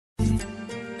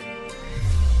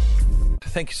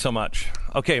Thank you so much.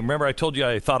 Okay, remember I told you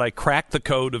I thought I cracked the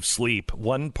code of sleep.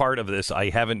 One part of this I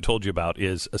haven't told you about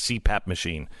is a CPAP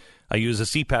machine. I use a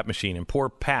CPAP machine, and poor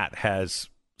Pat has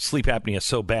sleep apnea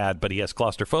so bad, but he has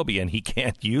claustrophobia, and he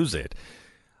can't use it.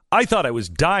 I thought I was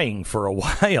dying for a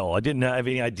while. I didn't have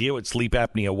any idea what sleep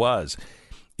apnea was.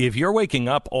 If you're waking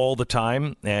up all the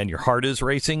time and your heart is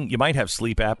racing, you might have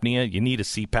sleep apnea. You need a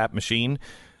CPAP machine.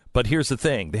 But here's the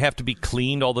thing. They have to be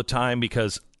cleaned all the time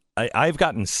because I've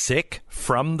gotten sick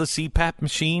from the CPAP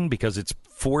machine because it's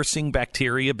forcing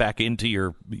bacteria back into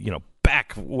your,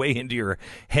 back way into your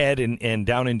head and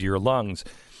down into your lungs.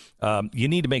 You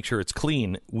need to make sure it's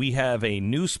clean. We have a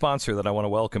new sponsor that I want to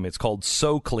welcome. It's called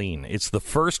So Clean. It's the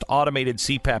first automated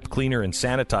CPAP cleaner and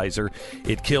sanitizer.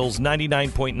 It kills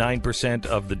 99.9%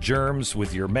 of the germs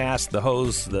with your mask, the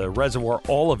hose, the reservoir,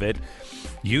 all of it.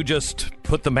 You just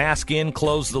put the mask in,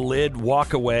 close the lid,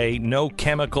 walk away. No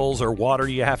chemicals or water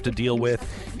you have to deal with.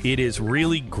 It is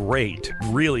really great,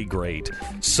 really great.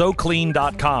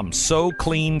 SoClean.com,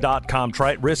 SoClean.com.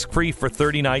 Try it risk-free for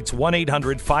 30 nights,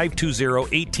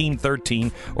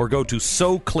 1-800-520-1813, or go to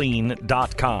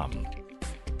SoClean.com.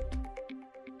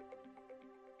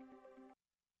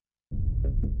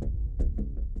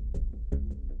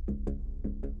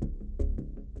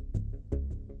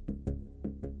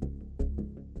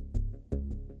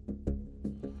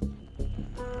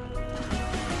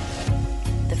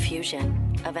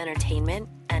 Fusion of entertainment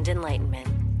and enlightenment.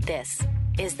 This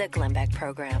is the Glenn Beck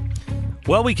Program.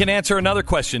 Well, we can answer another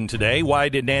question today. Why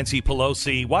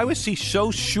was she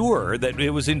so sure that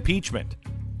it was impeachment?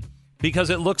 Because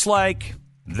it looks like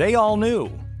they all knew.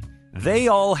 They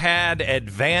all had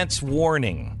advance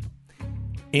warning.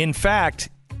 In fact,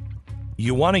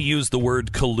 you want to use the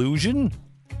word collusion?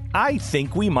 I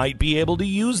think we might be able to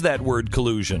use that word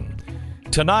collusion.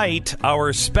 Tonight,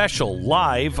 our special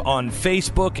live on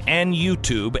Facebook and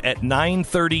YouTube at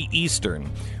 9:30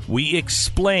 Eastern. We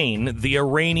explain the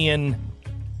Iranian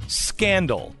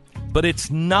scandal, but it's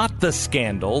not the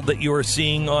scandal that you are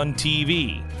seeing on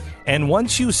TV. And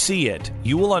once you see it,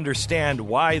 you will understand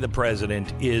why the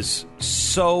president is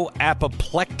so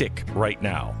apoplectic right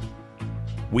now.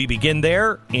 We begin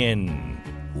there in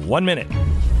 1 minute.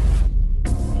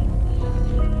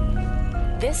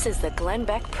 This is the Glenn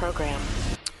Beck Program.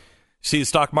 See the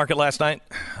stock market last night?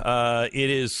 It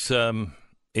is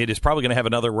probably going to have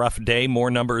another rough day.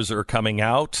 More numbers are coming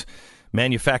out.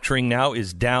 Manufacturing now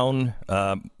is down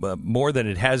more than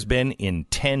it has been in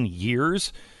 10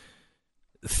 years.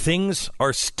 Things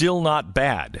are still not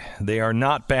bad. They are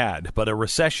not bad, but a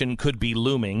recession could be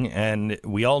looming, and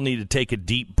we all need to take a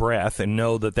deep breath and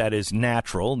know that that is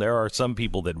natural. There are some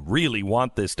people that really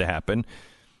want this to happen.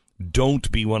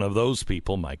 Don't be one of those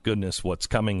people. My goodness, what's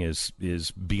coming is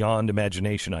beyond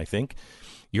imagination, I think.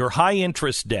 Your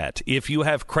high-interest debt, if you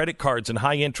have credit cards and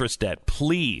high-interest debt,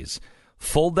 please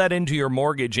fold that into your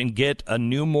mortgage and get a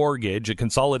new mortgage, a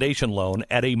consolidation loan,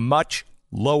 at a much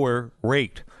lower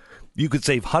rate. You could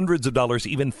save hundreds of dollars,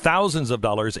 even thousands of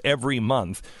dollars every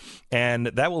month, and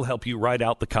that will help you ride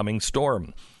out the coming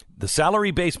storm. The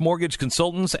salary-based mortgage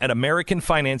consultants at American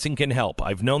Financing can help.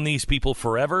 I've known these people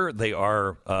forever.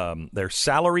 They're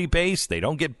salary-based. They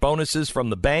don't get bonuses from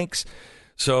the banks.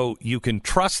 So you can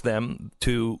trust them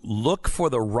to look for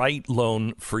the right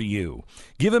loan for you.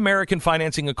 Give American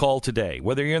Financing a call today.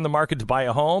 Whether you're in the market to buy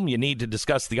a home, you need to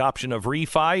discuss the option of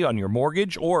refi on your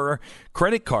mortgage or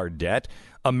credit card debt,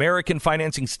 American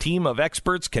Financing's team of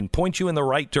experts can point you in the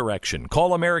right direction.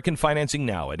 Call American Financing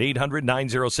now at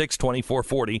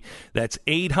 800-906-2440. That's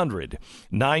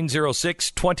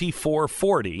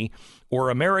 800-906-2440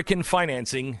 or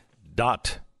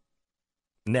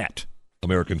AmericanFinancing.net.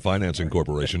 American Financing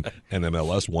Corporation,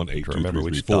 NMLS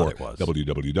 182334,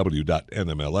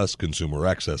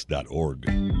 www.nmlsconsumeraccess.org.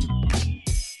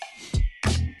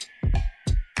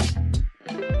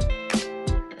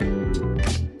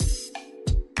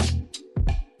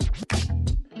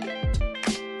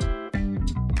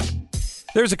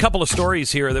 There's a couple of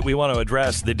stories here that we want to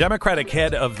address. The Democratic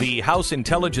head of the House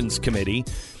Intelligence Committee,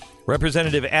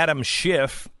 Representative Adam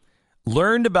Schiff,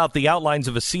 learned about the outlines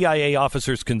of a CIA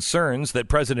officer's concerns that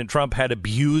President Trump had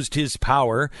abused his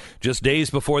power just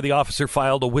days before the officer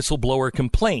filed a whistleblower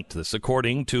complaint. This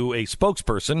according to a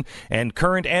spokesperson and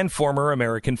current and former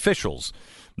American officials.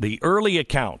 The early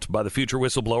account by the future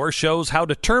whistleblower shows how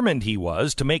determined he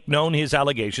was to make known his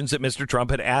allegations that Mr. Trump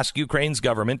had asked Ukraine's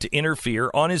government to interfere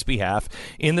on his behalf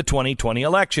in the 2020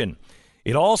 election.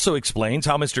 It also explains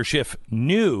how Mr. Schiff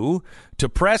knew to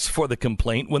press for the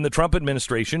complaint when the Trump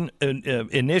administration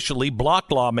initially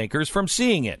blocked lawmakers from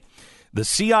seeing it. The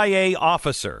CIA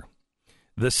officer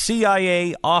the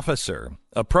CIA officer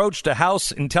approached a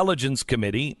House Intelligence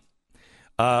Committee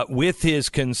with his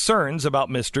concerns about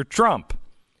Mr. Trump.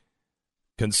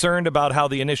 Concerned about how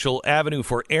the initial avenue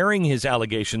for airing his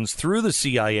allegations through the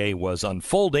CIA was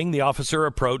unfolding, the officer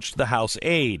approached the House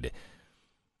aide.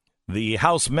 The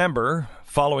House member,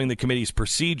 following the committee's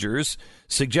procedures,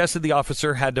 suggested the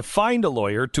officer had to find a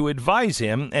lawyer to advise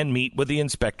him and meet with the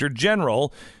Inspector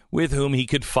General, with whom he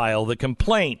could file the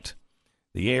complaint.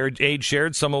 The aide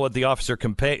shared some of what the officer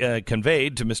conveyed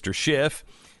to Mr. Schiff,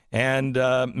 and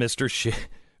Mr.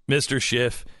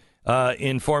 Schiff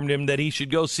informed him that he should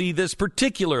go see this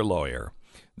particular lawyer.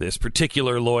 This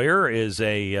particular lawyer is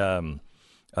a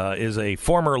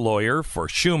former lawyer for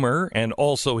Schumer and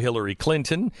also Hillary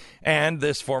Clinton, and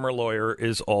this former lawyer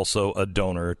is also a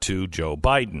donor to Joe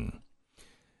Biden.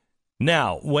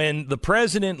 Now, when the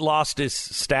president lost his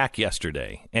stack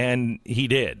yesterday, and he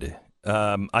did,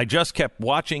 I just kept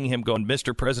watching him going,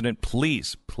 Mr. President,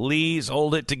 please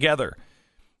hold it together.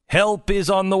 Help is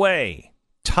on the way.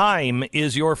 Time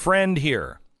is your friend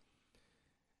here.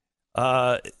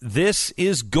 This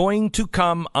is going to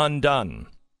come undone.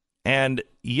 And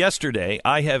yesterday,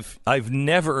 I've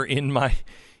never in my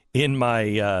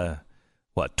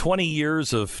 20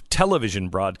 years of television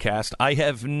broadcast, I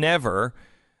have never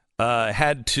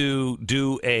had to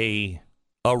do a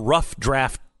rough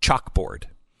draft chalkboard.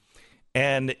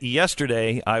 And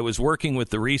yesterday, I was working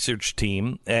with the research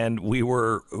team, and we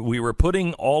were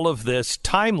putting all of this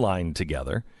timeline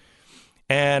together.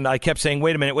 And I kept saying,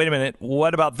 "Wait a minute!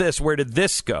 What about this? Where did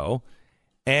this go?"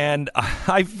 And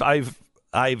I've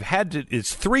had to.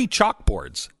 It's three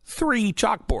chalkboards,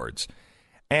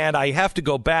 and I have to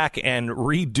go back and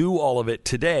redo all of it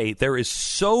today. There is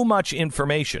so much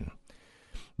information.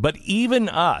 But even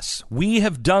us, we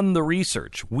have done the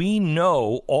research. We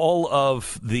know all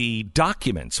of the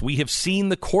documents. We have seen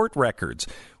the court records.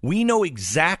 We know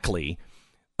exactly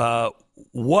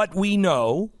what we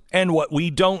know and what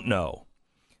we don't know.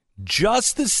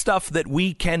 Just the stuff that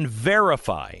we can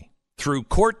verify through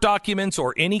court documents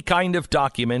or any kind of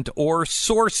document or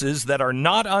sources that are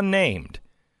not unnamed.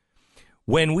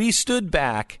 When we stood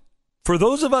back, for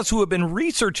those of us who have been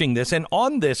researching this and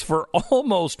on this for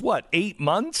almost, 8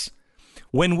 months?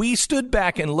 When we stood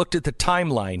back and looked at the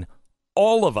timeline,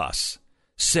 all of us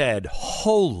said,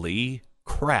 holy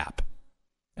crap.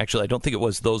 Actually, I don't think it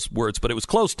was those words, but it was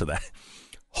close to that.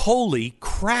 Holy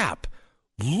crap.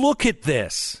 Look at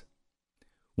this.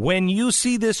 When you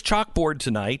see this chalkboard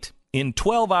tonight in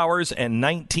 12 hours and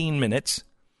 19 minutes,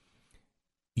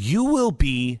 you will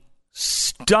be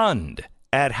stunned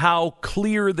at how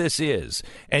clear this is,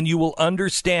 and you will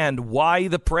understand why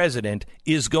the president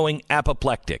is going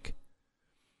apoplectic.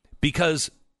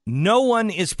 Because no one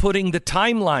is putting the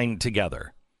timeline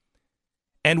together.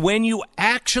 And when you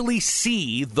actually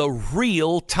see the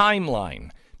real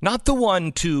timeline, not the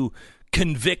one to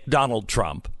convict Donald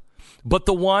Trump, but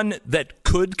the one that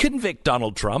could convict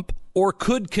Donald Trump or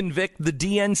could convict the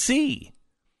DNC,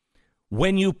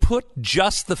 when you put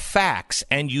just the facts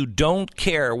and you don't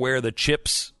care where the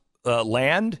chips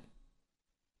land,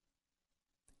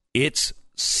 it's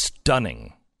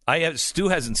stunning. Stu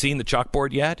hasn't seen the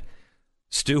chalkboard yet.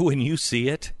 Stu, when you see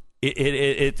it,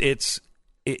 it's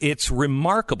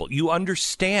remarkable. You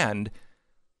understand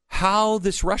how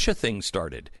this Russia thing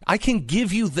started. I can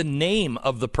give you the name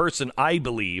of the person I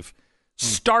believe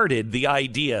started the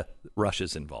idea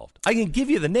Russia's involved. I can give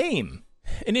you the name.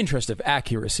 An interest of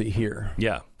accuracy here.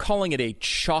 Yeah. Calling it a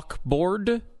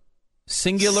chalkboard,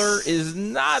 singular, is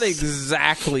not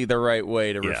exactly the right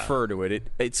way to refer to it.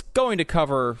 It's going to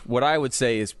cover what I would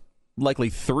say is likely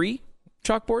 3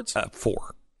 chalkboards?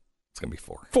 4. It's going to be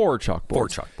 4. 4 chalkboards. 4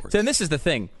 chalkboards. So, and this is the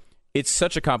thing. It's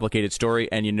such a complicated story,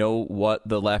 and you know what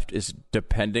the left is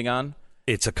depending on?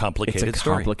 It's a complicated It's a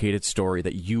complicated story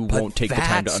that you won't take the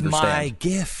time to understand. That's my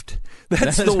gift.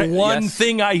 That's the one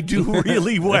thing I do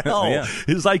really well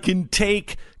is I can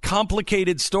take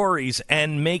complicated stories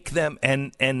and make them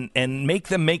and make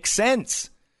them make sense.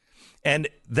 And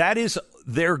that is,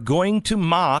 they're going to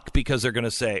mock because they're going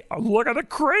to say, oh, look at a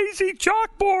crazy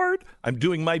chalkboard. I'm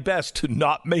doing my best to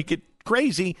not make it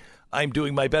crazy. I'm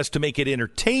doing my best to make it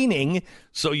entertaining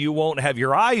so you won't have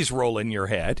your eyes roll in your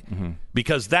head,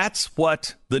 because that's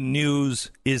what the news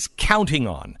is counting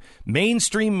on.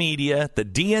 Mainstream media, the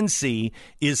DNC,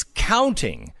 is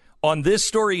counting on this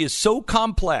story is so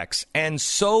complex and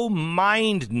so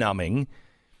mind-numbing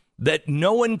that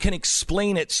no one can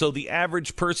explain it so the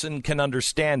average person can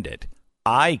understand it.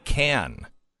 I can.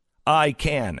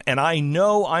 And I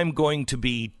know I'm going to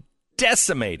be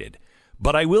decimated.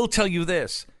 But I will tell you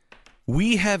this.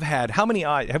 We have had, how many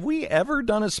eyes? Have we ever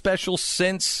done a special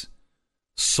since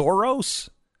Soros?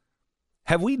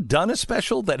 Have we done a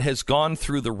special that has gone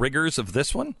through the rigors of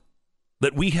this one?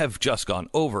 That we have just gone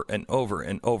over and over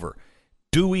and over.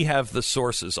 Do we have the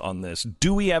sources on this?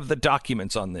 Do we have the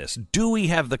documents on this? Do we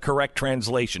have the correct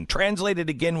translation? Translated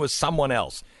again with someone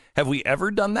else. Have we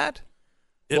ever done that?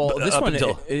 Well, this one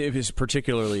it is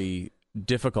particularly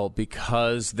difficult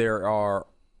because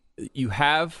you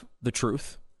have the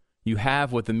truth, you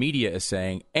have what the media is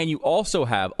saying, and you also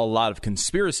have a lot of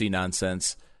conspiracy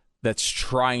nonsense that's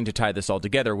trying to tie this all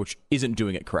together, which isn't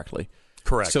doing it correctly.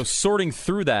 Correct. So sorting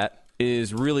through that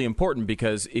is really important,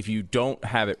 because if you don't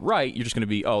have it right, you're just going to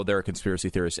be, they're a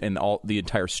conspiracy theorist, and the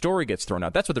entire story gets thrown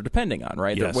out. That's what they're depending on,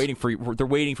 right? Yes. They're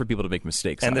waiting for people to make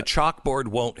mistakes. And the chalkboard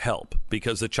won't help,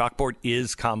 because the chalkboard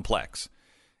is complex.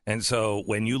 And so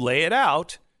when you lay it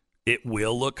out, it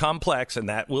will look complex, and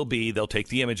that will be, they'll take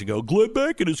the image and go, Glenn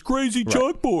Beck and his crazy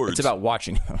chalkboard. It's about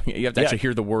watching. You have to actually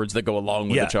hear the words that go along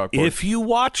with the chalkboard. If you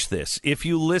watch this, if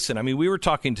you listen, I mean, we were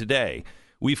talking today,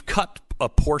 we've cut a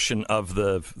portion of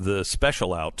the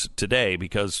special out today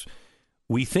because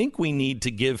we think we need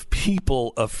to give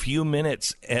people a few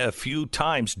minutes, a few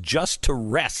times just to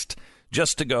rest,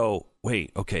 just to go,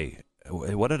 wait, okay,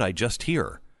 what did I just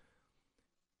hear?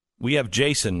 We have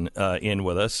Jason in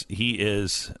with us. He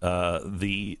is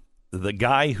the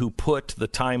guy who put the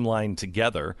timeline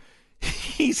together.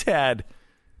 He's had,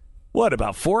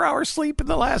 about 4 hours sleep in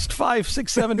the last 5,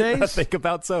 6, 7 days? I think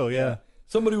about so, yeah.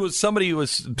 Somebody was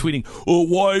tweeting,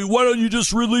 why don't you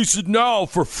just release it now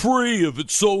for free if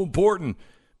it's so important?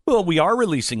 Well, we are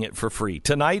releasing it for free.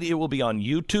 Tonight it will be on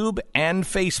YouTube and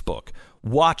Facebook.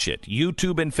 Watch it,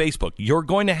 YouTube and Facebook. You're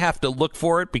going to have to look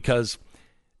for it because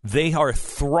they are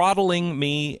throttling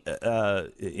me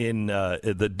in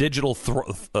the digital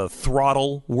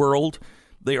throttle world.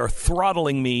 They are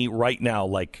throttling me right now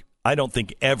like I don't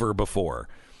think ever before.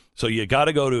 So you got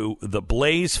to go to the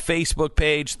Blaze Facebook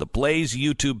page, the Blaze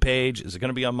YouTube page. Is it going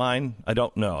to be on mine? I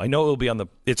don't know. I know it will be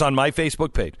it's on my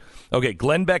Facebook page. Okay,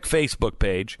 Glenn Beck Facebook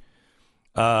page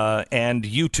and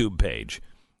YouTube page.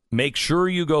 Make sure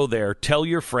you go there, tell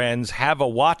your friends, have a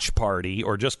watch party,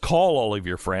 or just call all of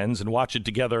your friends and watch it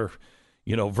together,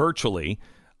 virtually.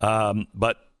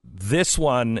 But this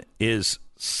one is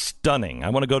stunning. I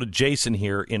want to go to Jason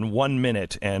here in 1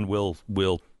 minute, and we'll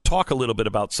talk a little bit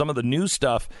about some of the new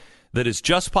stuff that is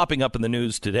just popping up in the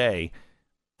news today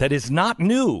that is not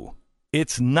new.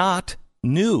 It's not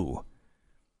new.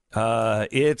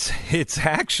 It's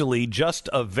actually just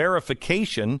a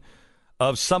verification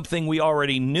of something we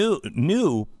already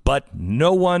knew, but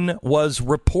no one was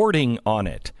reporting on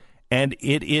it. And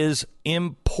it is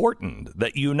important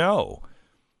that you know.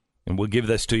 And we'll give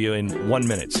this to you in 1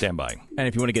 minute. Stand by. And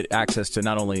if you want to get access to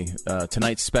not only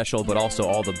tonight's special, but also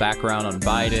all the background on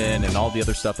Biden and all the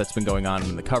other stuff that's been going on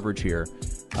in the coverage here,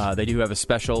 they do have a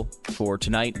special for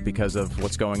tonight because of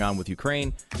what's going on with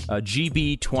Ukraine.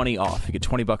 GB20 off. You get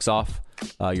 $20 off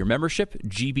your membership.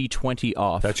 GB20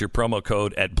 off. That's your promo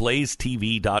code at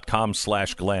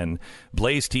blazetv.com/Glenn.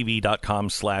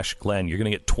 blazetv.com/Glenn. You're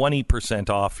going to get 20%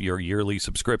 off your yearly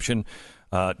subscription.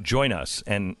 Join us,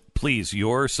 and please,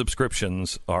 your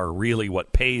subscriptions are really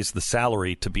what pays the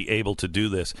salary to be able to do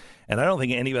this. And I don't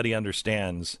think anybody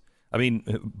understands. I mean,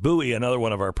 Bowie, another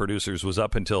one of our producers, was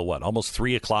up until almost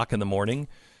 3 o'clock in the morning.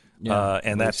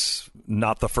 And that's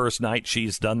not the first night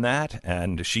she's done that.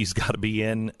 And she's got to be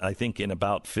in, I think, in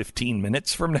about 15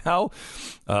 minutes from now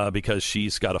because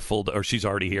she's got a full or she's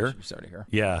already here. She's already here.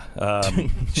 Yeah.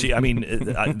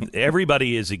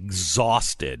 Everybody is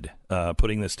exhausted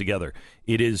putting this together.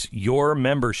 It is your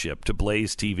membership to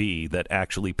Blaze TV that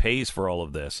actually pays for all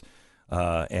of this.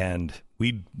 And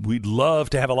we'd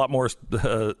love to have a lot more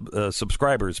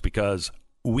subscribers because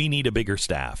we need a bigger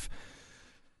staff.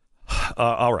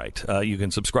 All right. You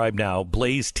can subscribe now.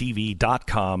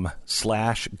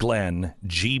 blazetv.com/Glenn.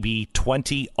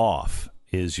 GB20 off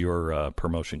is your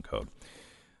promotion code.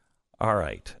 All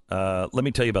right. Let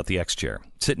me tell you about the X Chair.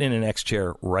 Sitting in an X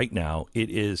Chair right now. It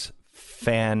is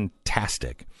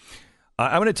fantastic.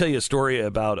 I'm going to tell you a story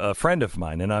about a friend of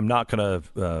mine, and I'm not going to,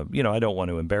 I don't want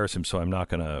to embarrass him, so I'm not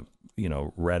going to,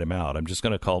 rat him out. I'm just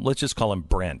going to let's just call him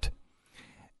Brent.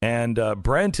 And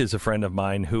Brent is a friend of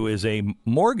mine who is a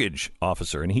mortgage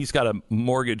officer, and he's got a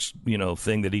mortgage,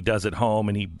 thing that he does at home,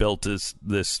 and he built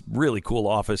this really cool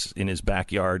office in his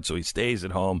backyard, so he stays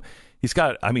at home. He's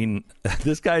got,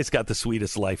 this guy's got the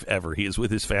sweetest life ever. He is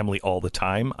with his family all the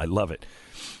time. I love it.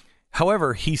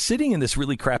 However, he's sitting in this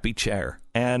really crappy chair.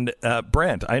 And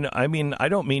Brent, I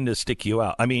don't mean to stick you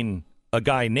out. I mean, a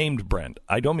guy named Brent.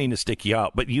 I don't mean to stick you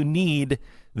out, but you need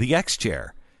the X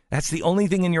Chair. That's the only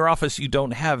thing in your office you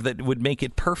don't have that would make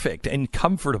it perfect and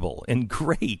comfortable and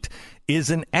great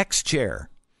is an X chair.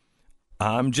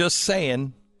 I'm just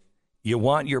saying, you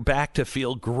want your back to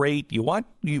feel great.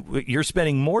 You're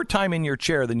spending more time in your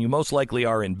chair than you most likely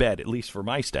are in bed, at least for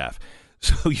my staff.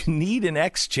 So you need an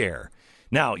X chair.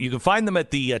 Now, you can find them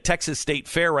at the Texas State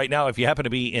Fair right now. If you happen to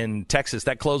be in Texas,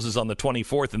 that closes on the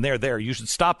 24th, and they're there. You should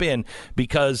stop in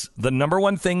because the number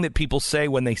one thing that people say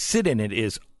when they sit in it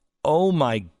is, oh,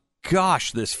 my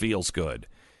gosh, this feels good.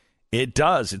 It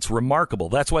does. It's remarkable.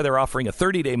 That's why they're offering a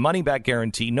 30-day money-back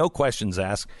guarantee, no questions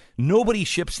asked. Nobody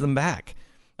ships them back.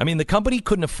 I mean, the company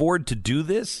couldn't afford to do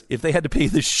this if they had to pay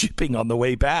the shipping on the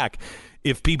way back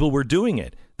if people were doing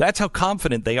it. That's how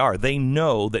confident they are. They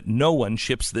know that no one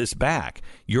ships this back.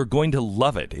 You're going to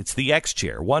love it. It's the X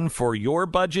Chair, one for your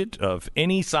budget of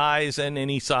any size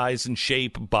and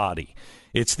shape body.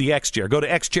 It's the X Chair. Go to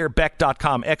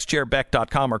xchairbeck.com,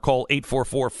 xchairbeck.com, or call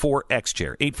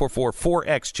 844-4XChair,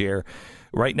 844-4XChair.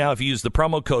 Right now, if you use the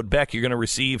promo code Beck, you're going to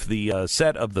receive the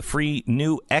set of the free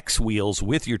new X wheels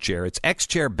with your chair. It's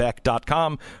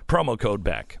xchairbeck.com, promo code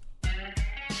Beck.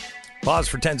 Pause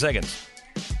for 10 seconds.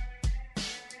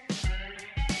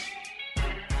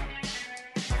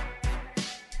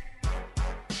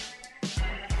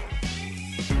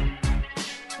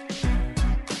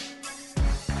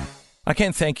 I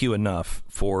can't thank you enough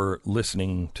for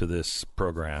listening to this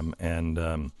program and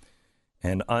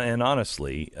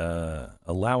honestly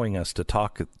allowing us to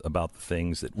talk about the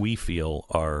things that we feel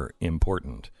are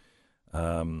important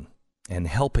and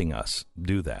helping us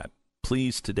do that.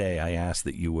 Please, today, I ask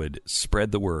that you would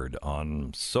spread the word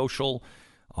on social,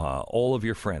 all of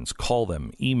your friends. Call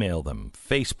them, email them,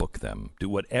 Facebook them. Do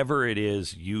whatever it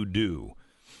is you do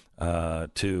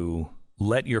to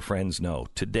let your friends know.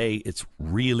 Today, it's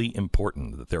really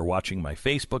important that they're watching my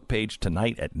Facebook page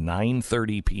tonight at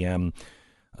 9:30 p.m.,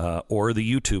 or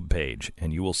the YouTube page,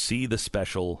 and you will see the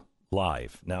special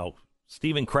live. Now,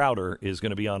 Steven Crowder is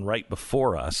going to be on right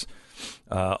before us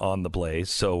on The Blaze,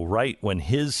 so right when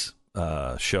his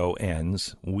show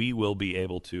ends, we will be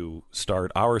able to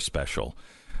start our special,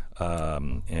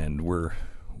 and we're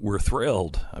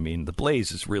thrilled. I mean, The Blaze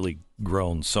has really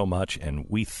grown so much, and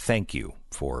we thank you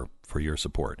for your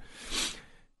support.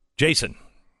 Jason,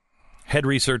 head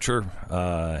researcher,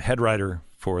 head writer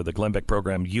for the Glenn Beck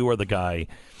program, you are the guy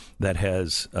that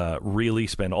has really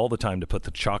spent all the time to put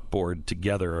the chalkboard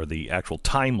together, or the actual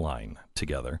timeline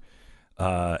together.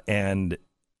 And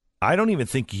I don't even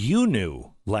think you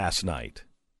knew last night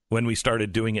when we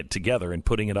started doing it together and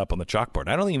putting it up on the chalkboard.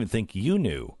 I don't even think you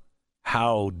knew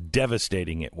how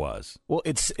devastating it was. Well,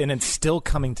 it's still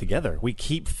coming together. We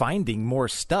keep finding more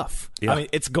stuff. Yeah. I mean,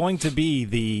 it's going to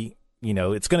be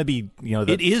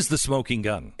it is the smoking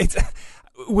gun. It's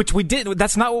which we did.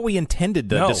 That's not what we intended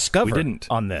to discover. We didn't.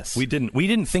 On this. We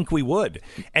didn't think we would.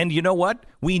 And you know what?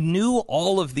 We knew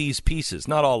all of these pieces,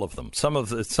 not all of them. Some of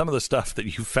the stuff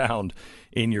that you found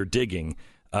in your digging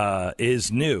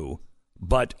is new,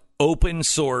 but open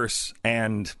source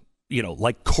and,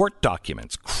 like court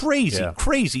documents,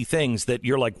 crazy things that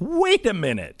you're like, wait a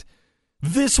minute,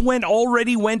 this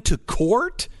already went to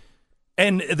court,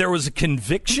 and there was a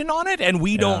conviction on it, and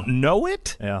we don't know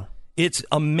it. Yeah. It's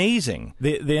amazing.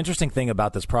 The interesting thing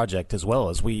about this project as well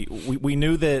is we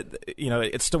knew that,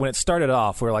 when it started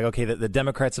off, we were like, okay, the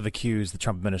Democrats have accused the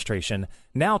Trump administration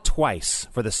now twice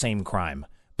for the same crime,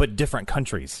 but different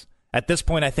countries. At this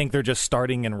point, I think they're just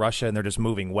starting in Russia and they're just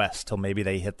moving west till maybe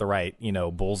they hit the right,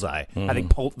 bullseye. Mm-hmm. I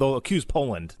think they'll accuse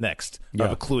Poland next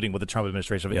of colluding with the Trump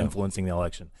administration of influencing the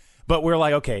election. But we're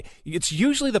like, okay, it's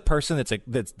usually the person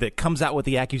that comes out with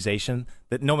the accusation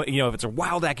that if it's a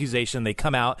wild accusation, they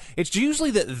come out. It's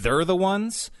usually that they're the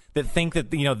ones that think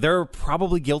that they're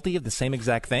probably guilty of the same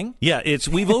exact thing. Yeah,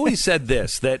 we've always said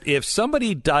this, that if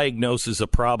somebody diagnoses a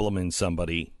problem in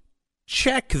somebody,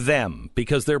 check them,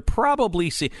 because they're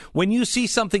probably when you see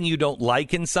something you don't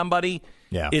like in somebody.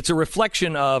 Yeah. It's a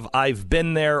reflection of I've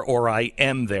been there or I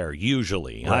am there.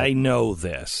 Usually, right. I know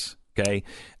this. Okay,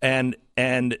 and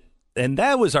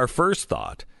that was our first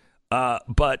thought.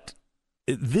 But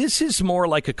this is more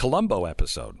like a Columbo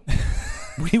episode.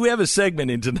 We have a segment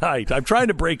in tonight. I'm trying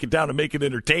to break it down and make it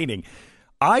entertaining.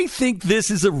 I think this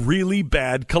is a really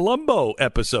bad Columbo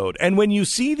episode. And when you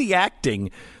see the acting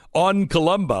on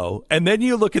Columbo, and then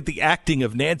you look at the acting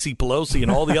of Nancy Pelosi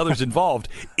and all the others involved,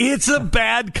 it's a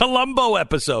bad Columbo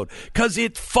episode because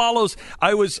it follows.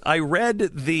 I read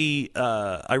the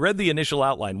initial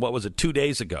outline. What was it, 2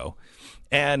 days ago?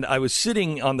 And I was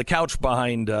sitting on the couch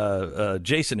behind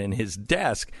Jason in his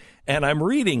desk, and I'm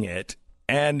reading it,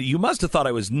 And you must have thought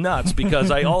I was nuts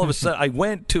because all of a sudden I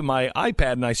went to my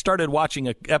iPad and I started watching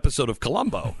an episode of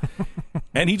Columbo.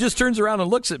 And he just turns around and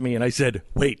looks at me, and I said,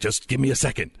 "Wait, just give me a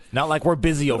second." Not like we're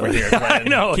busy over here. I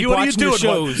know. What are you doing?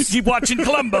 Shows. Keep watching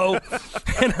Columbo.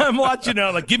 And I'm watching it.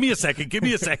 I'm like, give me a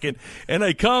second. And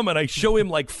I come and I show him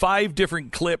like 5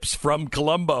 different clips from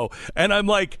Columbo. And I'm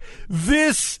like,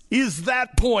 this is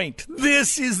that point.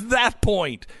 This is that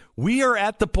point. We are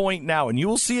at the point now, and you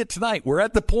will see it tonight. We're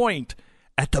at the point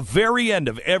at the very end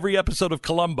of every episode of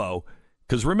Columbo.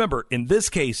 Because remember, in this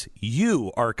case,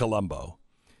 you are Columbo.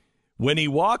 When he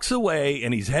walks away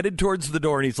and he's headed towards the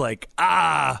door and he's like,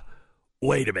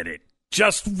 wait a minute,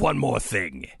 just one more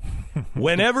thing.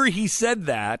 Whenever he said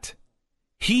that,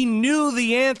 he knew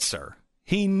the answer.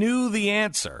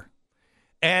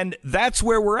 And that's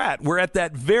where we're at. We're at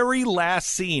that very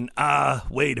last scene.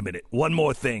 Wait a minute, one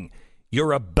more thing.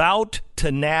 You're about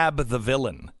to nab the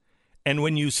villain. And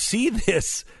when you see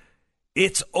this,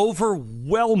 it's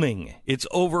overwhelming.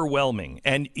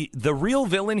 And the real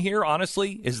villain here,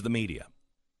 honestly, is the media.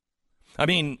 I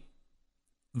mean,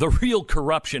 the real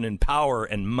corruption and power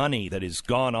and money that has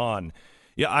gone on.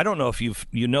 Yeah, I don't know if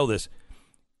you know this.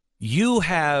 You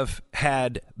have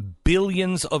had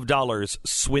billions of dollars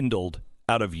swindled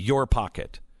out of your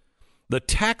pocket. The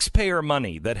taxpayer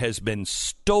money that has been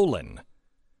stolen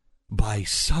by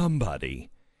somebody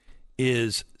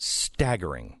is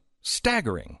staggering.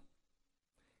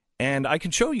 And I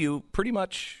can show you pretty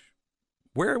much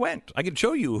where it went. I can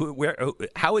show you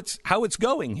how it's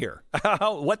going here.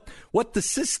 What the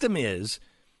system is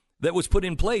that was put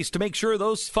in place to make sure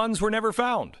those funds were never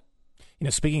found. You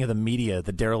know, speaking of the media,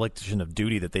 the dereliction of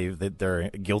duty that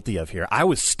they're guilty of here, I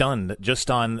was stunned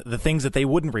just on the things that they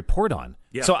wouldn't report on.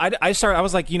 Yeah. So I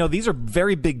was like, these are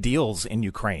very big deals in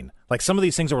Ukraine. Like some of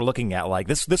these things we're looking at, like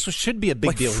this should be a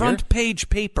big deal. Front page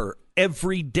paper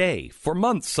every day for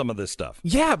months. Some of this stuff.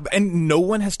 Yeah, and no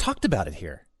one has talked about it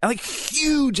here. Like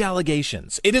huge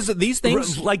allegations. It is these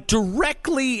things like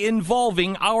directly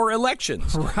involving our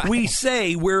elections. Right. We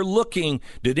say we're looking.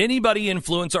 Did anybody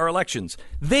influence our elections?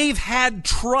 They've had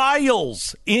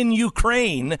trials in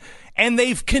Ukraine, and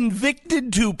they've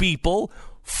convicted 2 people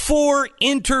for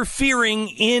interfering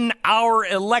in our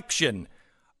election.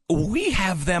 We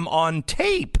have them on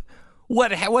tape.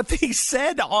 What they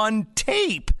said on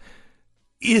tape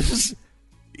is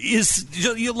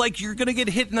you're going to get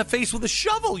hit in the face with a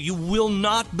shovel. You will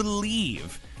not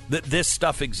believe that this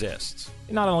stuff exists.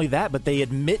 Not only that, but they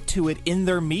admit to it in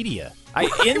their media.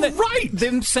 Right.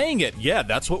 Them saying it. Yeah,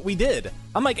 that's what we did.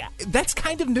 I'm like, that's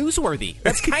kind of newsworthy.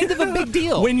 That's kind of a big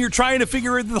deal. When you're trying to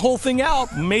figure the whole thing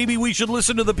out, maybe we should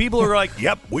listen to the people who are like,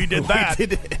 yep, we did that. We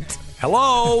did it.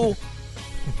 Hello.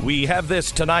 We have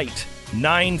this tonight.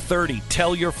 9:30.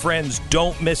 Tell your friends.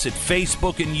 Don't miss it.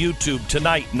 Facebook and YouTube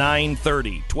tonight,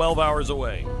 9:30. 12 hours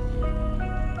away.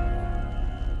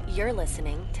 You're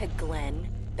listening to Glenn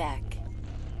Beck.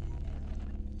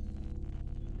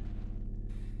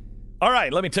 All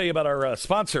right, let me tell you about our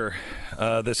sponsor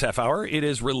this half hour. It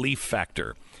is Relief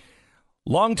Factor.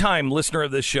 Longtime listener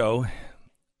of this show,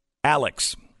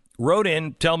 Alex, wrote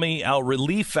in, tell me how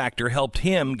Relief Factor helped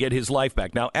him get his life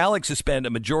back. Now, Alex has spent a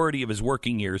majority of his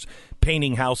working years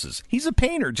painting houses. He's a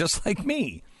painter just like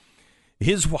me.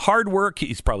 His hard work,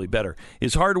 he's probably better.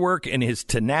 His hard work and his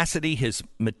tenacity, his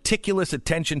meticulous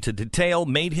attention to detail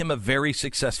made him a very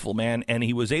successful man, and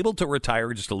he was able to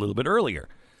retire just a little bit earlier.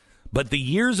 But the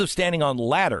years of standing on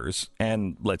ladders,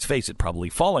 and let's face it, probably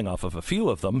falling off of a few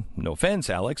of them, no offense,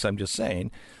 Alex, I'm just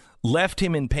saying, left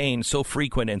him in pain so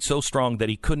frequent and so strong that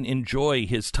he couldn't enjoy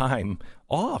his time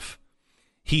off.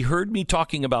 He heard me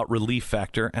talking about Relief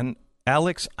Factor, and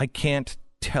Alex, I can't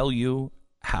tell you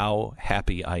how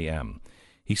happy I am.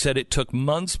 He said it took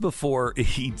months before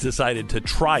he decided to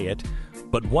try it,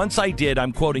 but once I did,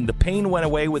 I'm quoting, the pain went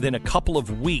away within a couple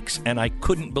of weeks, and I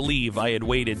couldn't believe I had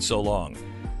waited so long.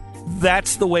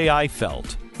 That's the way I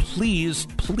felt. Please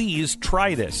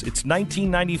try this. It's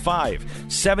 $19.95.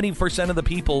 70% of the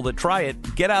people that try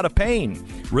it get out of pain.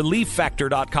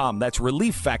 ReliefFactor.com. That's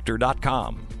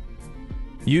ReliefFactor.com.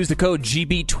 Use the code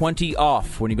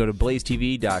GB20OFF when you go to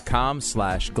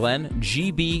blazetv.com/Glenn,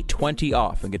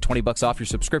 GB20OFF, and get $20 off your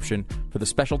subscription for the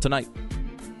special tonight.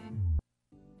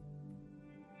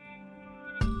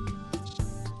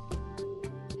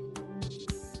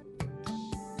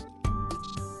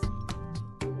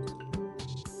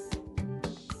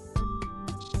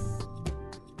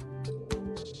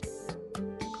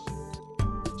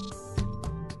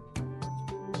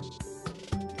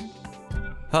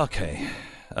 Okay,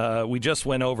 we just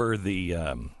went over the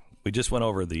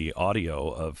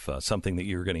audio of something that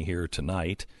you're going to hear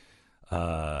tonight,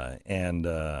 and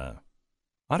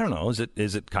I don't know.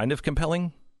 Is it kind of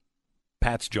compelling?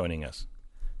 Pat's joining us.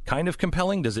 Kind of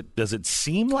compelling? Does it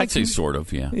seem like? I'd say sort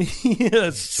of, yeah.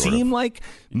 Yeah, seem like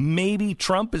maybe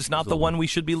Trump is not the one we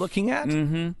should be looking at?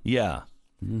 Mm-hmm. Yeah.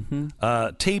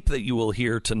 Mm-hmm. Tape that you will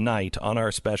hear tonight on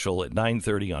our special at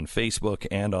 9:30 on Facebook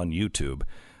and on YouTube.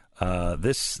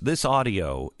 This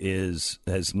audio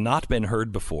has not been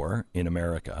heard before in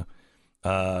America.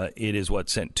 It is what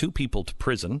sent 2 people to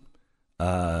prison,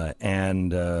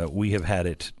 and we have had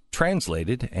it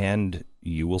translated, and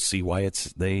you will see why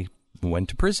they went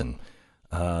to prison.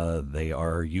 They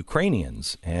are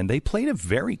Ukrainians, and they played a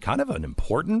very kind of an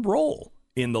important role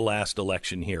in the last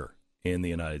election here in the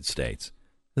United States.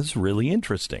 This is really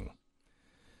interesting.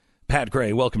 Pat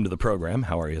Gray, welcome to the program.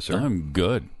 How are you, sir? I'm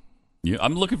good. Yeah,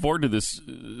 I'm looking forward to this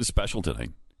special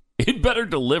tonight. It better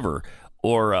deliver.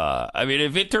 Or,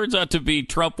 if it turns out to be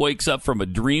Trump wakes up from a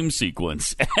dream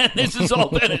sequence and this has all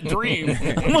been a dream,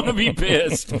 I'm going to be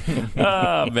pissed.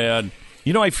 Oh, man.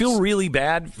 You know, I feel really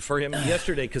bad for him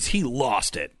yesterday because he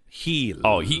lost it. He's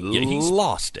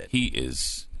lost it. He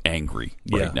is angry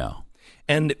right now.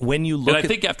 And when you look I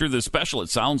think after the special, it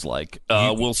sounds like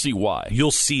we'll see why.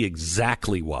 You'll see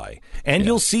exactly why. And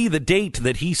you'll see the date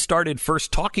that he started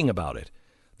first talking about it.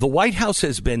 The White House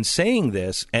has been saying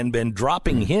this and been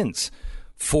dropping hints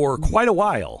for quite a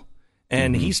while.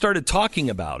 And he started talking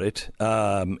about it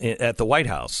at the White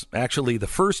House. Actually, the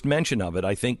first mention of it,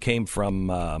 I think, came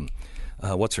from,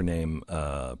 what's her name,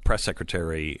 Press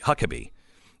Secretary Huckabee.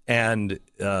 And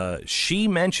she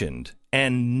mentioned,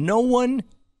 and no one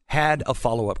had a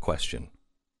follow-up question.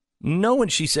 No one,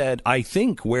 she said, I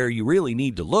think where you really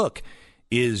need to look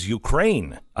is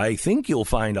Ukraine. I think you'll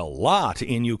find a lot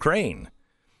in Ukraine.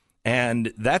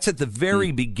 And that's at the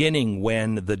very beginning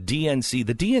when the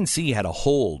DNC had a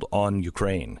hold on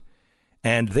Ukraine.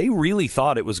 And they really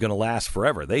thought it was going to last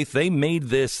forever. They made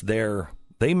this their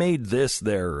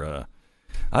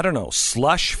I don't know,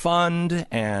 slush fund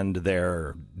and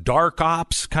their dark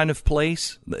ops kind of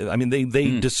place. I mean,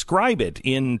 they describe it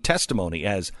in testimony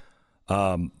as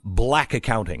black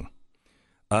accounting.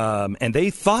 And they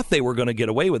thought they were going to get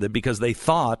away with it because they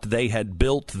thought they had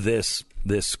built this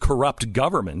corrupt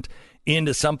government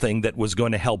into something that was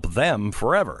going to help them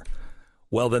forever.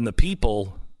 Well, then the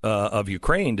people of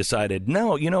Ukraine decided,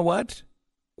 no, you know what?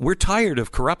 We're tired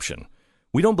of corruption.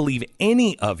 We don't believe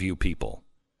any of you people.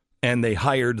 And they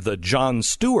hired the Jon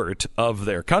Stewart of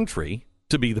their country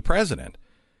to be the president.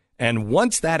 And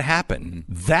once that happened,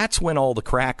 that's when all the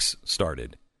cracks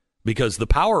started. Because the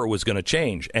power was going to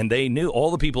change. And they knew,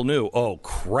 all the people knew, oh,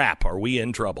 crap, are we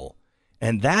in trouble?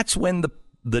 And that's when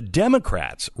the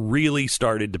Democrats really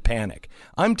started to panic.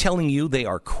 I'm telling you, they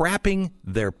are crapping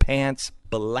their pants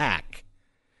black.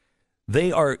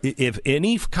 They are, if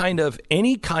any kind of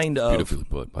beautifully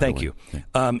put, by thank the way. you,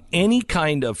 Yeah. any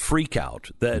kind of freak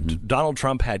out that Donald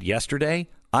Trump had yesterday,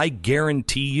 I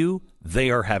guarantee you they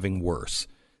are having worse.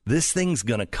 This thing's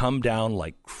going to come down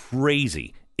like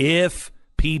crazy if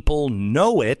people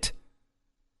know it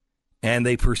and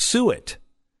they pursue it.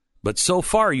 But so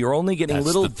far, you're only getting That's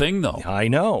little. the thing, though. I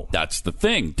know. That's the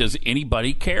thing. Does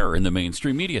anybody care in the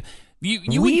mainstream media?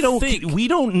 We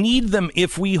don't need them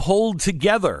if we hold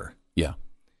together. Yeah.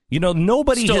 You know,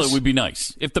 nobody Still, has... it would be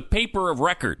nice if the paper of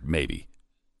record, maybe.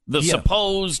 The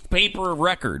supposed paper of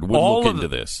record would look into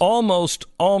this. Almost,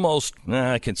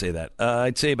 I can say that.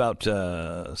 I'd say about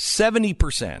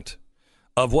 70%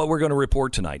 of what we're going to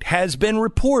report tonight has been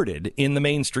reported in the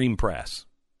mainstream press.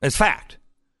 As fact.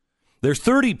 There's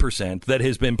 30% that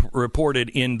has been reported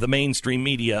in the mainstream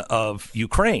media of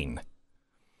Ukraine.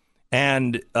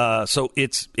 And so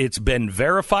it's been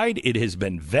verified. It has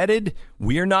been vetted.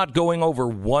 We're not going over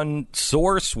one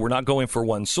source. We're not going for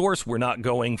one source. We're not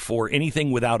going for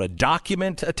anything without a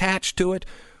document attached to it.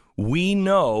 We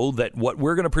know that what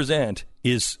we're going to present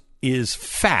is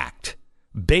fact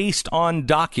based on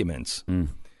documents.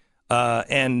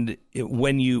 And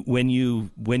when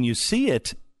you see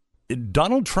it,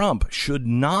 Donald Trump should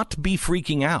not be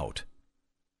freaking out.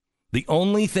 The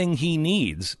only thing he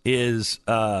needs is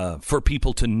for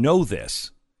people to know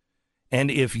this. And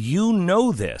if you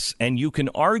know this and you can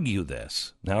argue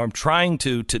this, now I'm trying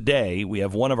to today, we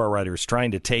have one of our writers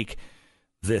trying to take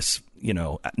this,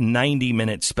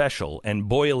 90-minute special and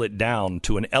boil it down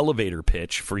to an elevator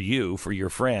pitch for you, for your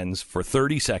friends, for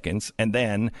 30 seconds, and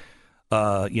then,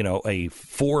 a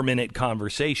 4-minute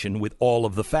conversation with all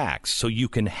of the facts. So you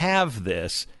can have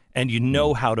this and you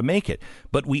know how to make it.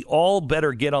 But we all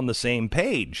better get on the same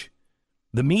page.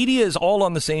 The media is all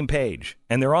on the same page,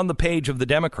 and they're on the page of the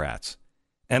Democrats.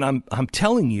 And I'm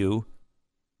telling you,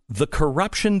 the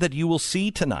corruption that you will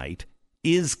see tonight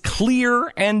is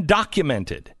clear and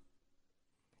documented.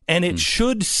 And it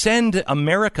should send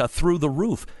America through the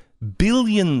roof.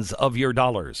 Billions of your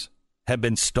dollars have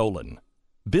been stolen.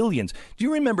 Billions. Do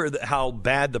you remember how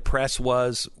bad the press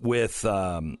was with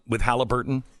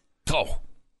Halliburton? Oh,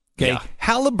 okay. Yeah.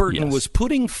 Halliburton was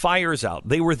putting fires out.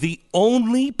 They were the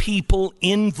only people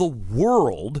in the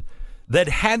world that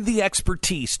had the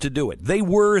expertise to do it. They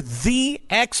were the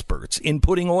experts in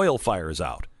putting oil fires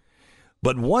out.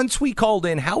 But once we called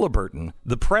in Halliburton,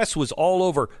 the press was all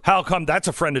over, how come that's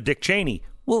a friend of Dick Cheney?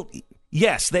 Well,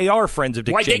 yes, they are friends of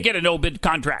Dick Cheney. Why'd they get a no-bid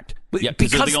contract? Yeah,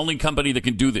 because they're the only company that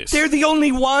can do this. They're the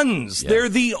only ones. Yeah. They're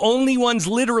the only ones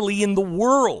literally in the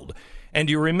world. And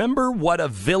do you remember what a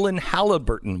villain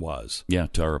Halliburton was? Yeah,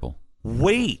 terrible.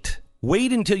 Wait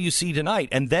until you see tonight,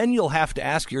 and then you'll have to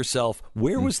ask yourself,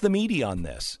 where was the media on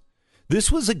this?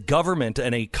 This was a government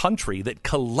and a country that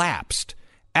collapsed.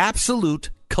 Absolute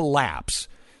collapse.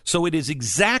 So it is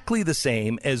exactly the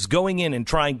same as going in and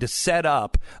trying to set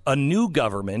up a new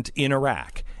government in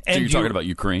Iraq. And so you're talking about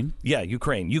Ukraine? Yeah,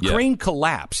 Ukraine. Ukraine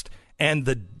collapsed, and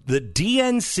the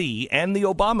DNC and the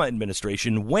Obama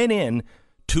administration went in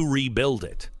to rebuild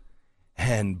it.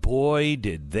 And boy,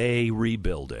 did they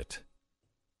rebuild it.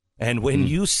 And when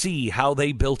you see how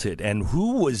they built it and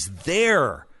who was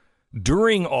there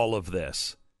during all of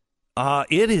this,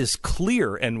 it is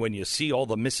clear. And when you see all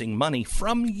the missing money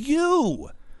from you,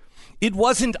 it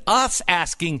wasn't us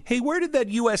asking, hey, where did that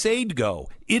U.S. aid go?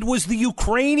 It was the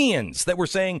Ukrainians that were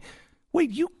saying,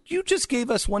 wait, you just gave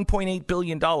us $1.8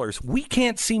 billion. We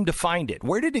can't seem to find it.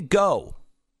 Where did it go?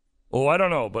 Oh, I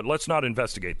don't know, but let's not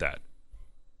investigate that.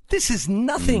 This is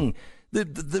nothing.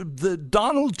 The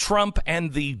Donald Trump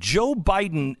and the Joe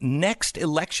Biden next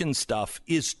election stuff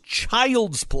is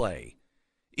child's play.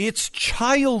 It's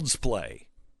child's play.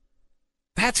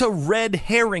 That's a red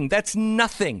herring. That's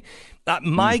nothing.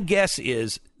 My guess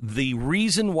is the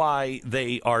reason why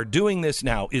they are doing this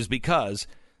now is because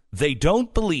they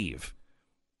don't believe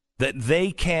that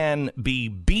they can be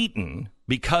beaten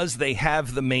because they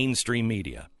have the mainstream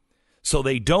media. So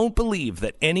they don't believe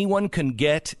that anyone can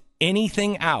get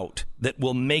anything out that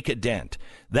will make a dent.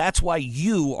 That's why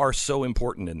you are so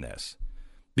important in this.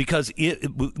 Because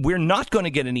we're not going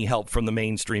to get any help from the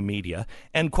mainstream media.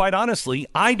 And quite honestly,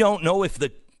 I don't know if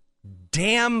the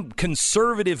damn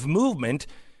conservative movement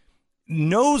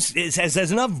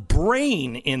has enough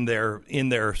brain in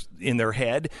their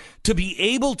head to be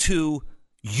able to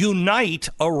unite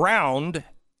around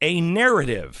a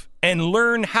narrative and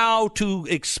learn how to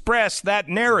express that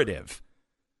narrative.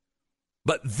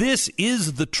 But this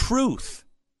is the truth,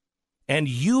 and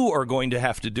you are going to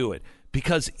have to do it.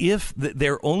 Because if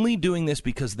they're only doing this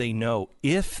because they know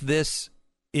if this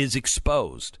is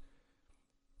exposed,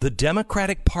 the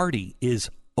Democratic Party is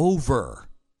over.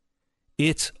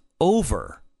 It's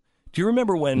over. Do you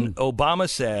remember when Obama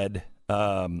said,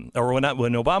 or when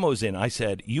Obama was in, I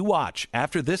said, you watch,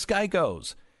 after this guy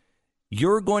goes,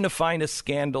 you're going to find a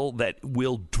scandal that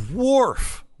will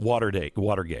dwarf Watergate.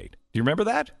 Do you remember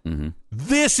that? Mm-hmm.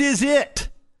 This is it.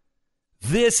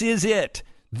 This is it.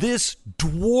 This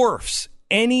dwarfs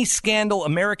any scandal,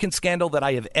 American scandal, that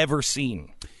I have ever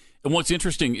seen. And what's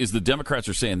interesting is the Democrats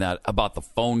are saying that about the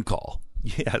phone call.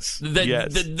 Yes.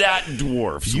 That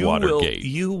dwarfs Watergate.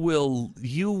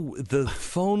 The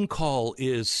phone call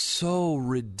is so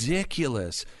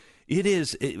ridiculous. It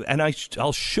is, and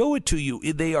I'll show it to you.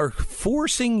 They are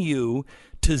forcing you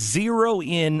to zero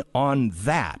in on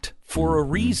that for a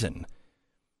reason.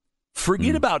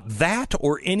 Forget about that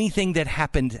or anything that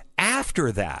happened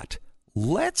after that.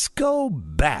 Let's go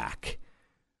back.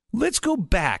 Let's go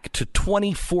back to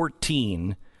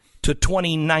 2014 to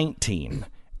 2019.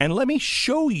 And let me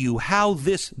show you how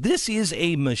this is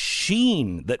a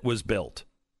machine that was built.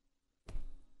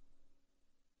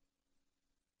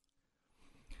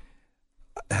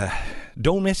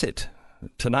 Don't miss it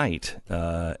tonight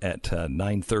at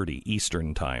 9:30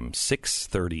 Eastern Time,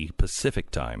 6:30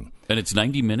 Pacific Time. And it's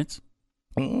 90 minutes?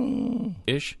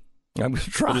 Ish? I'm going to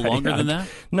try. A little longer than that?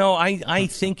 No, I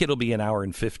think it'll be an hour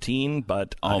and 15,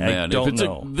 but I don't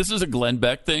know. This is a Glenn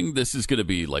Beck thing, this is going to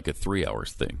be like a 3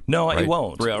 hours thing. No, right? it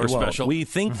won't. 3 hour special? We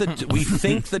think the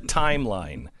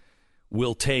timeline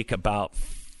will take about,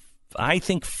 I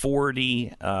think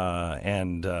 40,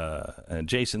 and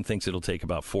Jason thinks it'll take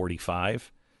about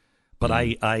 45. But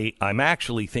I'm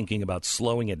actually thinking about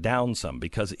slowing it down some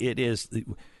because it is...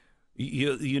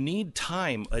 You need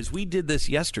time, as we did this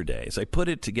yesterday, as I put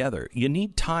it together, you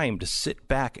need time to sit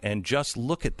back and just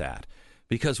look at that.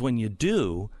 Because when you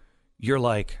do, you're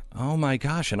like, oh my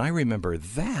gosh, and I remember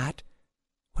that.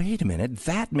 Wait a minute,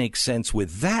 that makes sense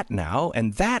with that now,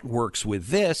 and that works with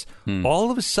this. All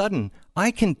of a sudden,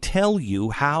 I can tell you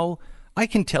how I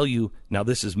can tell you, now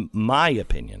this is my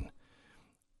opinion,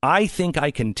 I think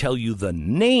I can tell you the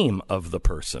name of the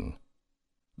person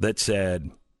that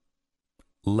said,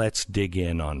 let's dig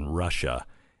in on Russia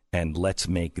and let's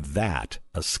make that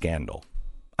a scandal.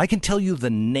 I can tell you the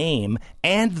name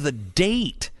and the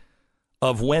date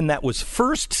of when that was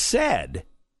first said,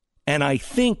 and I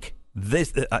think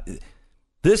this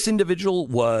individual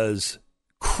was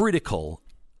critical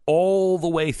all the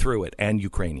way through it, and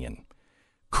Ukrainian.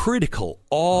 Critical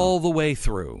all the way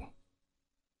through.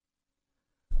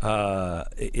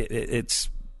 It's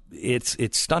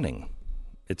stunning.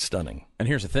 It's stunning. And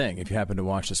here's the thing. If you happen to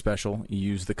watch the special, you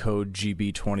use the code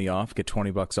GB20 off, get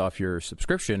 $20 off your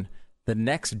subscription. The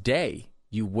next day,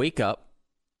 you wake up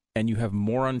and you have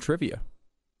more on trivia.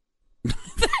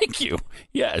 Thank you.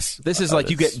 Yes. This is like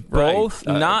you get both.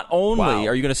 Right. Not only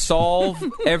are you going to solve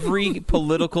every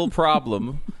political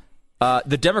problem,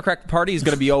 the Democratic Party is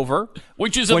going to be over,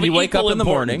 which is when you wake up in the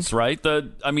morning, right?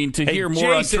 Hear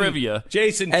more on trivia.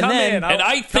 Jason, come in. And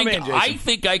I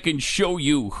think I can show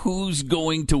you who's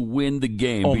going to win the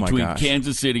game between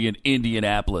Kansas City and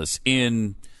Indianapolis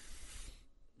in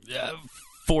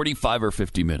 45 or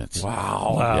 50 minutes.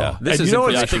 Wow. Yeah. This is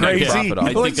crazy.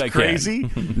 I think I crazy.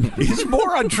 His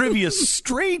more on trivia,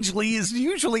 strangely, is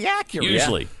usually accurate.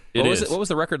 Usually, yeah. What was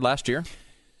the record last year?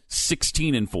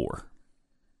 16-4.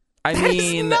 I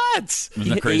mean, nuts.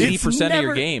 80% of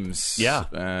your games. Yeah.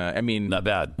 Not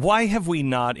bad. Why have we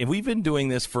not? And we've been doing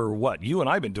this for what? You and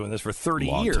I have been doing this for 30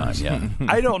 years. Time, yeah.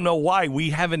 I don't know why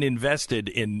we haven't invested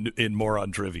in more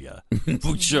on trivia.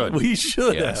 We should. We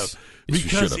should have.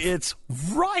 Because it's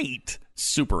right.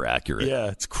 Super accurate. Yeah,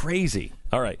 it's crazy.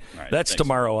 All right. That's thanks.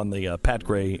 Tomorrow on the Pat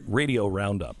Gray Radio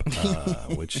Roundup,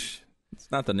 which... It's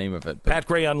not the name of it. Pat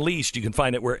Gray Unleashed. You can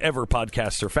find it wherever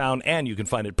podcasts are found, and you can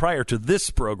find it prior to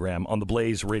this program on the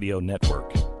Blaze Radio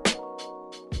Network.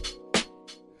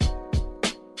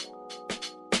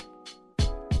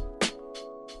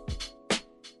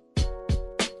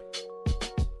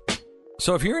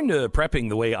 So if you're into prepping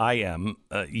the way I am,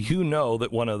 you know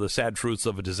that one of the sad truths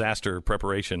of a disaster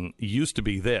preparation used to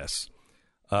be this.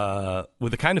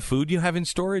 With the kind of food you have in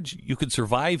storage, you could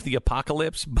survive the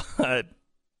apocalypse, but...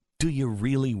 do you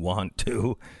really want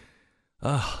to?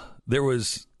 There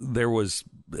was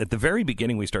at the very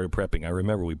beginning we started prepping. I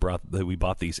remember we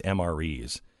bought these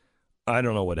MREs. I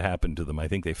don't know what happened to them. I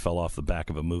think they fell off the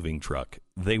back of a moving truck.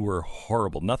 They were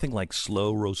horrible. Nothing like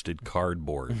slow roasted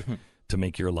cardboard to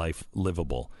make your life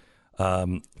livable.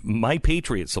 My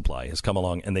Patriot Supply has come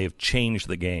along and they have changed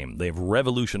the game. They have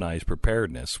revolutionized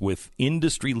preparedness with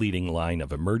industry leading line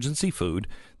of emergency food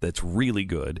that's really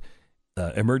good.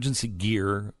 Emergency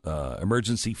gear,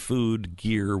 emergency food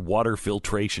gear, water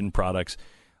filtration products,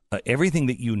 everything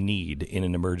that you need in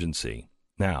an emergency.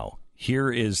 Now,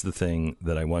 here is the thing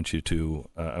that I want you to do.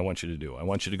 I want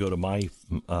you to go to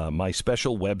my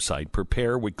special website,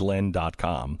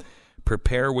 preparewithglenn.com.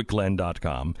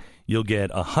 Preparewithglenn.com. You'll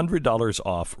get $100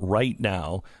 off right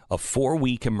now a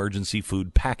 4-week emergency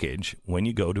food package when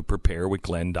you go to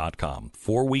preparewithglenn.com.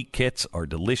 4-week kits are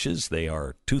delicious. They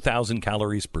are 2,000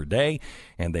 calories per day,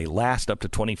 and they last up to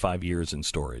 25 years in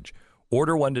storage.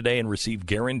 Order one today and receive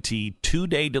guaranteed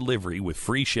 2-day delivery with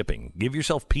free shipping. Give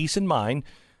yourself peace of mind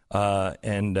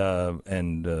and get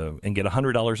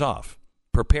 $100 off.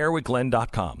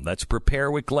 Preparewithglenn.com. That's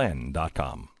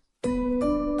preparewithglenn.com.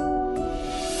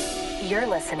 You're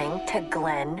listening to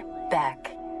Glenn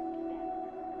Beck.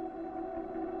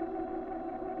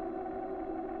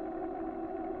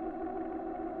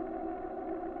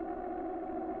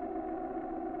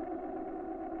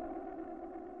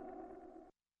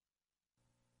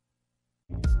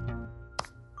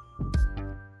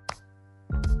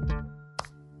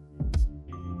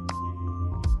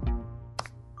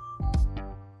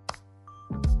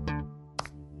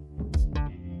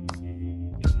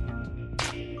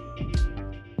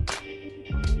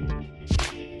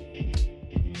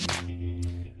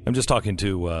 I'm just talking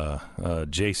to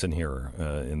Jason here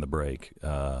in the break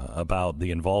about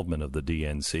the involvement of the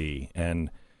DNC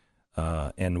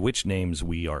and which names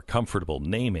we are comfortable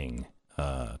naming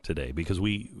today, because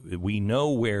we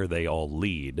know where they all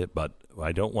lead, but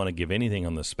I don't want to give anything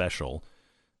on the special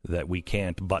that we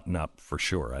can't button up for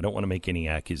sure. I don't want to make any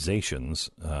accusations,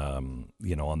 on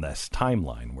this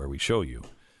timeline where we show you,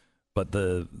 but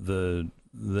the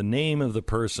name of the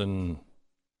person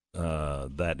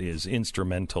that is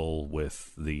instrumental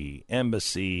with the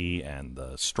embassy and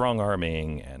the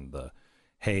strong-arming and the,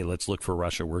 hey, let's look for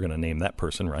Russia, we're going to name that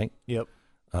person, right? Yep.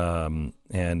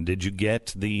 And did you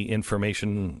get the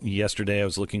information yesterday I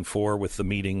was looking for with the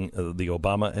meeting, the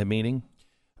Obama meeting?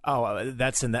 Oh,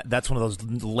 that's one of those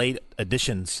late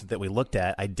additions that we looked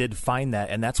at. I did find that,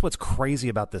 and that's what's crazy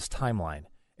about this timeline,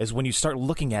 is when you start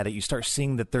looking at it, you start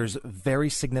seeing that there's very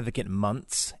significant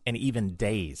months and even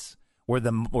days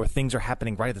where things are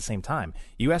happening right at the same time.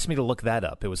 You asked me to look that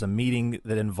up. It was a meeting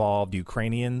that involved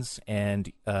Ukrainians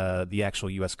and the actual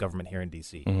U.S. government here in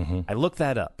D.C. Mm-hmm. I looked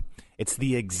that up. It's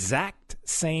the exact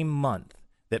same month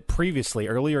that previously,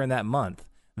 earlier in that month,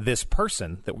 this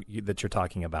person that you're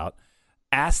talking about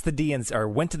asked the DNC, or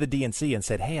went to the DNC and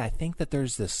said, "Hey, I think that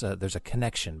there's a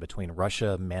connection between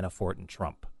Russia, Manafort, and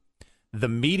Trump." The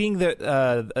meeting that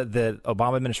the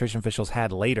Obama administration officials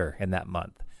had later in that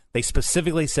month, they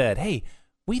specifically said, "Hey,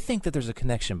 we think that there's a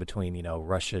connection between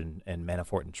Russia and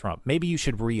Manafort and Trump. Maybe you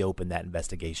should reopen that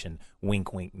investigation."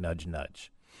 Wink, wink, nudge,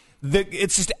 nudge.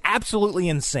 It's just absolutely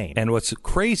insane. And what's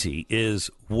crazy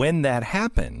is when that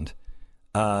happened,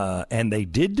 and they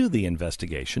did do the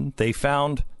investigation, they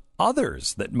found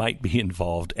others that might be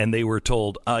involved, and they were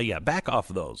told, back off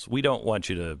those. We don't want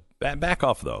you to back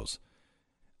off those.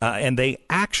 And they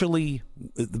actually,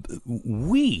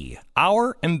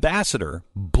 our ambassador,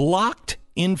 blocked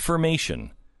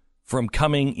information from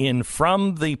coming in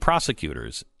from the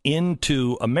prosecutors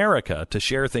into America to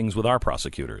share things with our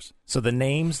prosecutors. So the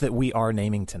names that we are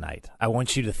naming tonight, I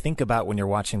want you to think about when you're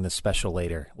watching this special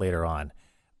later on,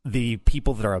 the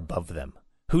people that are above them.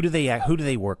 Who do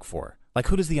they work for? Like,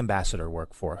 who does the ambassador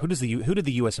work for? Who did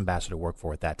the U.S. ambassador work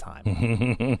for at that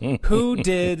time? Who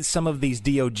did some of these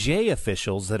DOJ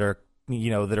officials that are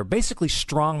basically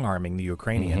strong-arming the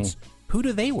Ukrainians? Mm-hmm. Who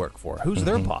do they work for? Who's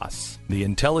their boss? The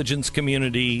intelligence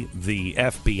community, the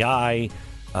FBI,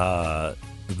 the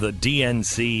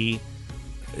DNC.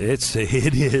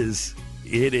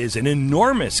 It is an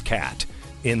enormous cat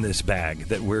in this bag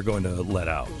that we're going to let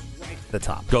out. The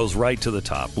top goes right to the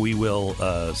top. We will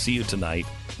see you tonight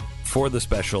for the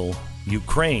special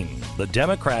Ukraine, the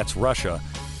Democrats, Russia.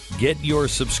 Get your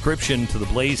subscription to the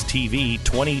Blaze TV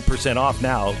 20% off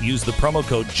now. Use the promo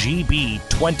code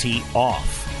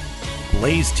GB20OFF.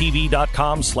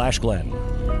 BlazeTV.com/Glenn.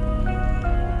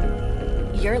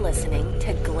 You're listening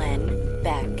to Glenn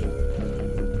Beck.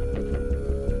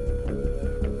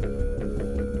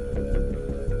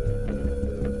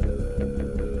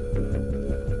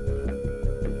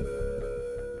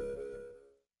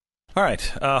 All right,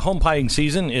 home buying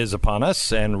season is upon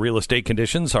us, and real estate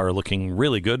conditions are looking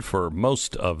really good for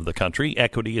most of the country.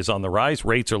 Equity is on the rise,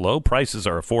 rates are low, prices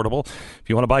are affordable. If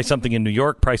you want to buy something in New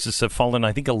York, prices have fallen,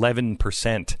 I think,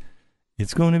 11%.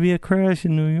 It's going to be a crash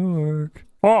in New York.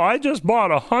 Oh, I just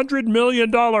bought $100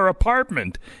 million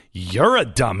apartment. You're a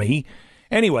dummy.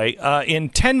 Anyway, in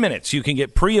 10 minutes, you can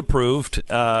get pre-approved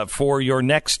for your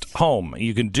next home.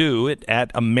 You can do it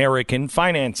at American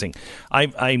Financing.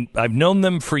 I've known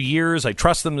them for years. I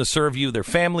trust them to serve you. They're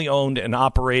family-owned and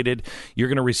operated. You're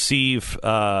going to receive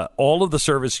all of the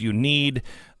service you need.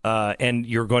 And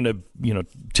you're going to,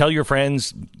 tell your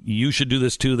friends you should do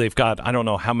this too. They've got, I don't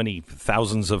know how many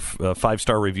thousands of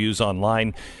 5-star reviews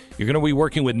online. You're going to be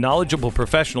working with knowledgeable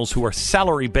professionals who are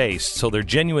salary-based, so they're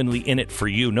genuinely in it for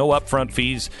you. No upfront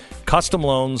fees, custom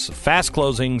loans, fast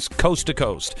closings, coast to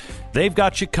coast. They've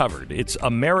got you covered. It's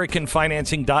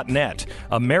AmericanFinancing.net.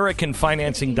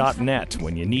 AmericanFinancing.net.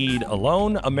 When you need a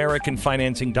loan,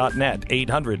 AmericanFinancing.net.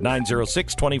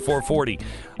 800-906-2440.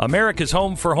 America's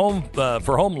home for home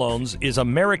loans is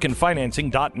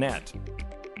AmericanFinancing.net.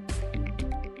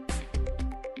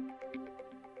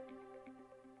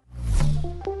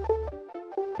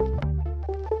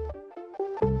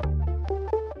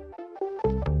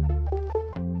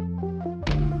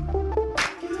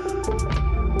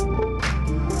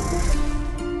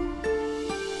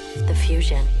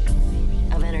 Fusion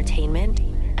of entertainment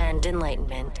and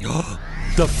enlightenment.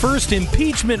 The first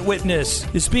impeachment witness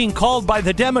is being called by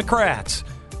the Democrats.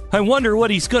 I wonder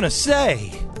what he's going to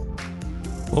say.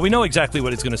 Well, we know exactly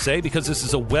what he's going to say because this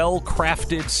is a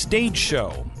well-crafted stage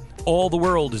show. All the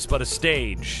world is but a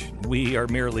stage. We are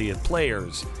merely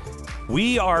players.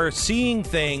 We are seeing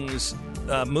things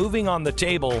moving on the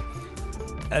table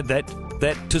that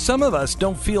to some of us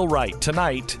don't feel right.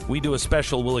 Tonight, we do a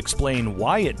special. We'll explain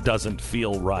why it doesn't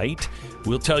feel right.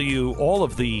 We'll tell you all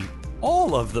of the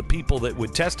people that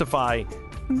would testify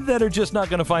that are just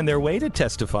not going to find their way to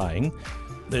testifying,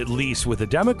 at least with the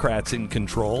Democrats in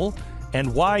control,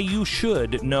 and why you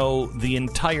should know the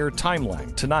entire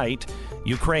timeline. Tonight,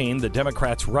 Ukraine, the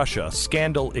Democrats, Russia,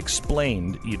 Scandal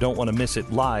Explained. You don't want to miss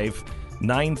it live.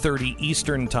 9:30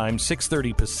 Eastern Time,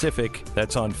 6:30 Pacific.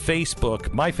 That's on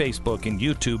Facebook, my Facebook and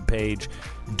YouTube page.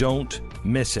 Don't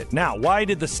miss it. Now, why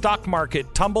did the stock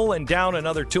market tumble and down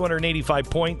another 285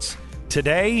 points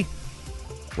today?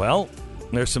 Well,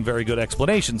 There's some very good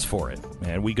explanations for it,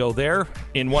 and we go there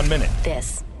in 1 minute.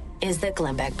 This is the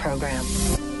Glenn Beck Program.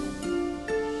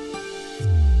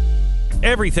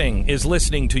 Everything is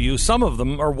listening to you. Some of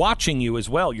them are watching you as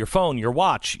well. Your phone, your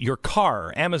watch, your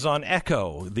car, Amazon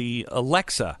Echo, the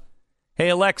Alexa. Hey,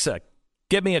 Alexa,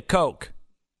 give me a Coke.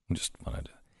 I just wanted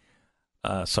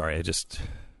to... sorry, I just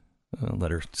let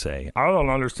her say, I don't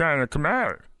understand the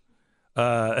command.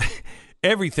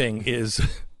 Everything is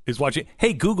watching.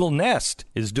 Hey, Google Nest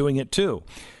is doing it too.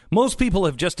 Most people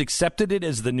have just accepted it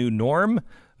as the new norm.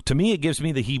 To me, it gives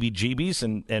me the heebie-jeebies,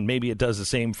 and maybe it does the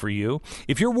same for you.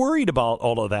 If you're worried about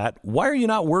all of that, why are you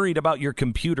not worried about your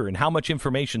computer and how much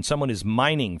information someone is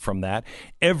mining from that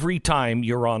every time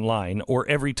you're online or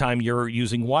every time you're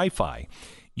using Wi-Fi?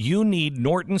 You need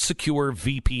Norton Secure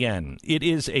VPN. It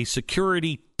is a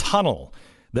security tunnel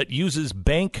that uses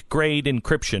bank-grade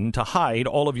encryption to hide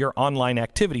all of your online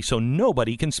activity so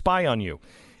nobody can spy on you.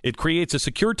 It creates a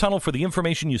secure tunnel for the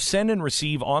information you send and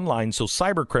receive online so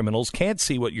cybercriminals can't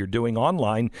see what you're doing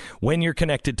online when you're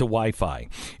connected to Wi-Fi.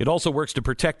 It also works to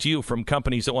protect you from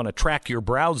companies that want to track your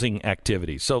browsing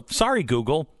activity. So, sorry,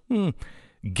 Google.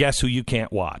 Guess who you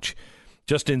can't watch?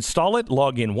 Just install it,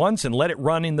 log in once, and let it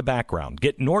run in the background.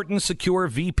 Get Norton Secure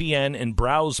VPN and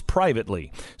browse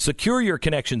privately. Secure your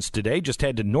connections today. Just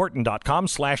head to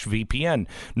norton.com/VPN.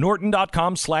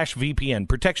 Norton.com/VPN.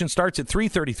 Protection starts at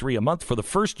 $333 a month for the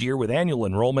first year with annual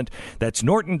enrollment. That's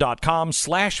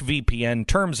norton.com/VPN.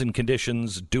 Terms and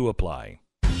conditions do apply.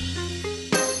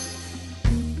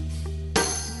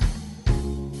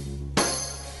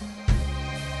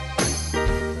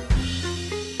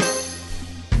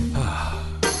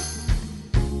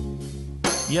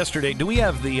 Yesterday, do we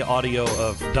have the audio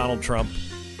of Donald Trump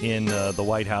in the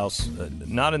White House?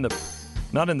 Not in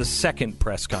the second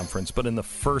press conference, but in the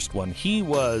first one. He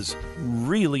was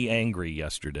really angry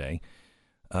yesterday.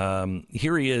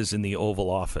 Here he is in the Oval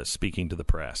Office speaking to the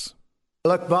press.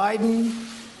 Look, Biden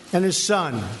and his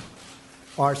son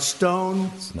are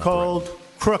stone cold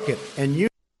crooked, and you.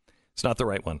 It's not the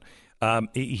right one.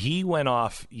 He went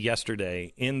off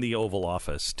yesterday in the Oval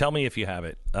Office. Tell me if you have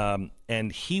it.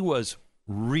 And he was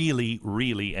really,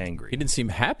 really angry. He didn't seem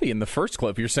happy in the first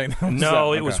clip. You're saying that?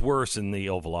 No, it was worse in the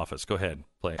Oval Office. Go ahead,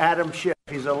 play. Adam Schiff,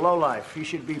 he's a lowlife. He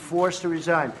should be forced to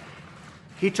resign.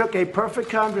 He took a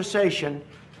perfect conversation,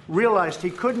 realized he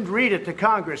couldn't read it to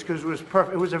Congress because it was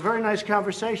perfect. It was a very nice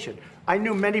conversation. I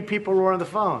knew many people were on the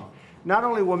phone. Not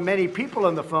only were many people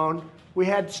on the phone, we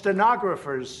had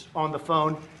stenographers on the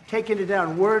phone taking it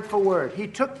down word for word. He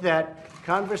took that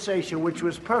conversation, which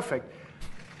was perfect.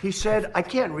 He said, I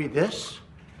can't read this.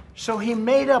 So he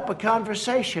made up a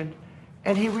conversation,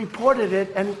 and he reported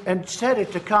it and said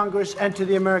it to Congress and to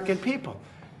the American people.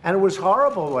 And it was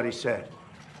horrible what he said.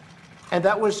 And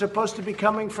that was supposed to be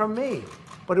coming from me,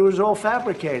 but it was all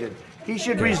fabricated. He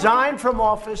should resign from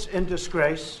office in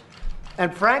disgrace.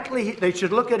 And frankly, they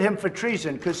should look at him for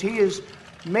treason because he is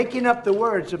making up the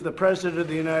words of the President of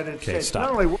the United States.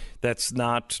 Stop. That's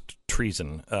not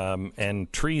treason.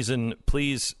 And treason,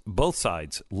 please, both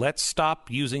sides, let's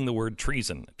stop using the word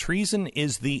treason. Treason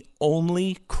is the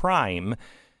only crime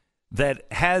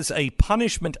that has a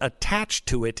punishment attached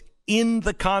to it in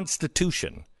the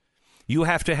Constitution. You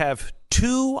have to have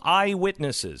 2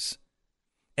 eyewitnesses.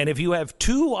 And if you have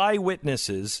 2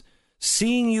 eyewitnesses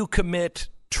seeing you commit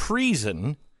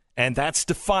treason, and that's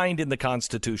defined in the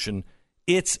Constitution,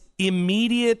 it's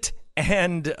immediate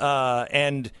and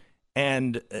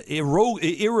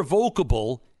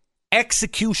irrevocable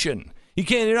execution.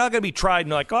 You're not going to be tried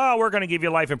and like, oh, we're going to give you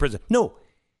life in prison. No,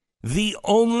 the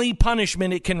only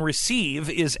punishment it can receive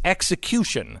is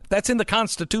execution. That's in the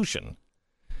Constitution.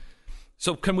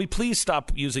 So can we please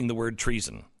stop using the word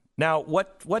treason? Now,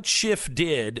 what Schiff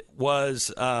did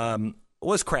was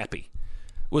crappy.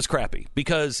 Was crappy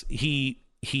because he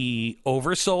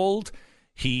oversold.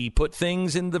 He put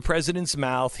things in the president's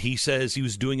mouth. He says he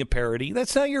was doing a parody.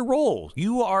 That's not your role.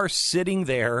 You are sitting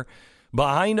there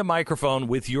behind a microphone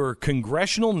with your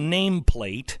congressional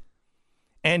nameplate,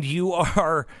 and you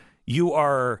are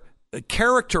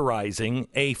characterizing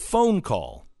a phone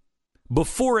call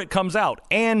before it comes out,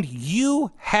 and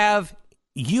you have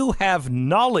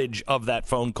knowledge of that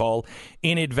phone call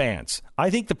in advance. I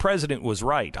think the president was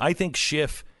right. I think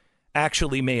Schiff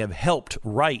actually may have helped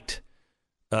write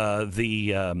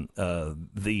the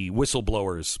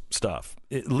whistleblowers stuff.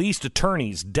 At least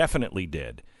attorneys definitely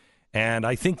did. And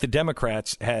I think the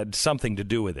Democrats had something to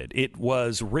do with it. It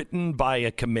was written by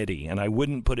a committee, and I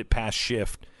wouldn't put it past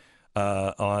Schiff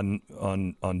on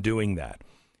doing that.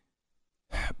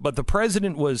 But the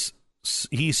president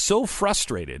he's so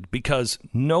frustrated because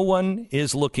no one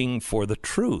is looking for the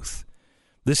truth.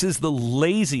 This is the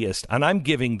laziest, and I'm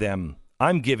giving them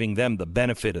the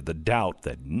benefit of the doubt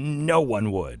that no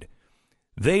one would.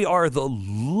 They are the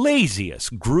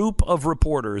laziest group of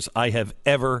reporters I have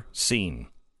ever seen.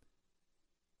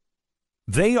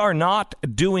 They are not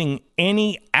doing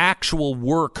any actual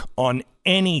work on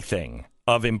anything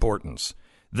of importance.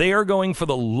 They are going for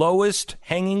the lowest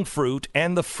hanging fruit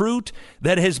and the fruit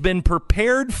that has been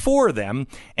prepared for them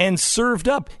and served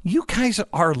up. You guys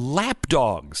are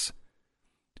lapdogs.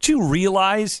 Do you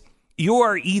realize you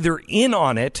are either in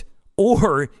on it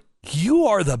or you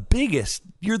are the biggest,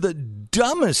 you're the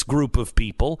dumbest group of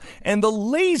people and the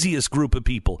laziest group of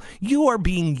people. You are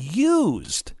being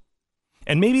used.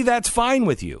 And maybe that's fine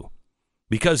with you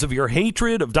because of your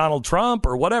hatred of Donald Trump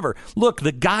or whatever. Look,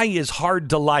 the guy is hard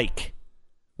to like.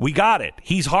 We got it.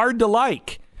 He's hard to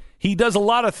like. He does a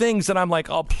lot of things that I'm like,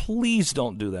 oh, please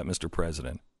don't do that, Mr.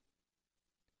 President.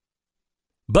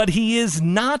 But he is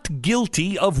not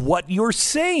guilty of what you're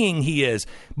saying he is.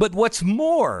 But what's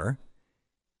more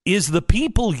is the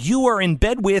people you are in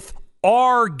bed with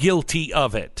are guilty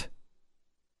of it.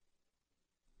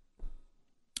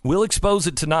 We'll expose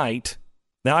it tonight.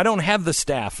 Now, I don't have the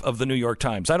staff of the New York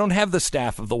Times. I don't have the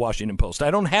staff of the Washington Post.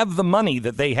 I don't have the money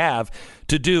that they have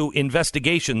to do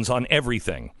investigations on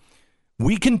everything.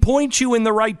 We can point you in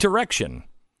the right direction.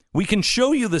 We can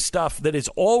show you the stuff that is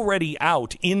already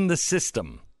out in the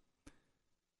system.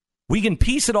 We can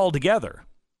piece it all together.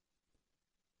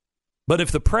 But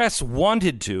if the press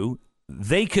wanted to,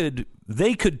 they could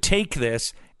take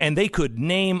this and they could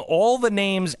name all the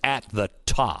names at the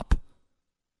top.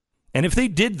 And if they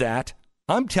did that,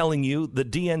 I'm telling you, the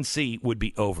DNC would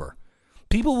be over.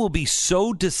 People will be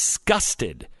so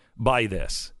disgusted by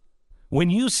this. When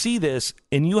you see this,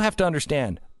 and you have to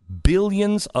understand,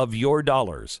 billions of your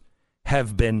dollars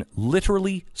have been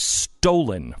literally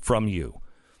stolen from you.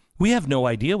 We have no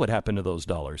idea what happened to those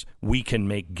dollars. We can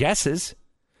make guesses,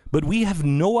 but we have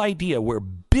no idea where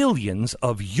billions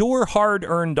of your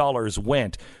hard-earned dollars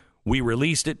went. We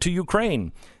released it to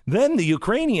Ukraine. Then the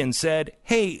Ukrainians said,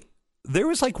 hey, there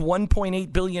was like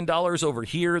 $1.8 billion over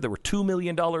here. There were $2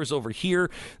 million over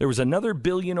here. There was another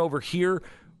billion over here.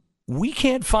 We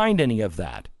can't find any of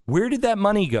that. Where did that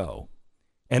money go?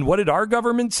 And what did our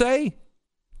government say?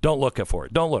 Don't look for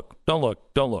it. Don't look. Don't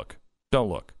look. Don't look. Don't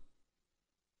look.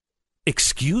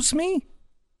 Excuse me?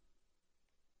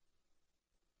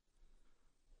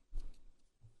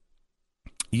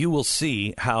 You will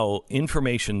see how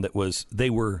information that was,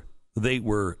 they were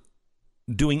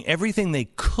doing everything they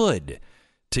could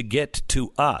to get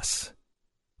to us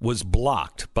was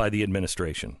blocked by the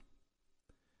administration.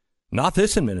 Not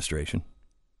this administration.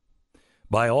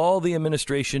 By all the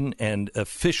administration and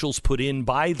officials put in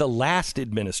by the last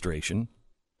administration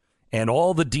and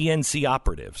all the DNC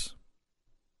operatives.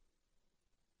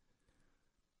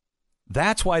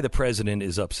 That's why the president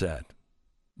is upset.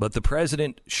 But the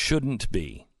president shouldn't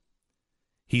be.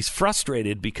 He's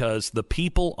frustrated because the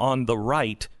people on the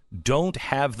right don't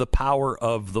have the power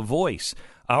of the voice.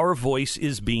 Our voice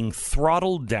is being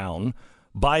throttled down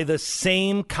by the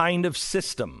same kind of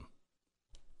system,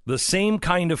 the same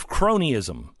kind of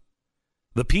cronyism.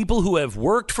 The people who have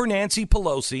worked for Nancy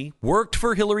Pelosi, worked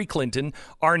for Hillary Clinton,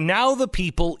 are now the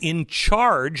people in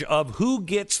charge of who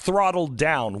gets throttled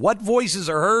down, what voices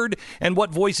are heard and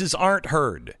what voices aren't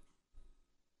heard.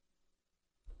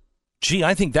 Gee,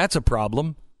 I think that's a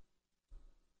problem.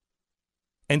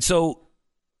 And so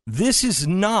this is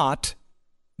not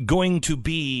going to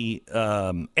be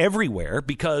everywhere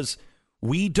because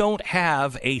we don't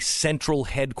have a central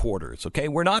headquarters, okay?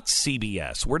 We're not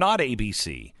CBS. We're not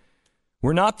ABC.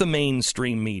 We're not the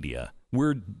mainstream media.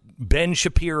 We're Ben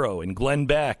Shapiro and Glenn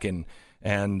Beck and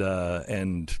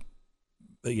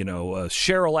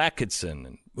Cheryl Atkinson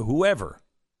and whoever.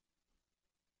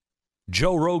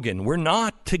 Joe Rogan. We're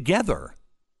not together.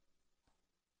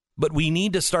 But we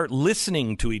need to start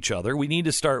listening to each other. We need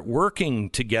to start working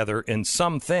together in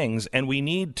some things. And we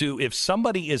need to, if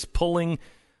somebody is pulling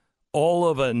all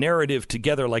of a narrative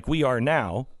together like we are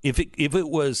now, if it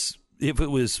was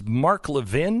Mark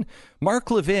Levin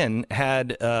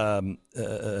had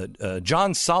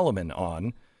John Solomon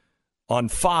on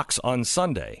Fox on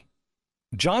Sunday.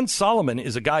 John Solomon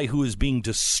is a guy who is being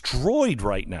destroyed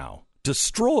right now.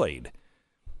 Destroyed.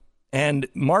 And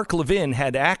Mark Levin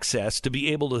had access to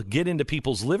be able to get into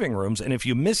people's living rooms. And if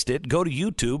you missed it, go to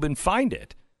YouTube and find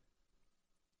it.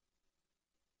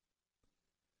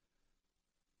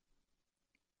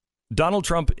 Donald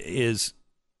Trump is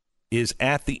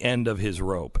at the end of his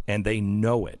rope, and they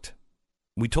know it.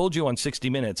 We told you on 60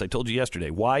 Minutes, I told you yesterday,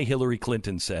 why Hillary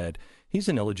Clinton said he's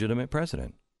an illegitimate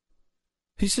president.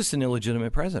 He's just an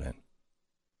illegitimate president.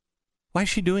 Why is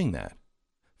she doing that?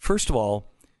 First of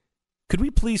all, could we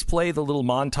please play the little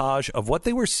montage of what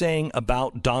they were saying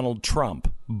about Donald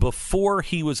Trump before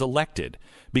he was elected?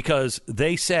 Because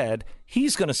they said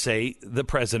he's going to say the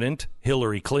president,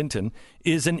 Hillary Clinton,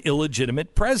 is an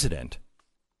illegitimate president.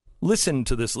 Listen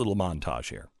to this little montage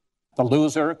here. The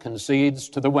loser concedes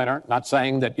to the winner, not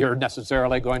saying that you're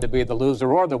necessarily going to be the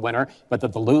loser or the winner, but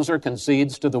that the loser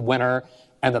concedes to the winner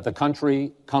and that the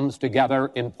country comes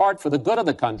together in part for the good of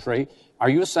the country. Are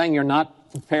you saying you're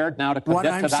not prepared now to commit to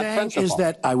that principle? What I'm saying is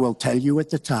that I will tell you at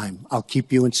the time. I'll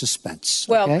keep you in suspense.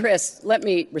 Well, okay? Chris, let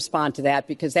me respond to that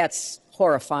because that's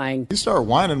horrifying. You start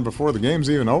whining before the game's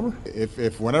even over?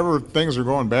 If whenever things are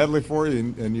going badly for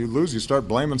you and you lose, you start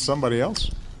blaming somebody else?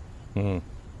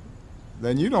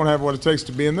 Then you don't have what it takes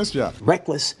to be in this job.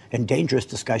 Reckless and dangerous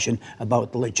discussion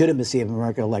about the legitimacy of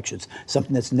American elections,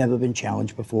 something that's never been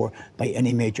challenged before by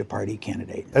any major party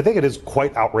candidate. I think it is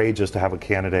quite outrageous to have a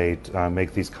candidate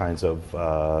make these kinds of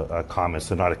comments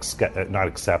and not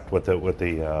accept what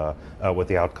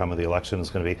the outcome of the election is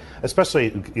going to be.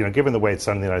 Especially, given the way it's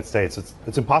done in the United States,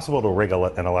 it's impossible to rig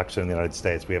an election in the United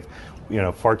States. We have,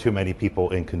 far too many people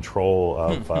in control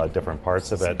of different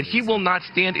parts of it. He will not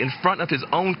stand in front of his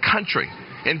own country,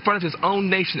 in front of his own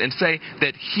nation, and say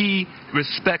that he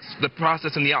respects the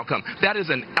process and the outcome. That is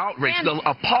an outrage, the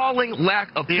appalling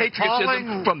lack of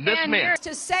patriotism from this man.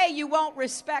 To say you won't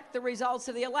respect the results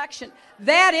of the election,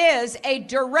 that is a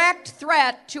direct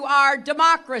threat to our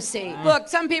democracy. Look,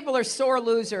 some people are sore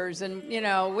losers, and,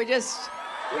 we just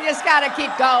got to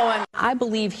keep going. I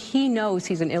believe he knows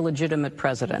he's an illegitimate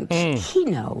president. He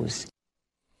knows.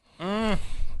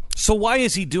 So why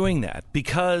is he doing that?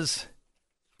 Because,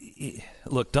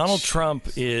 look, Donald Trump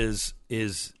is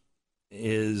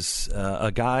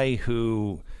a guy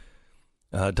who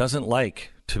doesn't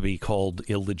like to be called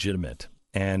illegitimate,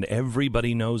 and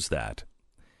everybody knows that.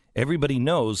 Everybody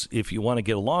knows if you want to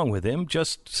get along with him,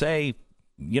 just say,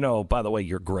 by the way,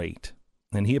 you're great,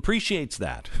 and he appreciates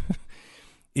that.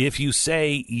 If you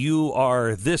say you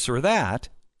are this or that,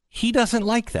 he doesn't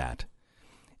like that.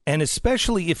 And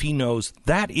especially if he knows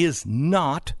that is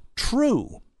not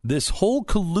true. This whole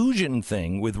collusion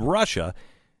thing with Russia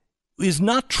is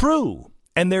not true.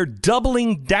 And they're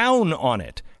doubling down on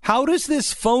it. How does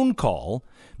this phone call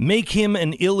make him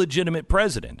an illegitimate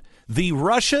president? The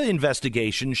Russia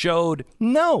investigation showed,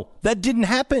 no, that didn't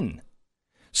happen.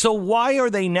 So why are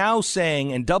they now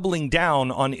saying and doubling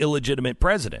down on illegitimate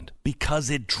president? Because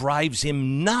it drives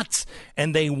him nuts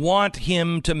and they want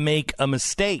him to make a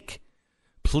mistake.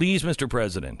 Please, Mr.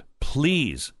 President,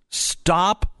 please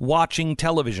stop watching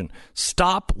television.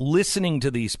 Stop listening to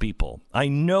these people. I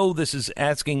know this is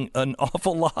asking an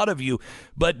awful lot of you,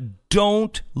 but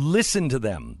don't listen to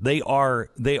them. They are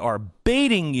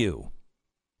baiting you.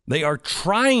 They are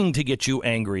trying to get you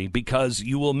angry because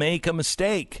you will make a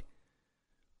mistake.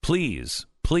 Please,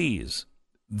 please,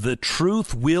 the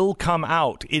truth will come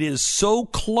out. It is so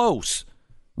close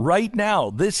right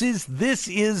now. This is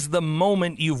the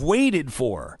moment you've waited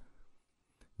for.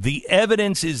 The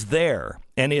evidence is there.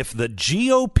 And if the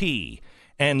GOP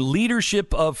and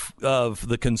leadership of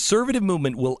the conservative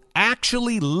movement will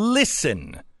actually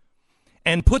listen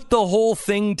and put the whole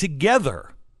thing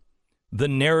together, the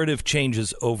narrative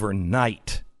changes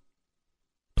overnight.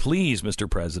 Please, Mr.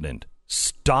 President,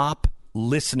 stop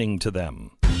listening to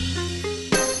them.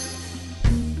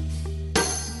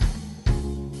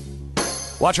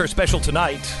 Watch our special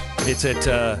tonight. It's at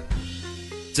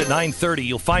 9:30.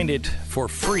 You'll find it for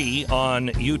free on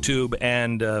YouTube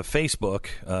and Facebook.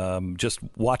 Just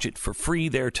watch it for free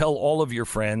there. Tell all of your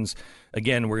friends.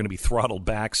 Again, we're going to be throttled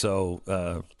back,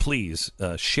 so please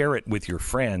share it with your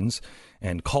friends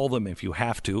and call them if you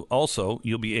have to. Also,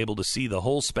 you'll be able to see the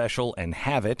whole special and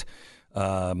have it.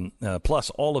 Plus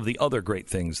all of the other great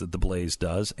things that The Blaze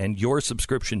does, and your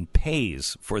subscription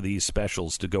pays for these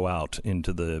specials to go out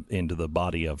into the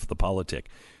body of the politic.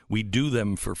 We do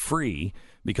them for free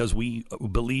because we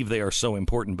believe they are so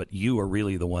important, but you are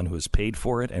really the one who has paid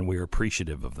for it, and we're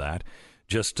appreciative of that.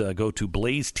 Just go to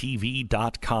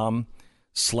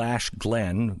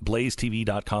blazetv.com/Glenn,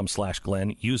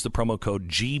 blazetv.com/Glenn. Use the promo code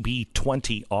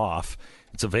GB20 off.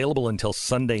 It's available until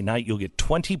Sunday night. You'll get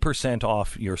 20%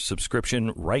 off your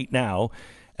subscription right now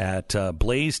at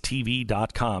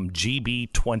blazetv.com,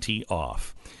 GB20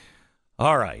 off.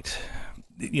 All right.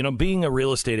 Being a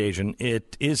real estate agent,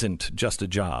 it isn't just a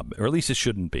job, or at least it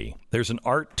shouldn't be. There's an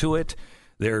art to it.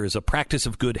 There is a practice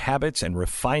of good habits and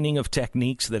refining of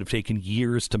techniques that have taken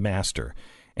years to master.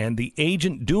 And the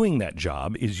agent doing that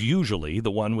job is usually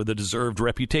the one with a deserved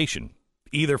reputation,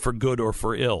 either for good or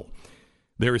for ill.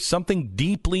 There is something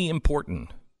deeply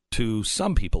important to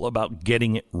some people about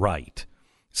getting it right.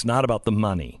 It's not about the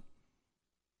money.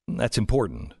 That's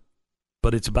important.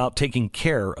 But it's about taking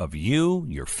care of you,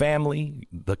 your family,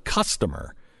 the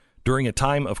customer during a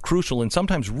time of crucial and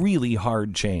sometimes really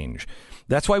hard change.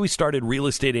 That's why we started Real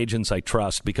Estate Agents I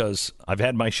Trust, because I've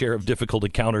had my share of difficult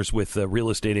encounters with real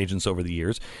estate agents over the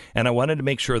years, and I wanted to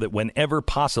make sure that whenever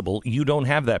possible, you don't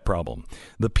have that problem.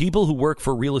 The people who work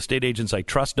for Real Estate Agents I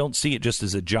Trust don't see it just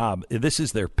as a job. This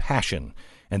is their passion,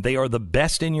 and they are the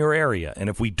best in your area. And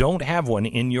if we don't have one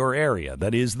in your area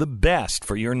that is the best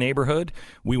for your neighborhood,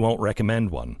 we won't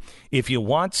recommend one. If you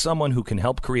want someone who can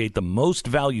help create the most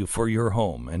value for your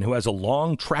home and who has a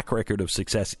long track record of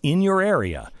success in your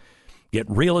area, get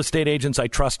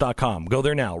realestateagentsitrust.com. Go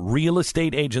there now,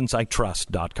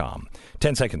 realestateagentsitrust.com.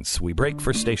 10 seconds. We break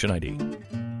for station ID.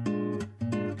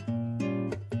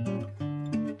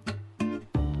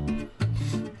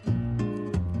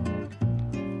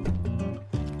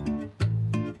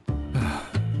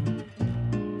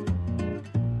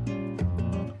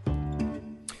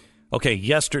 Okay,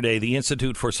 yesterday, the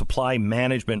Institute for Supply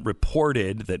Management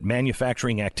reported that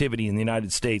manufacturing activity in the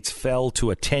United States fell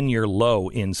to a 10-year low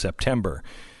in September.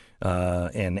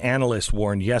 And analysts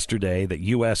warned yesterday that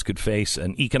U.S. could face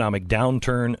an economic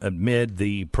downturn amid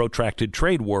the protracted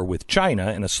trade war with China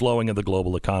and a slowing of the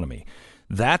global economy.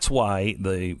 That's why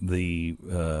the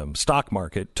stock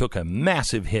market took a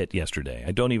massive hit yesterday.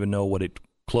 I don't even know what it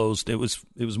closed. It was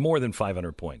more than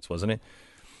 500 points, wasn't it?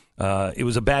 It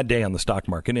was a bad day on the stock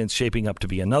market, and it's shaping up to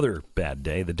be another bad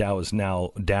day. The Dow is now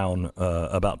down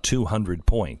about 200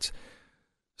 points.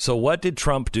 So what did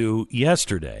Trump do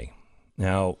yesterday?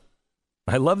 Now,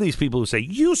 I love these people who say,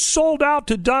 you sold out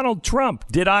to Donald Trump.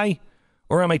 Did I?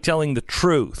 Or am I telling the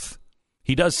truth?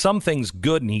 He does some things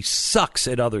good, and he sucks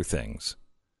at other things.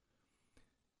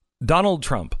 Donald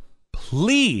Trump,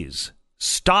 please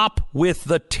stop with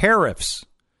the tariffs.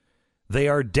 They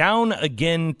are down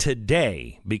again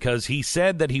today because he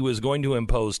said that he was going to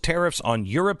impose tariffs on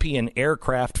European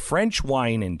aircraft, French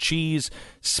wine and cheese,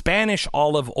 Spanish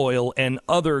olive oil, and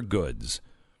other goods.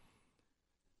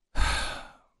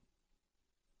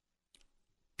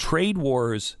 Trade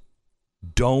wars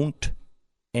don't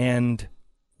end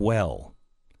well.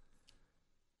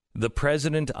 The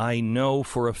president, I know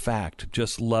for a fact,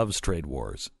 just loves trade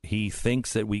wars. He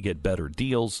thinks that we get better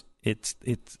deals. It's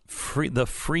free. The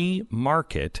free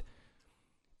market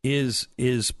is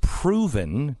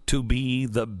proven to be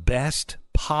the best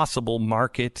possible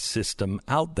market system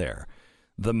out there.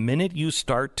 The minute you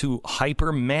start to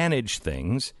hyper manage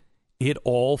things, it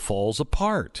all falls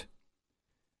apart.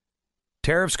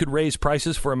 Tariffs could raise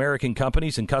prices for American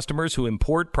companies and customers who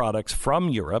import products from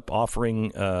Europe,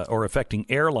 offering or affecting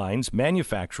airlines,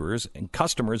 manufacturers, and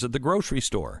customers at the grocery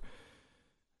store.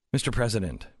 Mr.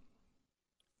 President,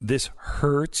 this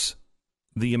hurts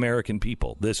the American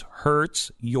people. This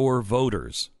hurts your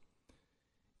voters.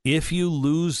 If you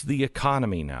lose the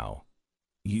economy now,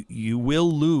 you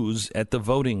will lose at the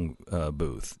voting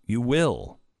booth. You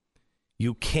will.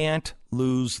 You can't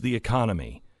lose the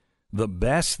economy. The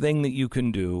best thing that you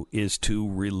can do is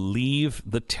to relieve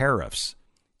the tariffs,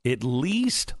 at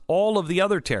least all of the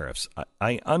other tariffs.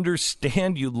 I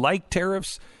understand you like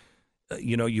tariffs.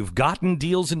 You've gotten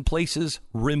deals in places.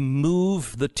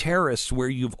 Remove the tariffs where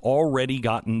you've already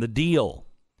gotten the deal.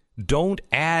 Don't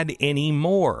add any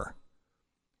more.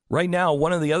 Right now,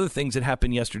 one of the other things that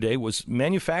happened yesterday was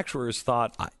manufacturers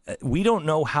thought, we don't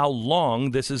know how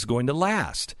long this is going to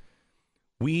last.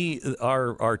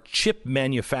 Our chip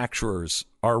manufacturers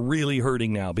are really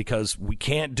hurting now because we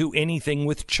can't do anything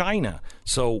with China.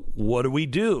 So what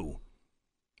do?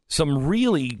 Some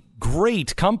really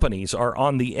great companies are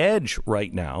on the edge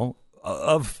right now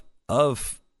of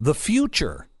the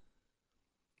future.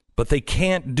 But they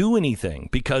can't do anything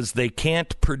because they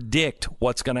can't predict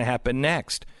what's going to happen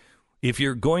next. If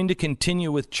you're going to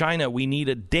continue with China, we need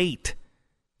a date.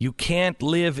 You can't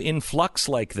live in flux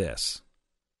like this.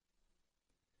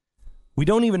 We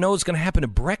don't even know what's going to happen to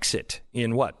Brexit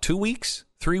in 2 weeks?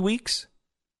 3 weeks?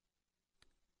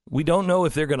 We don't know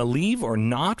if they're going to leave or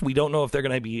not. We don't know if they're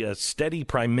going to be a steady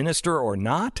prime minister or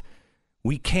not.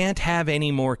 We can't have any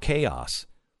more chaos.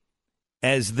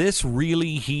 As this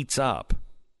really heats up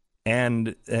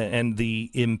and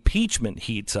the impeachment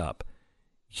heats up,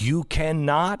 you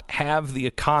cannot have the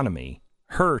economy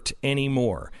hurt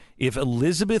anymore. If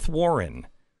Elizabeth Warren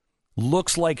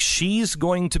looks like she's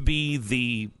going to be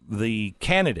the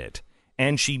candidate,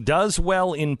 and she does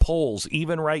well in polls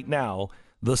even right now,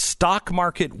 the stock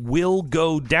market will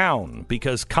go down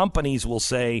because companies will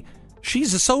say,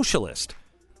 she's a socialist.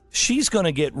 She's going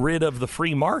to get rid of the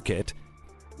free market.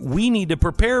 we need to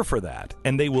prepare for that.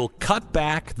 And they will cut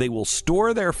back, they will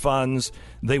store their funds,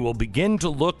 they will begin to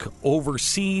look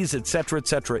overseas, etc.,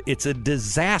 etc. It's a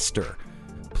disaster.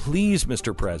 Please,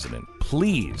 Mr. President,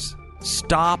 please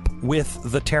stop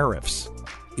with the tariffs.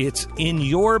 It's in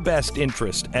your best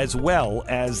interest as well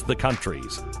as the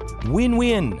country's.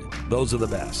 Win-win. Those are the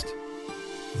best.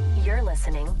 You're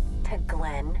listening to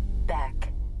Glenn Beck.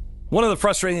 One of the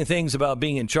frustrating things about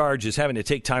being in charge is having to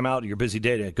take time out of your busy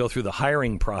day to go through the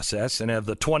hiring process and have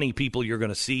the 20 people you're going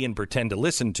to see and pretend to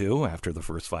listen to after the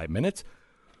first 5 minutes.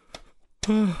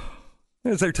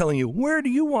 As they're telling you, where do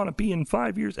you want to be in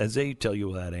 5 years? As they tell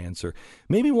you that answer,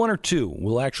 maybe one or two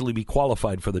will actually be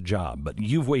qualified for the job, but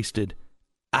you've wasted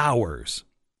hours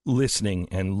listening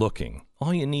and looking.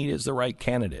 All you need is the right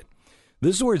candidate.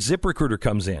 This is where ZipRecruiter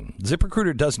comes in.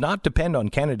 ZipRecruiter does not depend on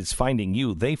candidates finding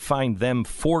you. They find them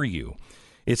for you.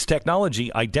 Its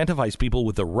technology identifies people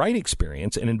with the right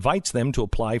experience and invites them to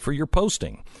apply for your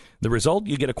posting. The result,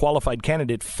 you get a qualified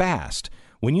candidate fast.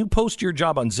 When you post your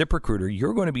job on ZipRecruiter,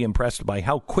 you're going to be impressed by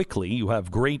how quickly you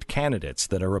have great candidates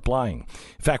that are applying.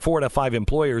 In fact, 4 out of 5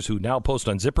 employers who now post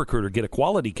on ZipRecruiter get a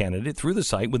quality candidate through the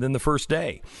site within the first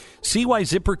day. See why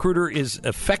ZipRecruiter is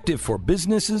effective for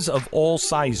businesses of all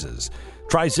sizes.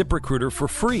 Try ZipRecruiter for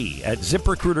free at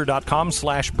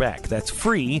ZipRecruiter.com/Beck. That's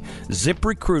free,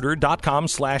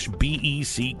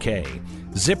 ZipRecruiter.com/BECK.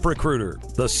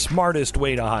 ZipRecruiter, the smartest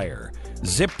way to hire.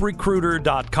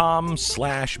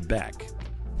 ZipRecruiter.com/Beck.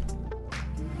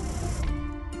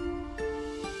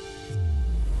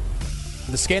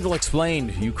 The Scandal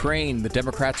Explained, Ukraine, the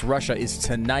Democrats, Russia is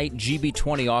tonight.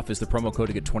 GB20 off is the promo code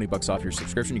to get $20 off your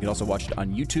subscription. You can also watch it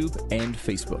on YouTube and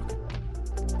Facebook.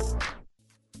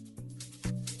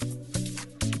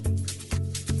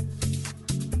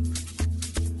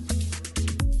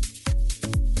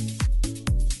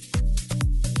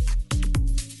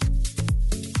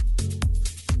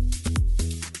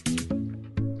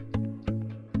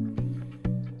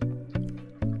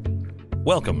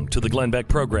 Welcome to the Glenn Beck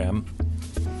program.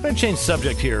 I'm going to change the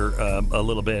subject here a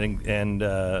little bit and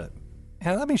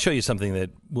let me show you something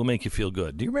that will make you feel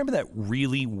good. Do you remember that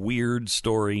really weird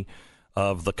story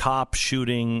of the cop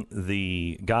shooting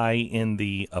the guy in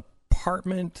the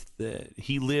apartment that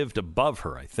he lived above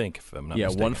her, I think, if I'm not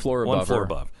mistaken. One floor above her.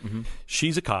 Mm-hmm.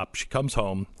 She's a cop. She comes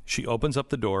home. She opens up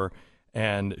the door,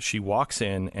 and she walks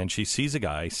in, and she sees a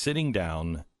guy sitting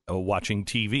down watching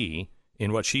TV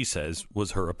in what she says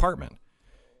was her apartment.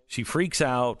 She freaks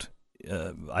out.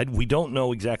 We don't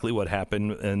know exactly what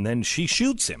happened, and then she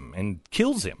shoots him and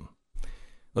kills him.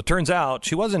 Well, it turns out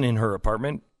she wasn't in her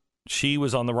apartment. She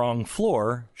was on the wrong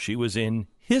floor. She was in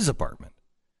his apartment.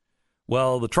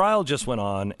 Well, the trial just went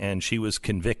on, and she was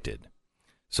convicted.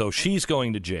 So she's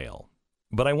going to jail.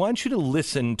 But I want you to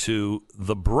listen to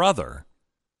the brother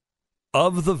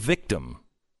of the victim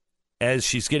as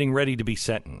she's getting ready to be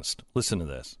sentenced. Listen to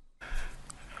this.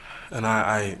 And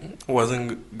I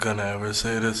wasn't going to ever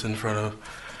say this in front of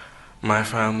my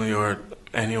family or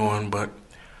anyone, but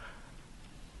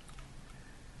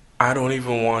I don't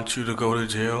even want you to go to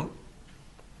jail.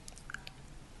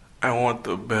 I want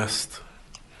the best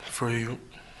for you.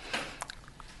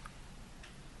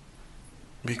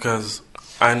 Because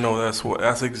I know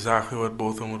that's exactly what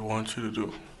both of them would want you to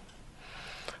do.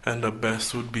 And the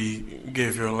best would be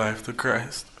give your life to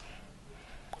Christ.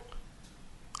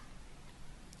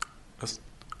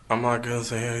 I'm not going to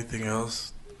say anything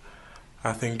else.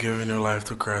 I think giving your life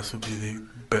to Christ would be the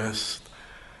best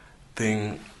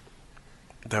thing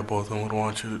that both of them would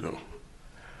want you to do.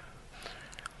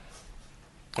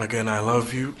 Again, I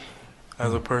love you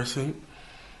as a person.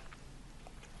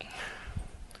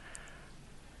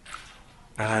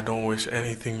 And I don't wish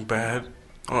anything bad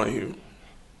on you.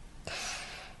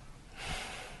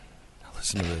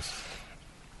 Listen to this.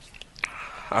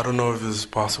 I don't know if this is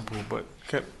possible, but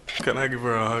can I give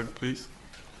her a hug, please?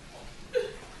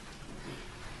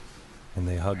 And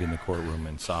they hug in the courtroom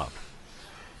and sob.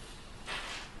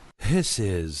 This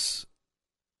is,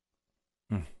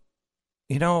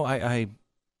 you know,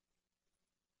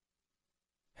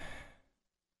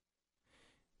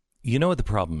 you know what the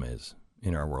problem is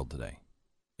in our world today?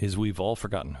 Is we've all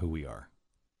forgotten who we are.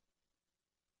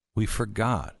 We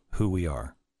forgot who we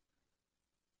are.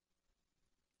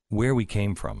 Where we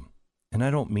came from. And I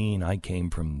don't mean I came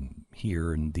from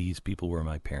here and these people were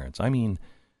my parents. I mean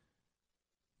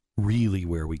really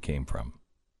where we came from.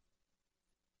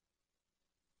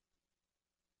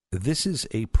 This is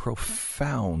a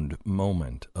profound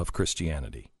moment of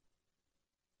Christianity.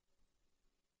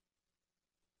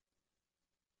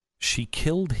 She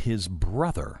killed his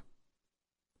brother.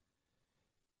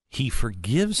 He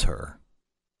forgives her.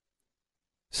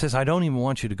 says, I don't even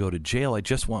want you to go to jail. I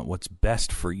just want what's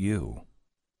best for you.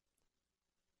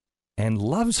 And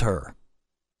loves her.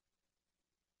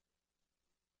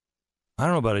 I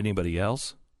don't know about anybody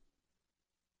else.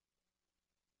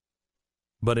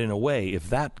 But in a way, if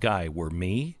that guy were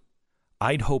me,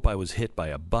 I'd hope I was hit by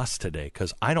a bus today,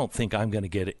 because I don't think I'm going to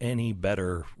get any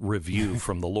better review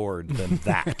from the Lord than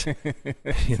that.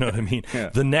 You know what I mean? Yeah.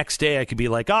 The next day I could be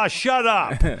like, shut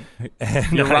up.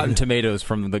 And your Rotten Tomatoes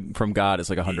from God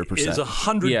is like 100%. Is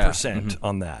 100%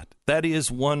 on that. That is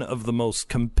one of the most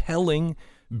compelling,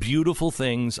 beautiful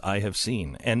things I have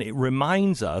seen. And it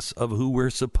reminds us of who we're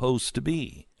supposed to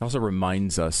be. It also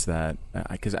reminds us that,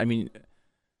 because,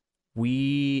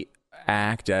 we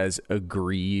act as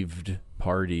aggrieved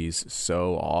parties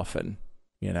so often,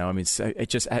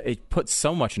 it puts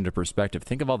so much into perspective.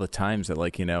 Think of all the times that,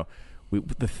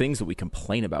 the things that we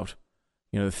complain about,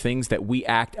 the things that we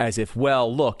act as if,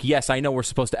 well, look, yes, I know we're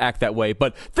supposed to act that way,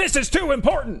 but this is too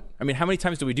important. How many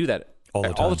times do we do that?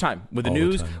 All the time with the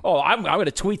news. I'm going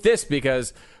to tweet this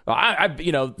because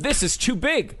this is too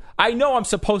big. I know I'm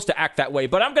supposed to act that way,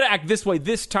 but I'm going to act this way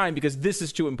this time because this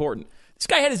is too important. This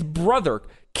guy had his brother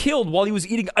killed while he was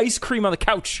eating ice cream on the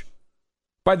couch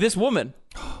by this woman.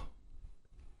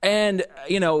 And,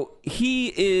 he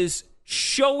is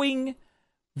showing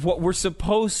what we're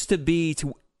supposed to be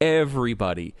to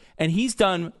everybody. And he's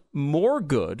done more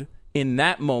good in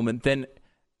that moment than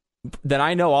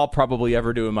I know I'll probably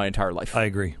ever do in my entire life. I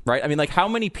agree. Right? How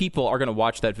many people are going to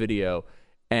watch that video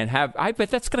and I bet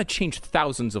that's going to change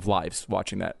thousands of lives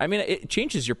watching that. It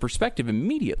changes your perspective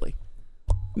immediately.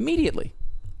 Immediately.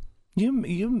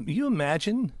 You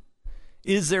imagine?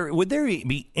 Would there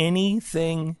be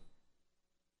anything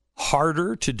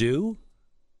harder to do?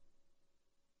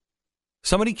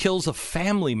 Somebody kills a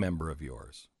family member of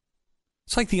yours.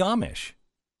 It's like the Amish.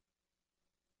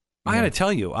 I got to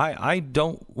tell you, I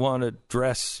don't want to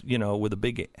dress, with a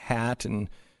big hat and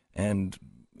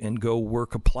go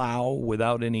work a plow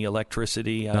without any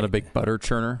electricity. Not a big butter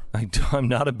churner? I'm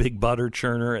not a big butter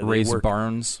churner. Raise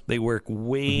barns? They work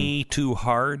way too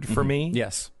hard for me.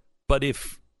 Yes. But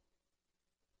if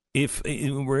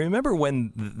remember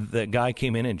when the guy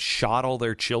came in and shot all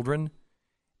their children,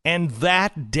 and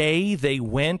that day they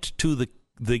went to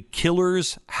the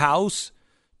killer's house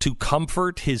to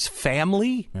comfort his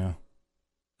family? Yeah.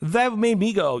 That made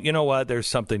me go, you know what? There's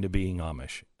something to being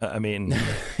Amish.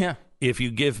 Yeah. If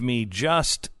you give me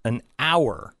just an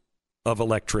hour of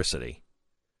electricity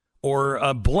or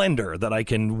a blender that I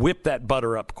can whip that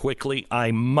butter up quickly,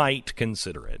 I might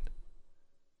consider it.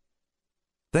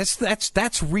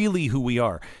 That's really who we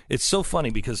are. It's so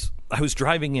funny because I was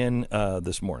driving in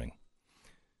this morning.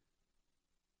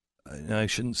 I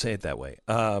shouldn't say it that way.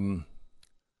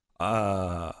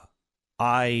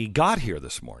 I got here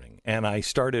this morning and I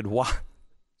started watching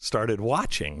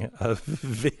a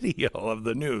video of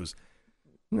the news.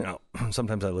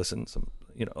 Sometimes I listen,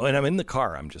 and I'm in the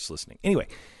car. I'm just listening. Anyway,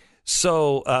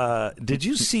 so did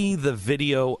you see the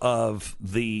video of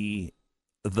the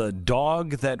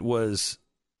dog that was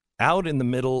out in the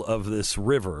middle of this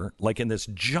river, like in this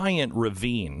giant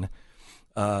ravine,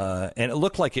 and it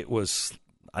looked like it was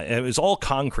all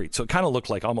concrete, so it kind of looked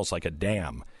like almost like a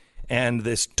dam. And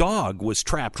this dog was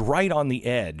trapped right on the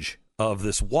edge of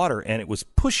this water, and it was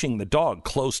pushing the dog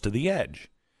close to the edge.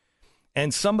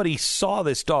 And somebody saw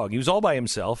this dog. He was all by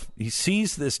himself. He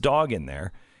sees this dog in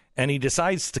there, and he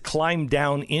decides to climb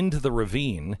down into the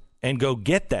ravine and go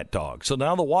get that dog. So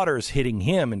now the water is hitting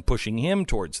him and pushing him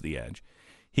towards the edge.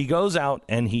 He goes out,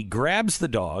 and he grabs the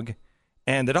dog,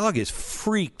 and the dog is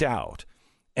freaked out.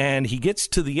 And he gets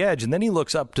to the edge, and then he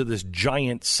looks up to this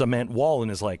giant cement wall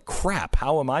and is like, crap,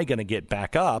 how am I going to get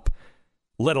back up,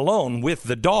 let alone with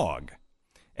the dog?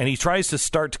 And he tries to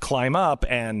start to climb up,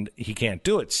 and he can't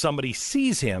do it. Somebody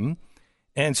sees him,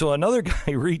 and so another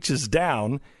guy reaches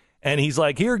down, and he's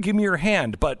like, here, give me your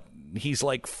hand. But he's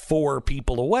like 4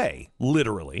 people away,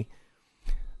 literally.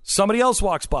 Somebody else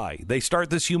walks by. They start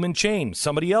this human chain.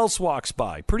 Somebody else walks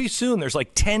by. Pretty soon, there's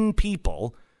like 10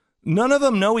 people. None of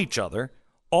them know each other,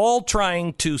 all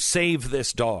trying to save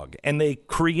this dog. And they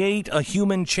create a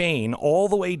human chain all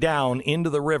the way down into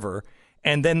the river,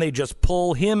 and then they just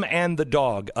pull him and the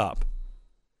dog up.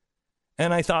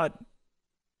 And I thought,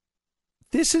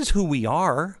 this is who we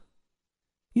are.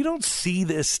 You don't see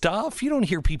this stuff. You don't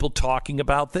hear people talking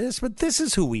about this, but this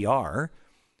is who we are.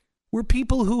 We're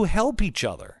people who help each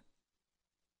other.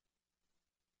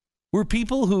 We're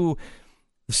people who,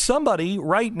 somebody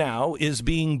right now is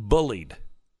being bullied,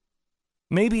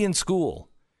 maybe in school,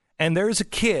 and there's a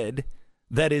kid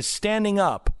that is standing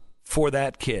up for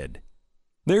that kid.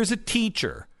 There's a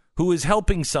teacher who is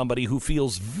helping somebody who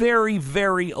feels very,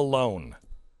 very alone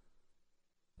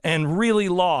and really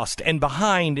lost and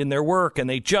behind in their work, and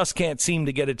they just can't seem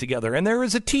to get it together. And there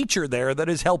is a teacher there that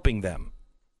is helping them.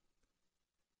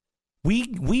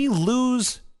 We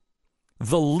lose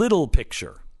the little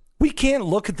picture. We can't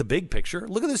look at the big picture.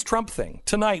 Look at this Trump thing.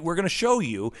 Tonight, we're going to show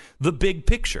you the big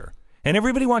picture. And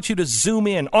everybody wants you to zoom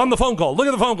in on the phone call. Look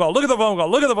at the phone call. Look at the phone call.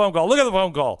 Look at the phone call. Look at the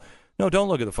phone call. No, don't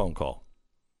look at the phone call.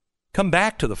 Come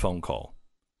back to the phone call.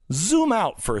 Zoom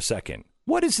out for a second.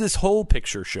 What does this whole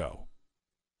picture show?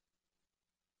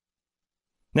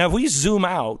 Now, if we zoom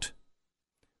out,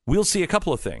 we'll see a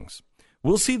couple of things.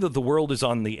 We'll see that the world is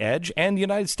on the edge and the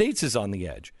United States is on the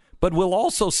edge. But we'll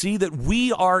also see that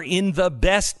we are in the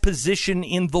best position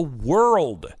in the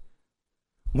world.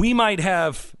 We might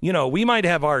have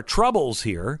our troubles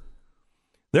here.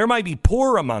 There might be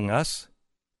poor among us.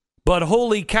 But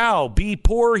holy cow, be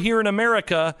poor here in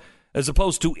America as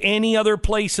opposed to any other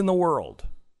place in the world.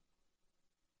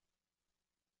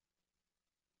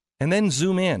 And then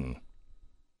zoom in.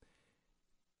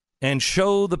 And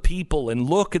show the people and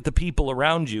look at the people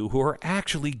around you who are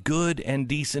actually good and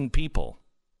decent people.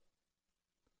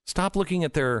 Stop looking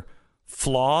at their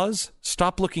flaws.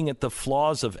 Stop looking at the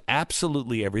flaws of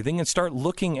absolutely everything and start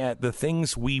looking at the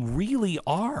things we really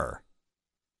are.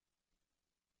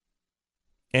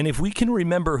 And if we can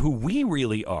remember who we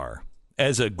really are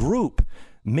as a group,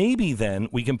 maybe then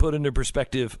we can put into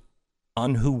perspective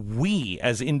on who we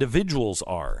as individuals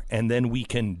are, and then we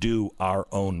can do our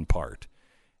own part.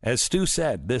 As Stu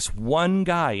said, this one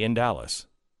guy in Dallas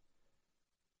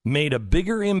made a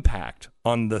bigger impact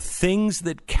on the things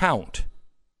that count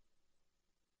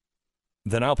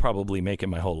than I'll probably make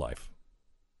in my whole life.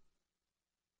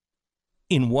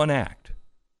 In one act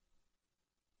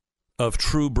of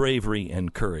true bravery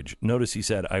and courage. Notice he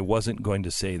said, I wasn't going to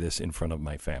say this in front of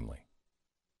my family.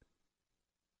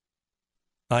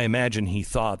 I imagine he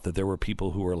thought that there were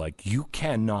people who were like, you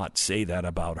cannot say that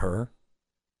about her.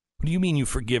 What do you mean you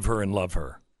forgive her and love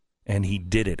her? And he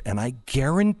did it. And I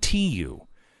guarantee you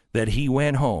that he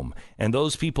went home, and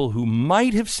those people who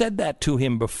might have said that to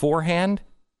him beforehand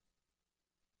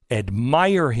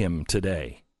admire him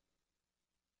today.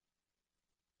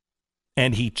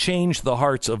 And he changed the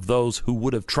hearts of those who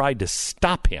would have tried to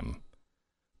stop him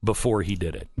before he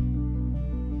did it.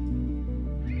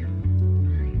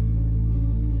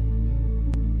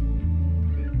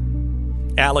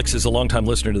 Alex is a longtime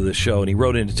listener to this show, and he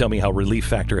wrote in to tell me how Relief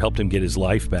Factor helped him get his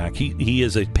life back. He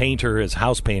is a painter, a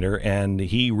house painter, and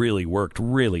he really worked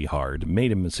really hard,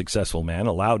 made him a successful man,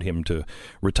 allowed him to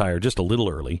retire just a little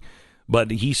early. But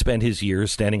he spent his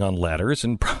years standing on ladders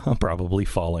and probably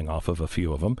falling off of a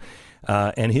few of them.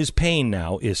 And his pain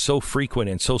now is so frequent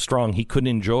and so strong he couldn't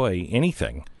enjoy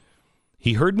anything.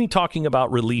 He heard me talking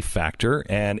about Relief Factor,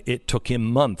 and it took him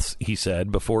months, he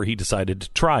said, before he decided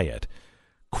to try it.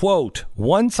 Quote,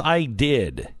 once I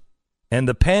did, and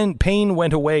the pain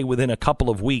went away within a couple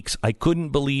of weeks, I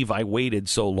couldn't believe I waited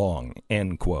so long,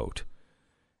 end quote.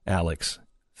 Alex,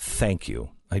 thank you.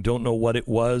 I don't know what it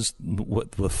was,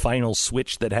 what the final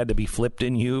switch that had to be flipped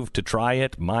in you to try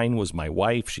it. Mine was my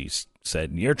wife. She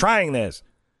said, you're trying this.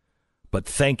 But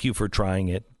thank you for trying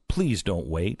it. Please don't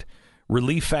wait.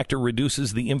 Relief Factor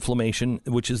reduces the inflammation,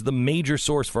 which is the major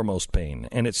source for most pain,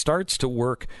 and it starts to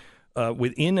work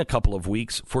within a couple of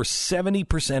weeks for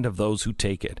 70% of those who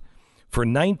take it. For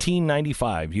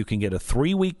 $19.95, you can get a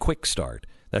 3-week quick start.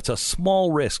 That's a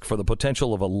small risk for the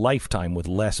potential of a lifetime with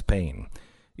less pain.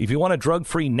 If you want a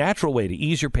drug-free, natural way to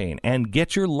ease your pain and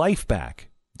get your life back,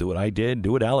 do what I did,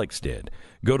 do what Alex did.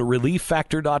 Go to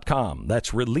ReliefFactor.com.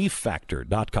 That's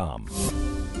ReliefFactor.com.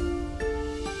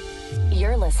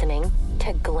 You're listening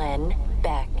to Glenn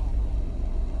Beck.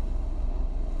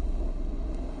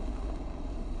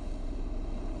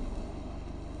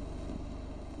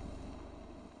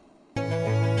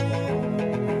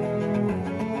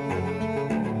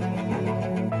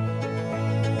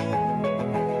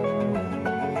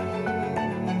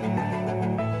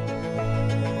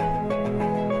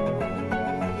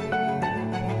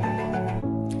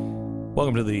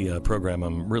 Welcome to the program.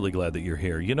 I'm really glad that you're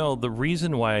here. You know, the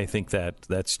reason why I think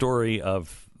that story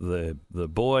of the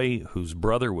boy whose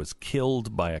brother was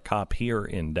killed by a cop here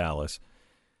in Dallas,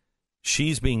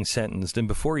 she's being sentenced, and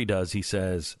before he does, he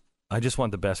says, I just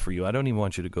want the best for you. I don't even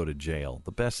want you to go to jail.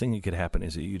 The best thing that could happen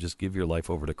is that you just give your life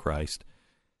over to Christ.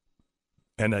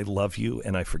 And I love you,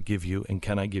 and I forgive you, and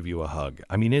can I give you a hug?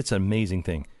 I mean, it's an amazing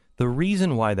thing. The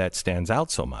reason why that stands out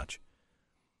so much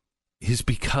is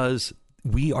because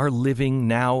we are living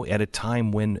now at a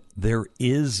time when there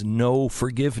is no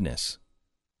forgiveness.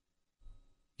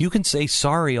 You can say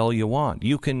sorry all you want.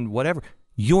 You can whatever.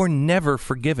 you're never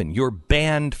forgiven. You're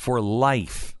banned for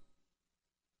life,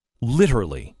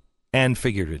 literally and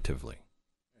figuratively.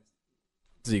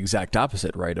 It's the exact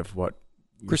opposite, right, of what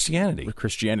Christianity,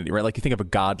 right? Like you think of a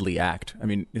godly act. I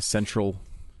mean, a central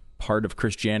part of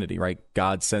Christianity, right?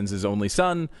 God sends his only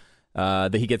son,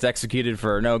 that he gets executed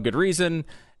for no good reason.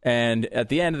 And at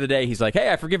the end of the day, he's like,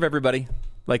 hey, I forgive everybody.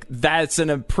 Like, that's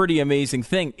a pretty amazing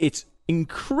thing. It's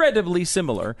incredibly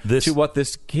similar to what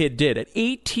this kid did at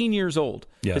 18 years old.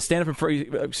 To stand up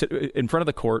in front of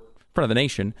the court, in front of the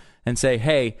nation, and say,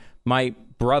 hey, my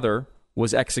brother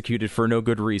was executed for no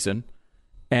good reason,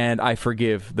 and I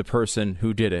forgive the person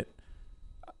who did it.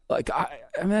 Like, I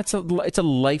mean, it's a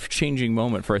life-changing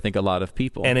moment for, I think, a lot of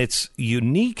people. And it's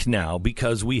unique now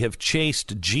because we have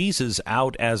chased Jesus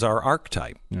out as our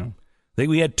archetype. Yeah.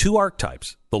 We had two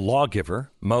archetypes, the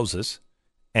lawgiver, Moses,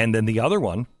 and then the other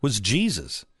one was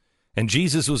Jesus. And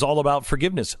Jesus was all about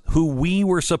forgiveness, who we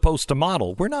were supposed to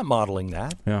model. We're not modeling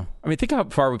that. Yeah. I mean, think how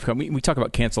far we've come. We talk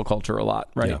about cancel culture a lot,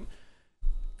 right? Yeah.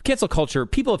 Cancel culture,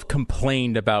 people have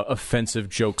complained about offensive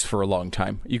jokes for a long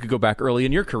time. You could go back early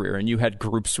in your career, and you had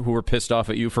groups who were pissed off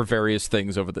at you for various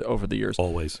things over the years.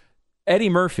 Always. Eddie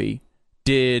Murphy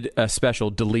did a special,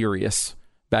 Delirious,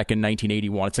 back in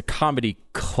 1981. It's a comedy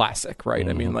classic, right?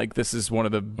 I mean, like, this is one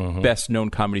of the best-known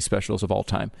comedy specials of all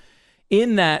time.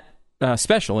 In that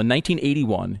special, in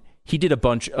 1981, he did a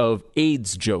bunch of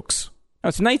AIDS jokes. Now,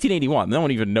 it's 1981. No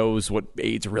one even knows what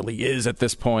AIDS really is at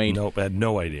this point. Nope, I had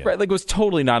no idea. Right, like, it was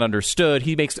totally not understood.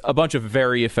 He makes a bunch of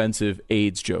very offensive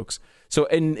AIDS jokes. So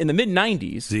in the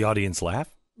mid-'90s... Does the audience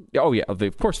laugh? Oh, yeah, of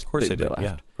course they did. laughed.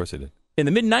 Yeah, of course they did. In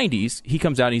the mid-'90s, he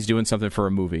comes out and he's doing something for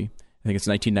a movie. I think it's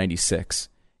 1996.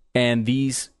 And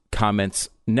these comments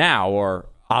now are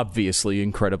obviously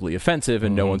incredibly offensive,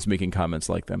 and no one's making comments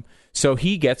like them. So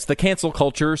he gets the cancel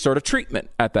culture sort of treatment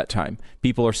at that time.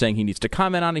 People are saying he needs to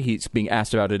comment on it. He's being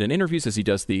asked about it in interviews as he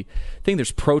does the thing.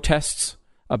 There's protests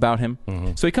about him.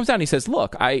 So he comes out and he says,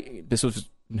 look, I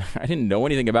didn't know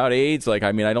anything about AIDS. Like,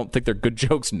 I mean, I don't think they're good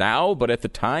jokes now, but at the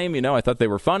time, I thought they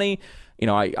were funny.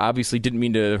 I obviously didn't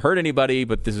mean to hurt anybody,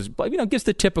 but this is, gives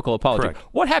the typical apology. Correct.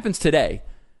 What happens today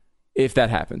if that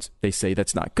happens? They say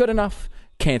that's not good enough.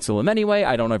 Cancel him anyway.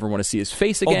 I don't ever want to see his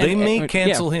face again. Oh, they may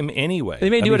cancel him anyway.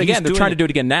 They may do it again. They're trying to do it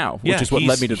again now, which is what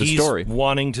led me to the story. He's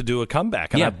wanting to do a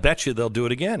comeback, and I bet you they'll do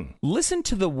it again. Listen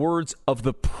to the words of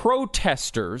the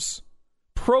protesters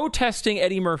protesting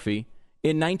Eddie Murphy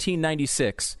in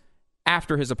 1996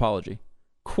 after his apology.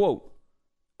 Quote,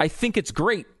 I think it's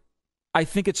great. I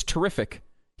think it's terrific.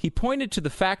 He pointed to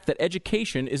the fact that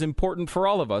education is important for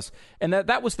all of us, and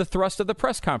that was the thrust of the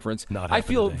press conference. I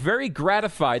feel very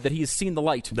gratified that he has seen the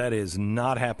light. That is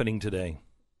not happening today.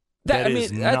 That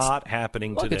is not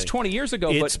happening today. It's 20 years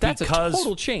ago, but that's a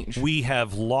total change. We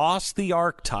have lost the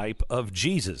archetype of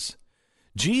Jesus.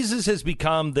 Jesus has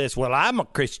become this, well, I'm a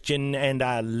Christian and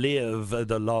I live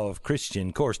the law of Christian.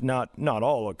 Of course, not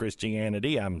all of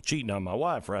Christianity. I'm cheating on my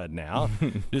wife right now.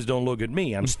 Just don't look at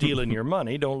me. I'm stealing your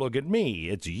money. Don't look at me.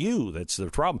 It's you that's the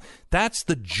problem. That's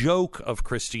the joke of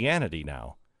Christianity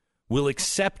now. We'll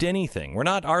accept anything.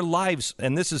 Our lives,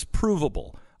 and this is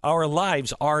provable, our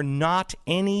lives are not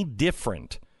any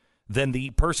different than the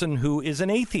person who is an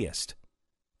atheist.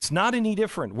 It's not any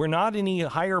different. We're not any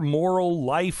higher moral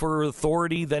life or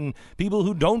authority than people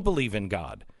who don't believe in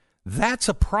God. That's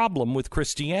a problem with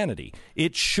Christianity.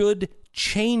 It should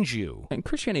change you. And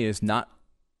Christianity is not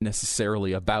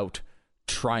necessarily about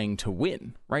trying to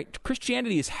win, right?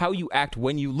 Christianity is how you act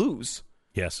when you lose.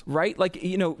 Yes. Right? Like,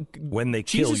 when they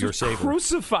kill Jesus your was Savior.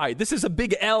 Crucified. This is a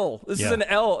big L. This is an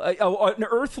L, an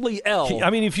earthly L.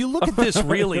 I mean, if you look at this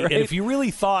really, right? And if you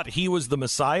really thought he was the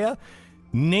Messiah,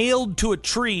 nailed to a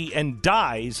tree and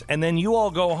dies, and then you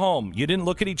all go home. You didn't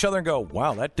look at each other and go,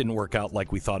 wow, that didn't work out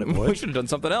like we thought it would. We should have done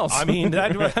something else. I mean,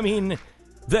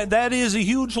 that is a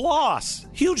huge loss.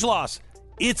 Huge loss.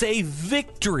 It's a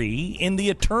victory in the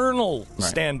eternal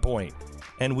standpoint.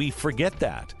 And we forget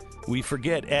that. We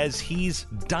forget as he's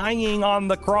dying on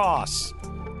the cross,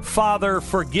 Father,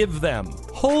 forgive them.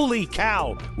 Holy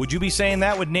cow. Would you be saying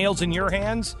that with nails in your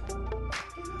hands?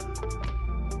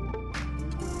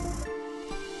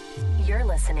 You're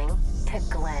listening to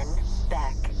Glenn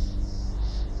Beck.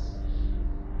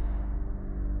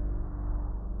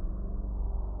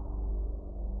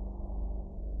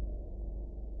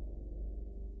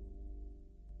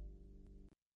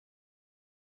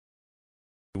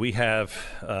 We have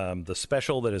the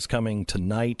special that is coming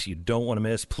tonight. You don't want to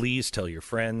miss. Please tell your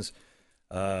friends.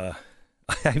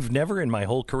 I've never in my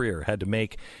whole career had to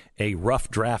make a rough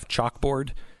draft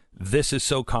chalkboard. This is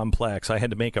so complex. I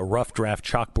had to make a rough draft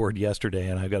chalkboard yesterday,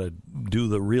 and I've got to do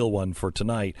the real one for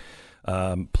tonight.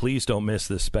 Please don't miss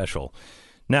this special.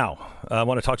 Now, I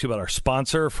want to talk to you about our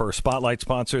sponsor, for Spotlight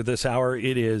sponsor this hour.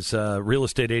 It is Real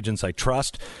Estate Agents I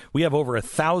Trust. We have over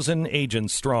 1,000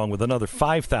 agents strong, with another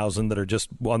 5,000 that are just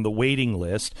on the waiting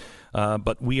list.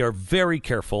 But we are very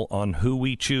careful on who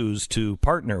we choose to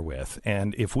partner with.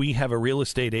 And if we have a real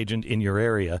estate agent in your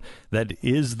area that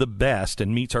is the best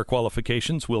and meets our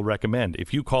qualifications, we'll recommend.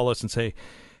 If you call us and say,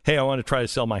 hey, I want to try to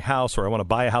sell my house, or I want to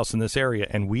buy a house in this area,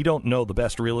 and we don't know the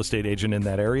best real estate agent in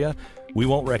that area, we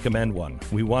won't recommend one.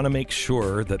 We want to make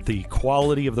sure that the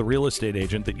quality of the real estate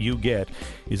agent that you get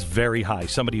is very high.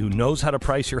 Somebody who knows how to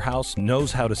price your house,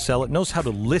 knows how to sell it, knows how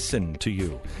to listen to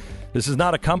you. This is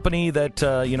not a company that,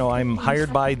 I'm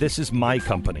hired by. This is my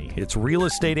company. It's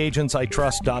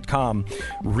realestateagentsitrust.com,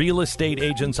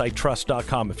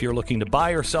 realestateagentsitrust.com. If you're looking to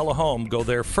buy or sell a home, go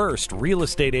there first,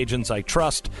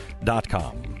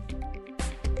 realestateagentsitrust.com.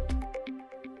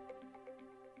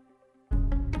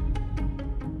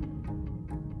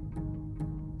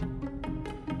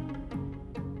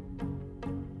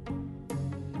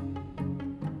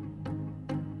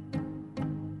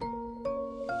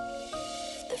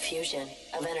 Fusion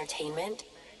of entertainment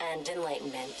and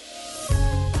enlightenment.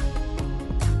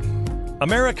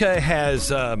 America has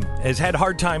had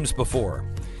hard times before,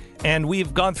 and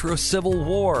we've gone through a civil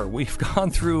war. We've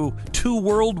gone through 2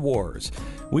 world wars.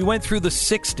 We went through the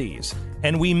 60s,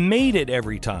 and we made it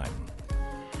every time.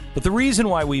 But the reason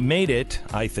why we made it,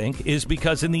 I think, is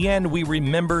because in the end we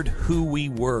remembered who we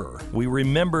were. We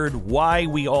remembered why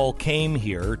we all came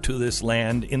here to this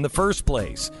land in the first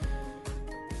place.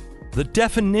 The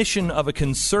definition of a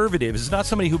conservative is not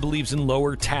somebody who believes in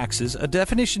lower taxes. A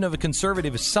definition of a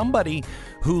conservative is somebody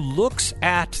who looks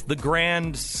at the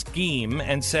grand scheme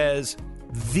and says,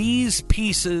 these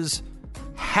pieces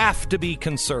have to be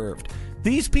conserved.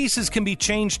 These pieces can be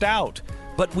changed out,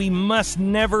 but we must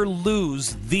never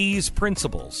lose these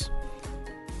principles.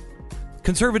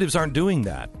 Conservatives aren't doing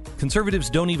that. Conservatives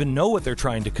don't even know what they're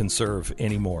trying to conserve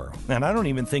anymore. And I don't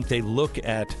even think they look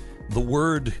at the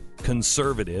word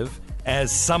conservative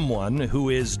as someone who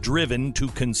is driven to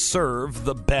conserve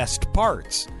the best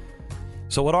parts.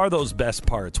 So what are those best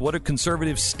parts? What do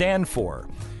conservatives stand for?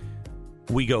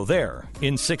 We go there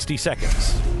in 60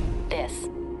 seconds. This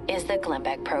is the Glenn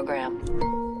Beck Program.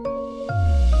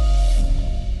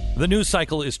 The news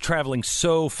cycle is traveling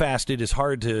so fast, it is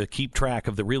hard to keep track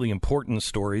of the really important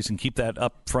stories and keep that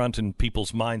up front in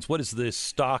people's minds. What is this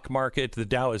stock market? The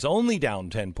Dow is only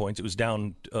down 10 points. It was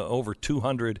down over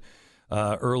 200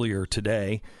 earlier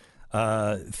today.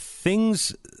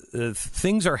 Things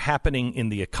are happening in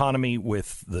the economy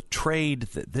with the trade.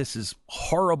 This is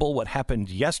horrible what happened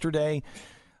yesterday.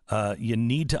 You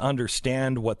need to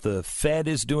understand what the Fed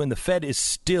is doing. The Fed is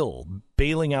still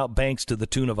bailing out banks to the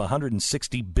tune of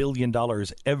 $160 billion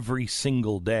every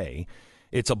single day.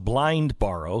 It's a blind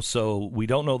borrow, so we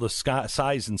don't know the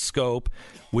size and scope,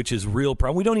 which is real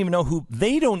problem. We don't even know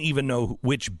they don't even know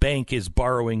which bank is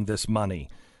borrowing this money,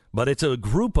 but it's a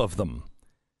group of them.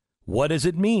 What does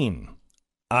it mean?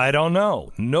 I don't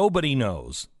know. Nobody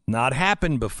knows. Not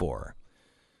happened before.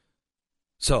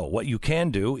 So what you can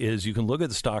do is you can look at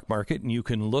the stock market and you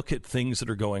can look at things that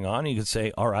are going on. And you can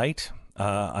say, all right,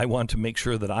 I want to make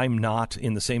sure that I'm not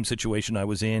in the same situation I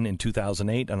was in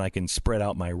 2008, and I can spread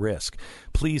out my risk.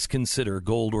 Please consider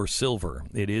gold or silver.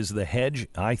 It is the hedge,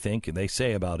 I think, they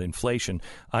say about inflation.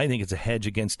 I think it's a hedge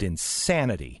against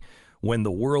insanity. When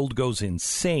the world goes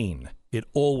insane, it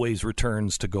always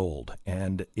returns to gold.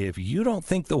 And if you don't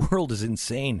think the world is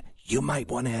insane, you might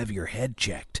want to have your head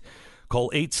checked.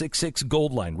 Call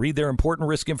 866-GOLD-LINE. Read their important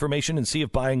risk information and see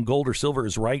if buying gold or silver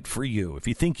is right for you. If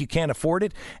you think you can't afford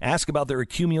it, ask about their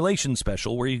accumulation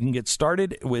special where you can get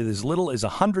started with as little as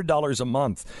 $100 a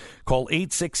month. Call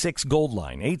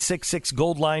 866-GOLD-LINE,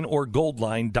 866-GOLD-LINE or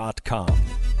goldline.com.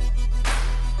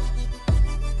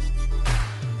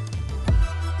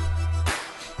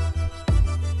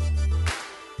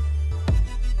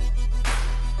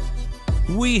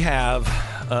 We have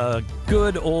a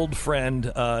good old friend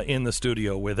in the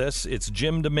studio with us. It's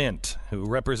Jim DeMint, who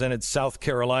represented South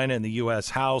Carolina in the U.S.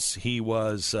 House. He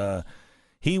was a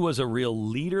real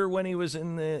leader when he was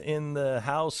in the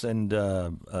House, and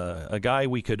a guy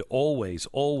we could always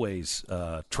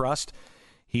trust.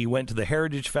 He went to the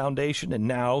Heritage Foundation, and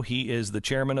now he is the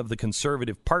chairman of the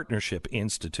Conservative Partnership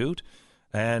Institute.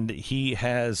 And he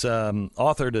has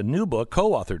co-authored a new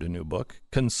book,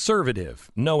 Conservative,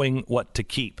 Knowing What to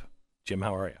Keep. Jim,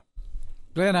 how are you?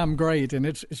 Glenn, I'm great. And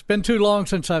it's been too long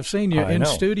since I've seen you in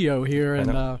studio here,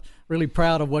 and really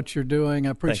proud of what you're doing. I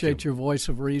appreciate your voice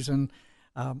of reason.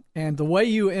 And the way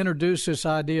you introduced this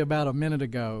idea about a minute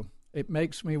ago, it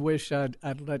makes me wish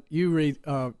I'd let you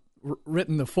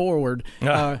written the foreword,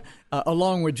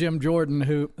 along with Jim Jordan,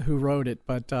 who wrote it.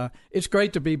 But it's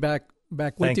great to be back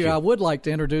with you. I would like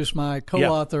to introduce my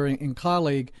co-author and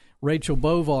colleague, Rachel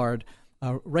Bovard.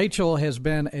 Rachel has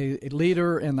been a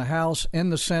leader in the House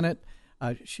and the Senate.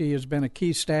 She has been a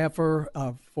key staffer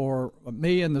for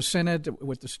me in the Senate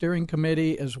with the steering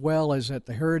committee as well as at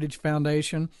the Heritage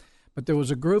Foundation. But there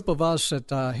was a group of us at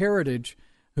Heritage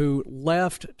who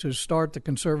left to start the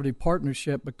Conservative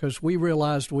Partnership because we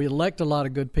realized we elect a lot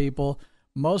of good people.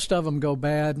 Most of them go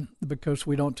bad because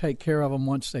we don't take care of them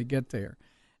once they get there.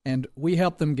 And we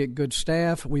help them get good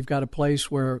staff. We've got a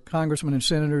place where congressmen and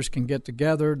senators can get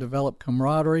together, develop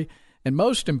camaraderie, and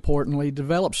most importantly,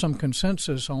 develop some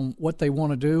consensus on what they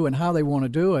want to do and how they want to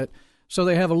do it so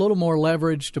they have a little more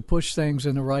leverage to push things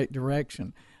in the right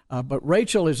direction. But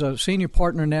Rachel is a senior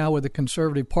partner now with the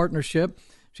Conservative Partnership.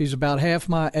 She's about half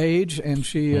my age, and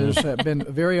she has been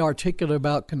very articulate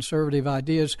about conservative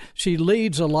ideas. She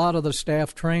leads a lot of the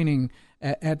staff training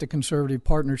at the Conservative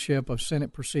Partnership of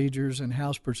Senate procedures and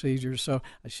House procedures. So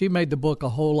she made the book a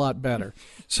whole lot better.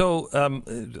 So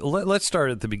let's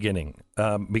start at the beginning,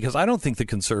 because I don't think the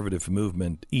conservative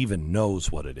movement even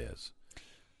knows what it is.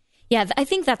 Yeah, I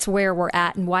think that's where we're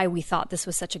at and why we thought this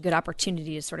was such a good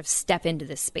opportunity to sort of step into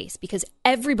this space, because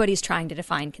everybody's trying to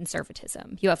define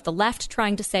conservatism. You have the left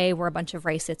trying to say we're a bunch of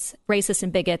racists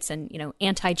and bigots and,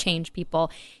 anti-change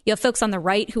people. You have folks on the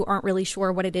right who aren't really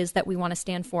sure what it is that we want to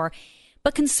stand for.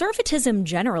 But conservatism,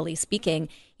 generally speaking,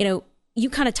 you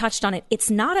kind of touched on it.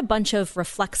 It's not a bunch of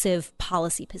reflexive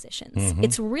policy positions. Mm-hmm.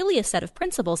 It's really a set of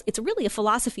principles. It's really a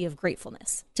philosophy of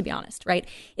gratefulness, to be honest, right?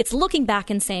 It's looking back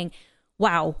and saying,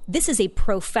 wow, this is a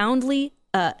profoundly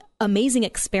amazing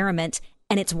experiment,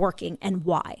 and it's working, and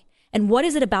why? And what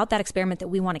is it about that experiment that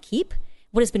we want to keep?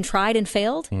 What has been tried and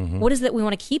failed? Mm-hmm. What is it that we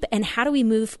want to keep? And how do we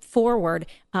move forward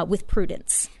with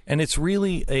prudence? And it's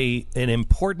really an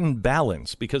important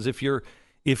balance, because if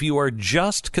you are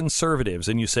just conservatives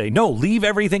and you say, no, leave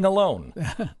everything alone,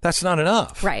 that's not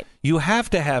enough. Right. You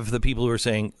have to have the people who are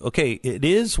saying, okay, it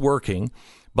is working,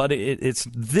 but it's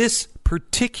this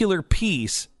particular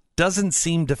piece doesn't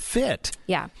seem to fit.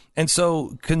 Yeah. And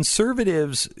so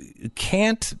conservatives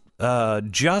can't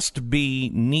just be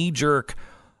knee-jerk,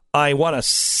 I want to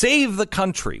save the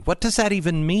country. What does that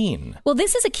even mean? Well,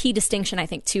 this is a key distinction, I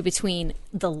think, too, between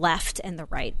the left and the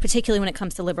right, particularly when it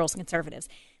comes to liberals and conservatives.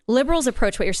 Liberals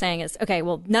approach what you're saying is, okay,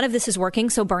 well, none of this is working,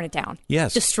 so burn it down.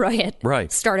 Yes. Destroy it.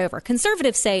 Right. Start over.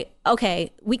 Conservatives say,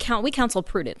 okay, we counsel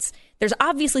prudence. There's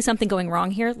obviously something going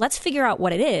wrong here. Let's figure out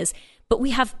what it is. But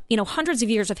we have, hundreds of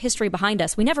years of history behind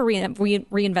us. We never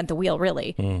reinvent the wheel,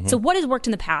 really. Mm-hmm. So what has worked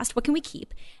in the past? What can we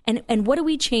keep? And what do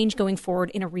we change going forward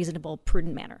in a reasonable,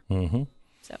 prudent manner? Mm-hmm.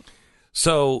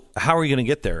 So how are we going to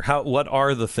get there? What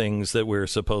are the things that we're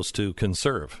supposed to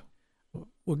conserve?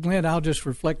 Well, Glenn, I'll just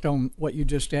reflect on what you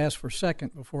just asked for a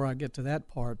second before I get to that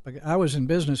part. But I was in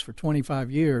business for 25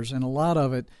 years, and a lot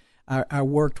of it, I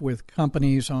worked with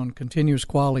companies on continuous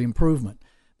quality improvement.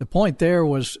 The point there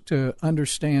was to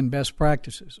understand best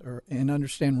practices and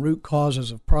understand root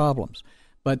causes of problems.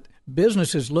 But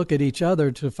businesses look at each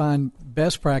other to find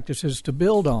best practices to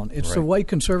build on. It's the way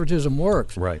conservatism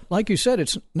works. Right. Like you said,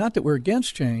 it's not that we're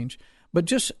against change, but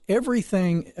just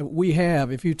everything we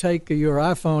have, if you take your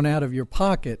iPhone out of your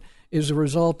pocket, is a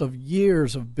result of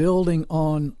years of building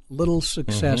on little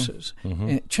successes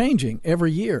and changing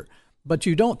every year. But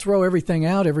you don't throw everything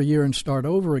out every year and start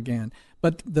over again.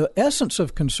 But the essence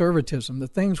of conservatism, the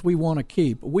things we want to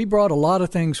keep, we brought a lot of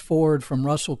things forward from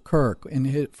Russell Kirk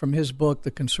from his book,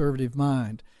 The Conservative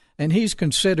Mind. And he's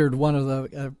considered one of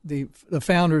the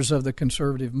founders of the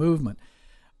conservative movement.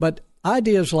 But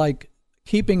ideas like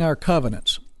keeping our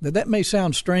covenants, that may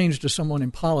sound strange to someone in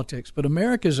politics, but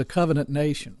America is a covenant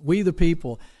nation. We the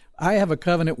people. I have a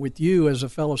covenant with you as a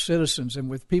fellow citizens and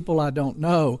with people I don't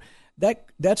know.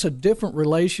 That's a different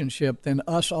relationship than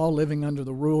us all living under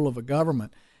the rule of a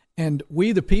government. And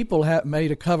we, the people, have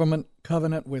made a covenant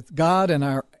with God and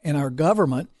our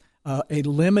government, a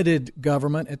limited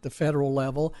government at the federal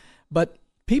level. But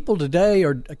people today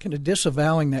are kind of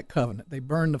disavowing that covenant. They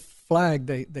burn the flag.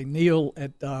 They kneel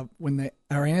at when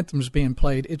our anthem's being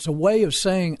played. It's a way of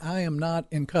saying, I am not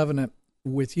in covenant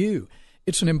with you.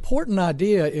 It's an important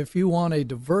idea if you want a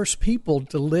diverse people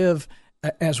to live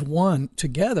as one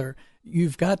together.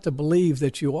 You've got to believe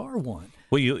that you are one.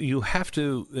 Well, you have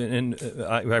to, and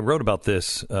I wrote about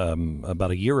this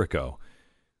about a year ago.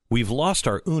 We've lost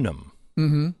our unum,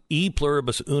 e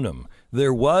pluribus unum.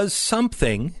 There was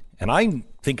something, and I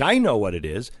think I know what it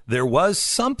is, there was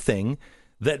something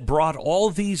that brought all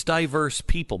these diverse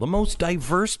people, the most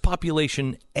diverse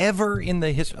population ever in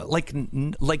the history,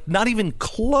 like not even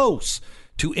close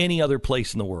to any other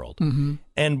place in the world,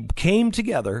 and came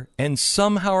together, and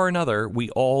somehow or another we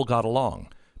all got along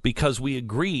because we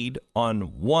agreed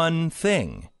on one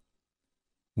thing.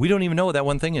 We don't even know what that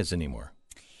one thing is anymore.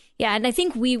 Yeah, and I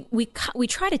think we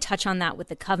try to touch on that with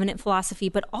the covenant philosophy,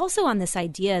 but also on this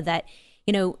idea that,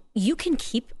 you know, you can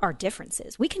keep our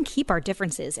differences. We can keep our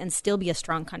differences and still be a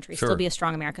strong country, still be a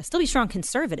strong America, still be strong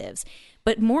conservatives.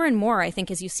 But more and more, I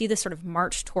think, as you see this sort of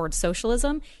march towards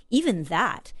socialism, even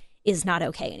that is not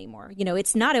okay anymore. You know,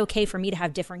 it's not okay for me to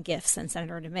have different gifts than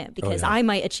Senator DeMint because I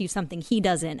might achieve something he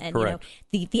doesn't. And, you know,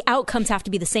 the outcomes have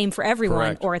to be the same for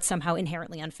everyone or it's somehow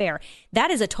inherently unfair. That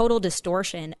is a total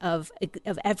distortion of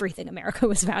everything America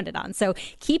was founded on. So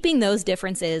keeping those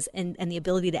differences and the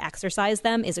ability to exercise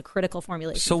them is a critical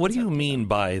formulation. So what do you mean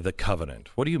by the covenant?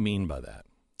 What do you mean by that?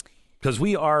 Because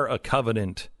we are a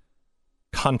covenant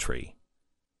country,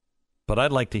 but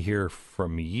I'd like to hear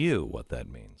from you what that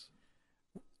means.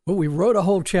 Well, we wrote a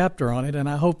whole chapter on it, and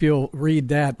I hope you'll read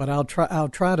that. But I'll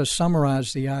try to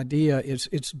summarize the idea.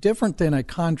 It's different than a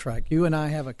contract. You and I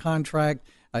have a contract.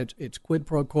 It's quid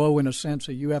pro quo in a sense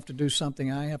that you have to do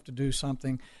something, I have to do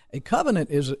something. A covenant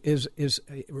is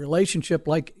a relationship,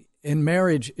 like in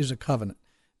marriage is a covenant,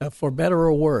 for better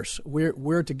or worse.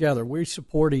 We're together. We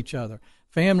support each other.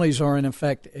 Families are in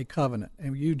effect a covenant,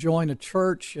 and you join a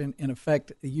church, and in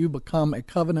effect you become a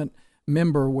covenant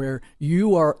member where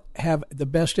you have the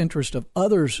best interest of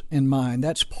others in mind.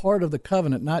 That's part of the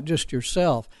covenant, not just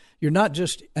yourself. You're not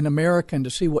just an American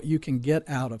to see what you can get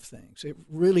out of things. It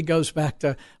really goes back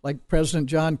to, like President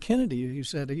John Kennedy, he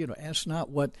said, you know, ask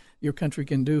not what your country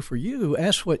can do for you,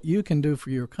 ask what you can do for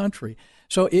your country.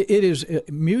 So it is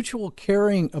mutual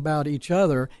caring about each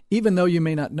other, even though you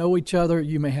may not know each other,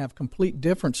 you may have complete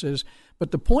differences. But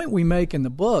the point we make in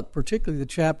the book, particularly the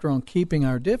chapter on keeping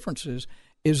our differences,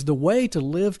 is the way to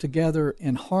live together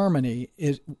in harmony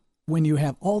is when you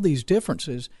have all these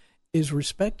differences is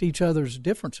respect each other's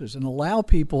differences and allow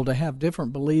people to have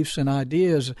different beliefs and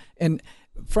ideas. And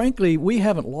frankly, we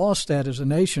haven't lost that as a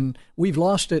nation. We've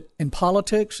lost it in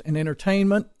politics and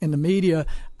entertainment, in the media.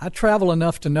 I travel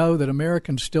enough to know that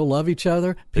Americans still love each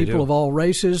other. People of all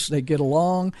races, they get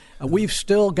along. We've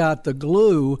still got the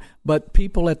glue, but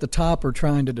people at the top are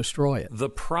trying to destroy it. The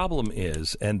problem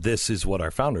is, and this is what our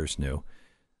founders knew,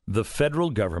 the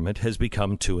federal government has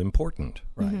become too important.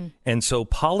 Right. And so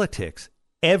politics,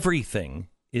 everything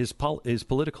is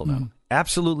political now.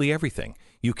 Absolutely everything.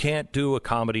 You can't do a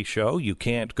comedy show. You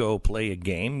can't go play a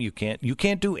game. You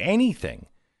can't do anything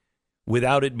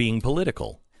without it being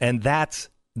political. And that's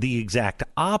the exact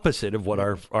opposite of what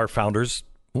our founders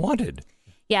wanted.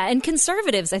 Yeah, and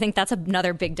conservatives, I think that's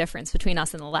another big difference between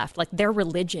us and the left. Like, their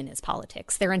religion is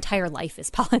politics. Their entire life is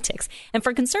politics. And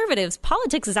for conservatives,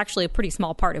 politics is actually a pretty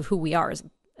small part of who we are as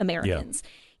Americans. Yeah.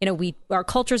 You know, our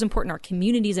culture is important, our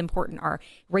community is important, our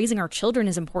raising our children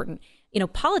is important. You know,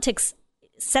 politics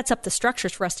sets up the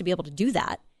structures for us to be able to do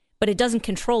that, but it doesn't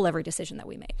control every decision that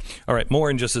we make. All right, more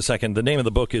in just a second. The name of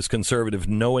the book is Conservative: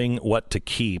 Knowing What to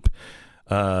Keep.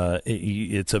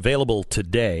 It's available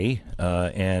today,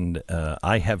 and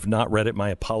I have not read it. My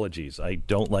apologies. I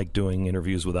don't like doing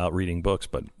interviews without reading books,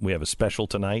 but we have a special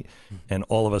tonight, and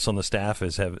all of us on the staff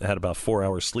have had about 4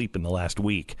 hours sleep in the last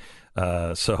week.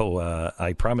 So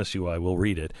I promise you I will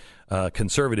read it.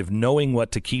 Conservative: Knowing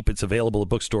What to Keep. It's available at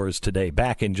bookstores today.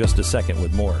 Back in just a second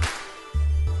with more.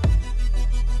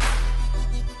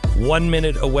 1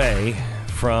 minute away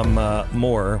from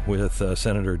more with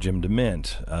Senator Jim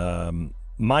DeMint.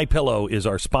 MyPillow is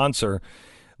our sponsor.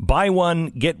 Buy one,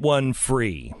 get one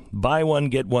free. Buy one,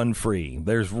 get one free.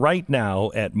 There's right now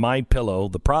at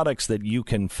MyPillow the products that you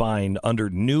can find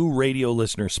under new radio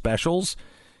listener specials.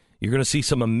 You're going to see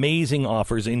some amazing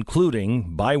offers,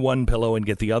 including buy one pillow and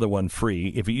get the other one free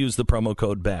if you use the promo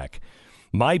code BECK.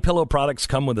 MyPillow products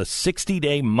come with a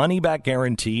 60-day money-back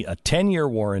guarantee, a 10-year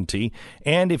warranty,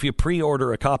 and if you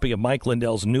pre-order a copy of Mike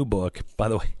Lindell's new book, by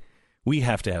the way, we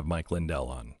have to have Mike Lindell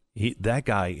on. That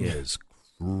guy is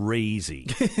crazy.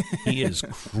 He is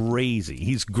crazy.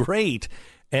 He's great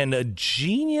and a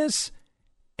genius,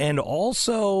 and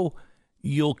also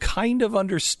you'll kind of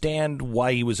understand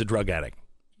why he was a drug addict.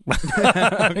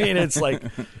 I mean, it's like,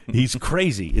 he's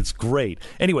crazy. It's great.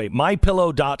 Anyway,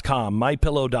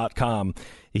 MyPillow.com.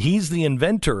 He's the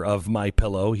inventor of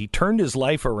MyPillow. He turned his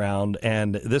life around,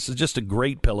 and this is just a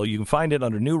great pillow. You can find it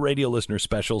under new radio listener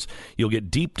specials. You'll get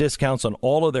deep discounts on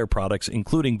all of their products,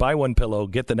 including buy one pillow,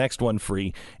 get the next one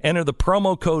free. Enter the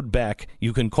promo code BECK.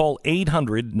 You can call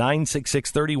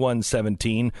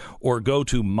 800-966-3117 or go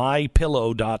to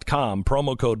MyPillow.com.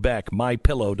 Promo code BECK,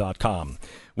 MyPillow.com.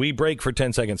 We break for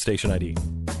 10 seconds. Station ID.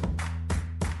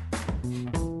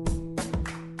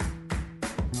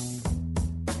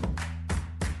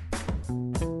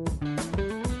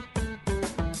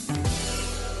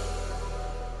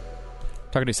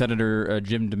 Talking to Senator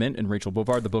Jim DeMint and Rachel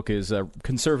Bovard. The book is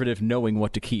Conservative Knowing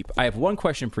What to Keep. I have one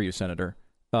question for you, Senator,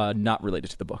 not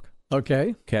related to the book.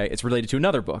 Okay. It's related to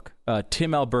another book,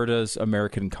 Tim Alberta's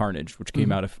American Carnage, which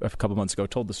came out a couple months ago,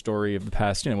 told the story of the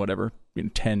past,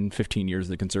 10, 15 years of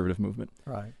the conservative movement.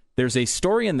 Right. There's a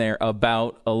story in there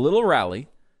about a little rally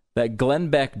that Glenn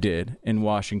Beck did in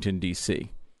Washington,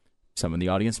 D.C. Some in the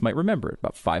audience might remember it.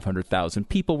 About 500,000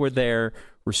 people were there,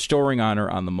 restoring honor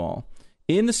on the Mall.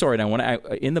 In the story, and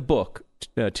in the book,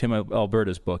 Tim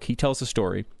Alberta's book, he tells the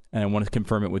story, and I want to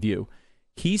confirm it with you.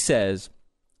 He says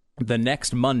the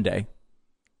next Monday,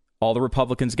 all the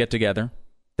Republicans get together,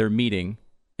 they're meeting,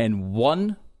 and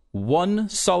one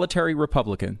solitary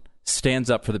Republican stands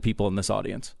up for the people in this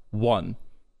audience. One.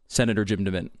 Senator Jim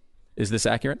DeMint. Is this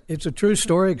accurate? It's a true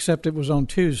story, except it was on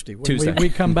Tuesday. When we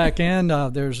come back in,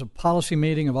 there's a policy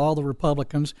meeting of all the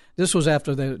Republicans. This was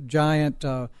after the giant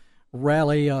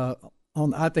rally.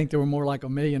 I think there were more like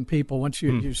 1 million people. Once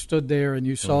you stood there and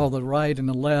you saw the right and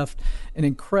the left, an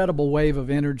incredible wave of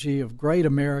energy of great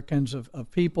Americans, of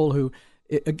people who,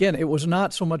 again, it was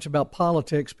not so much about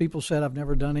politics. People said, I've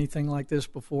never done anything like this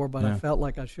before, but I felt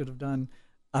like I should have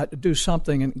do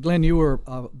something. And Glenn, you were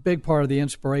a big part of the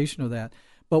inspiration of that.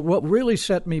 But what really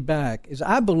set me back is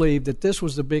I believe that this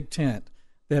was the big tent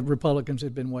that Republicans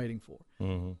had been waiting for.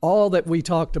 Mm-hmm. All that we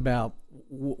talked about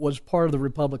was part of the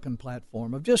Republican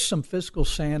platform of just some fiscal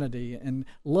sanity and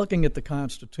looking at the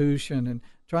Constitution and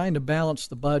trying to balance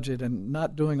the budget and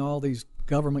not doing all these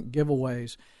government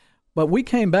giveaways. But we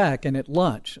came back, and at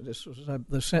lunch, this was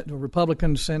the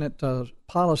Republican Senate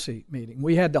policy meeting.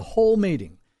 We had the whole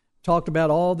meeting, talked about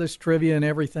all this trivia and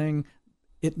everything.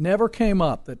 It never came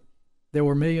up that there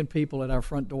were 1 million people at our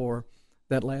front door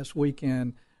that last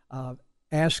weekend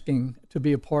asking to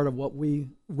be a part of what we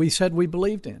said we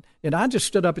believed in. And I just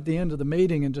stood up at the end of the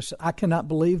meeting and just said, I cannot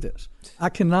believe this. I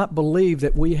cannot believe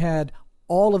that we had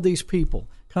all of these people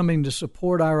coming to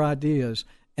support our ideas,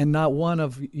 and not one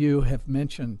of you have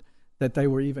mentioned that they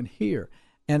were even here.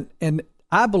 And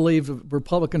I believe the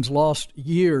Republicans lost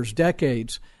years,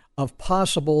 decades of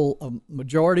possible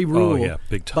majority rule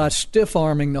by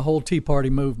stiff-arming the whole Tea Party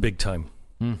movement. Big time.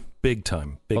 Big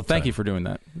time. Well, thank you for doing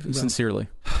that, sincerely.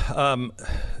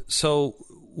 So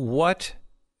what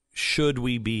should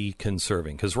we be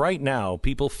conserving? Because right now,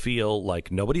 people feel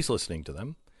like nobody's listening to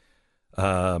them.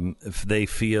 If they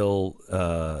feel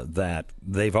that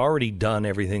they've already done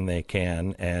everything they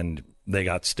can and they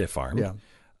got stiff-armed.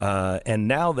 Yeah. And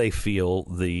now they feel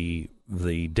the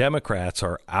Democrats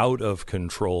are out of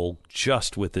control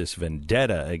just with this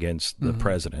vendetta against the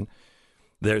president.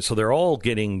 So they're all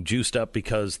getting juiced up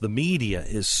because the media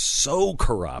is so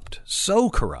corrupt.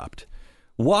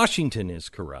 Washington is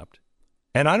corrupt.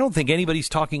 And I don't think anybody's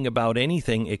talking about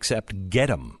anything except get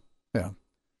them. Yeah.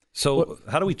 So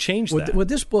how do we change that? Well,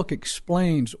 this book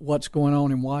explains what's going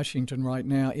on in Washington right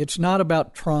now. It's not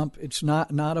about Trump. It's not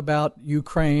about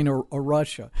Ukraine or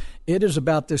Russia. It is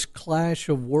about this clash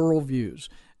of worldviews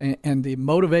and the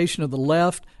motivation of the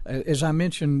left. As I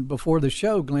mentioned before the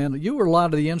show, Glenn, you were a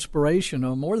lot of the inspiration.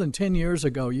 More than 10 years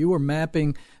ago, you were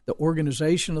mapping the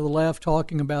organization of the left,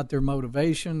 talking about their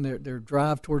motivation, their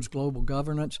drive towards global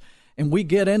governance. And we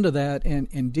get into that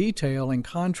in detail and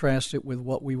contrast it with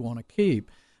what we want to keep.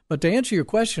 But to answer your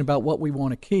question about what we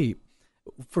want to keep,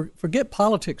 forget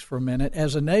politics for a minute.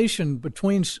 As a nation,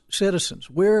 between citizens,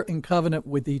 we're in covenant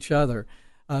with each other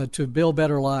to build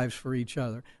better lives for each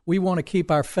other. We want to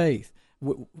keep our faith.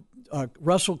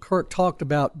 Russell Kirk talked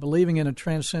about believing in a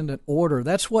transcendent order.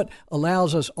 That's what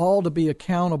allows us all to be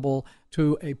accountable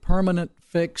to a permanent,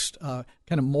 fixed, kind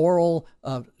of moral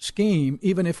scheme,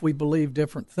 even if we believe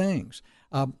different things.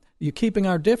 You're keeping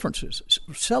our differences.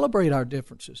 Celebrate our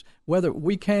differences, whether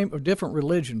we came of different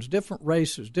religions, different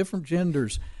races, different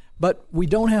genders, but we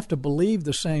don't have to believe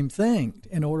the same thing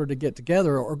in order to get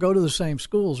together or go to the same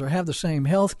schools or have the same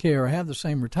health care or have the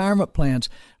same retirement plans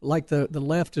like the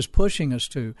left is pushing us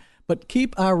to. But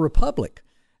keep our republic.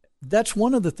 That's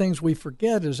one of the things we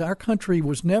forget is our country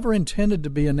was never intended to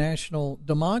be a national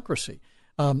democracy.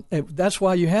 That's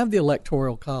why you have the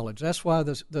Electoral College. That's why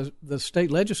the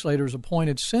state legislators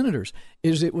appointed senators,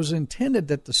 is it was intended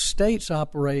that the states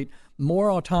operate more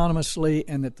autonomously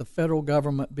and that the federal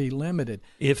government be limited.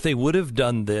 If they would have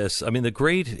done this, I mean, the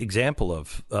great example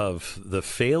of the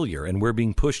failure, and we're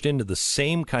being pushed into the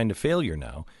same kind of failure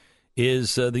now,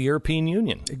 is the European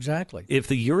Union. Exactly. If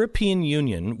the European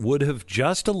Union would have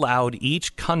just allowed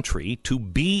each country to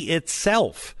be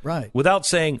itself, right, without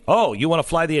saying, oh, you want to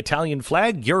fly the Italian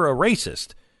flag? You're a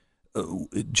racist.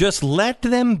 Just let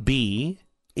them be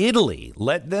Italy.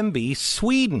 Let them be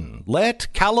Sweden.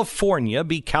 Let California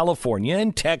be California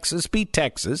and Texas be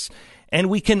Texas. and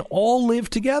we can all live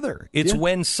together. It's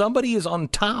when somebody is on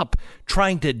top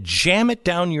trying to jam it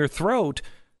down your throat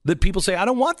that people say, I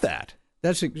don't want that.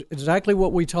 That's exactly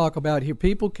what we talk about here.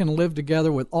 People can live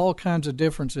together with all kinds of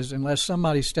differences unless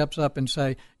somebody steps up and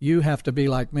say, you have to be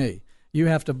like me. You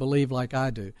have to believe like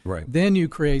I do. Right. Then you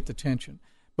create the tension.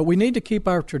 But we need to keep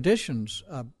our traditions.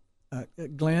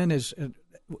 Glenn,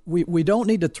 we don't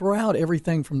need to throw out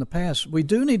everything from the past. We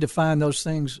do need to find those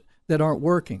things that aren't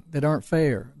working, that aren't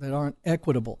fair, that aren't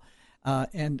equitable.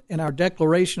 And in our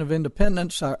Declaration of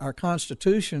Independence, our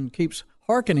Constitution keeps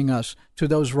hearkening us to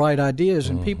those right ideas,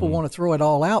 and people want to throw it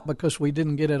all out because we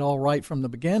didn't get it all right from the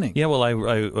beginning. Yeah, well, I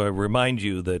remind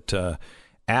you that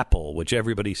Apple, which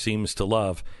everybody seems to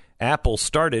love, Apple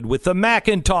started with the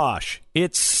Macintosh.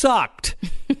 It sucked.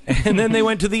 And then they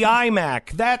went to the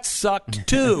iMac. That sucked,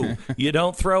 too. You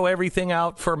don't throw everything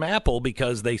out from Apple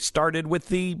because they started with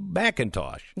the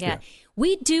Macintosh. Yeah.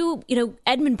 We do,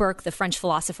 Edmund Burke, the French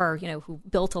philosopher, who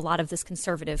built a lot of this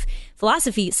conservative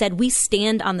philosophy, said we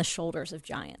stand on the shoulders of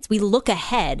giants. We look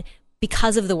ahead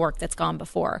because of the work that's gone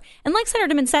before. And like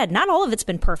Senator DeMint said, not all of it's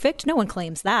been perfect. No one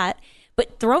claims that.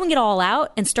 But throwing it all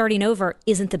out and starting over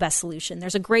isn't the best solution.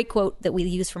 There's a great quote that we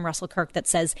use from Russell Kirk that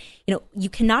says, you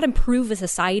cannot improve a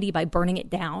society by burning it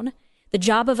down. The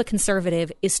job of a conservative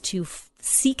is to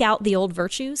seek out the old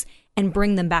virtues and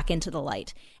bring them back into the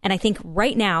light. And I think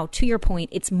right now, to your point,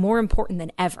 it's more important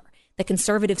than ever that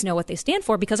conservatives know what they stand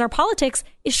for, because our politics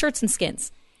is shirts and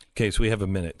skins. Okay, so we have a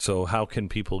minute. So how can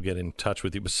people get in touch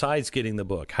with you besides getting the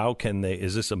book? How can they?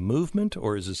 Is this a movement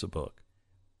or is this a book?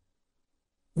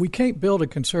 We can't build a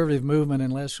conservative movement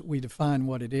unless we define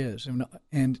what it is.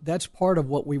 And that's part of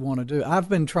what we want to do. I've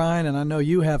been trying, and I know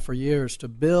you have for years, to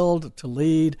build, to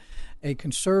lead a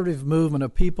conservative movement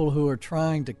of people who are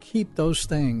trying to keep those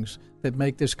things that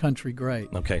make this country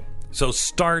great. Okay. So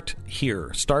start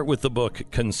here. Start with the book,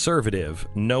 Conservative,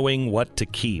 Knowing What to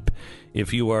Keep.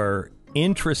 If you are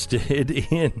interested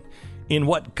in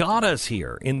what got us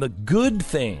here, in the good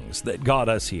things that got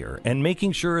us here, and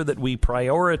making sure that we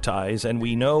prioritize and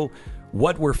we know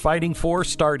what we're fighting for,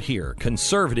 start here.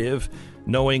 Conservative,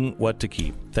 Knowing What to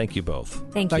Keep. Thank you both.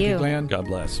 Thank you, Glenn. God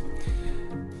bless.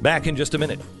 Back in just a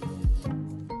minute.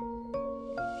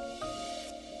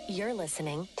 You're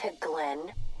listening to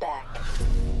Glenn Beck.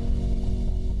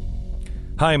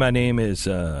 Hi, my name is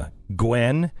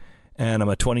Gwen, and I'm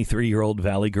a 23-year-old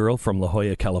Valley girl from La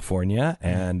Jolla, California,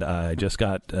 and I just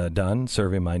got done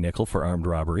serving my nickel for armed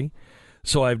robbery.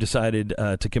 So I've decided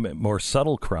to commit more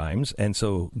subtle crimes, and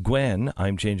so Gwen,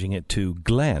 I'm changing it to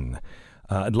Glenn.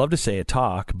 I'd love to say a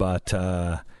talk, but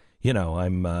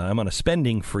I'm on a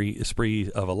spending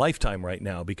spree of a lifetime right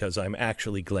now because I'm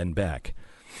actually Glenn Beck.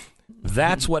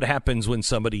 That's what happens when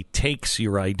somebody takes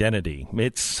your identity.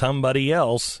 It's somebody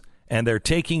else, and they're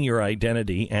taking your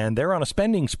identity, and they're on a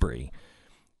spending spree.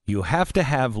 You have to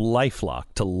have LifeLock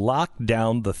to lock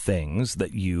down the things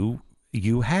that you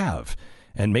have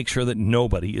and make sure that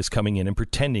nobody is coming in and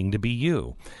pretending to be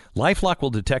you. LifeLock will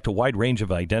detect a wide range of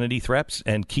identity threats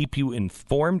and keep you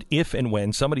informed if and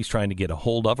when somebody's trying to get a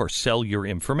hold of or sell your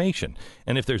information.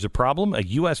 And if there's a problem, a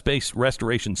U.S.-based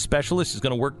restoration specialist is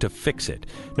going to work to fix it.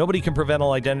 Nobody can prevent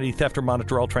all identity theft or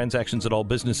monitor all transactions at all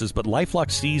businesses, but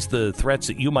LifeLock sees the threats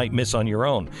that you might miss on your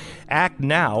own. Act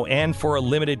now, and for a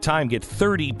limited time, get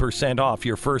 30% off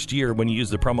your first year when you use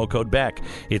the promo code BECK.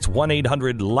 It's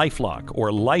 1-800-LifeLock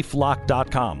or LifeLock.com.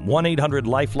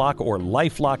 1-800-LifeLock or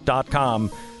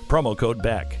LifeLock.com. Promo code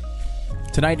BECK.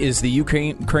 Tonight is the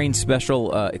Ukraine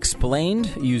special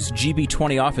Explained. Use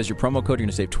GB20 off as your promo code. You're going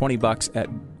to save $20 at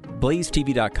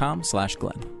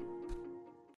blazetv.com/Glenn.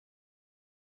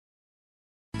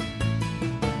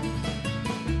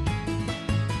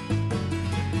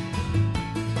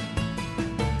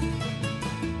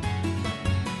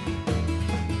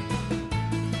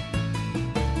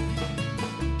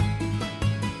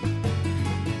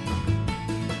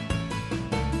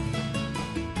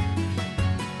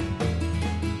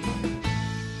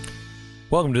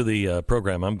 Welcome to the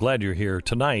program. I'm glad you're here.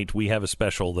 Tonight, we have a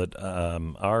special that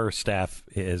our staff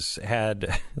has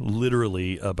had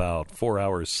literally about 4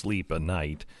 hours sleep a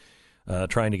night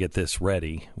trying to get this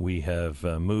ready. We have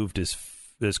moved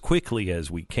as quickly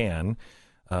as we can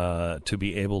to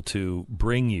be able to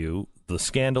bring you the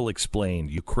Scandal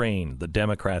Explained, Ukraine, the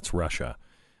Democrats, Russia.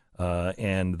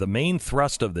 And the main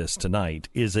thrust of this tonight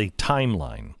is a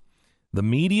timeline. The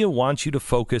media wants you to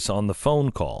focus on the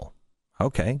phone call.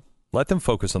 Okay. Let them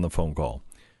focus on the phone call.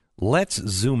 Let's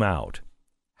zoom out.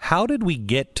 How did we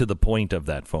get to the point of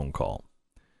that phone call?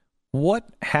 What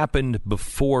happened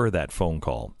before that phone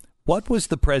call? What was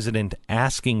the president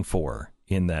asking for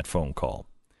in that phone call?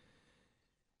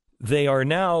 They are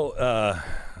now,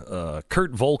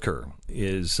 Kurt Volker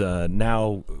is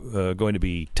now going to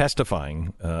be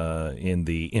testifying in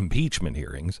the impeachment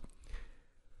hearings.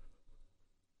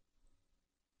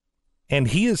 And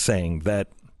he is saying that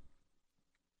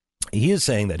he's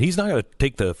not going to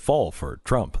take the fall for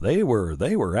Trump. They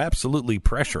were absolutely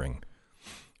pressuring.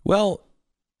 Well,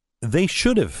 they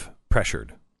should have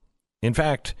pressured. In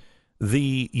fact,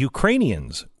 the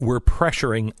Ukrainians were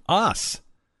pressuring us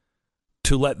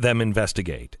to let them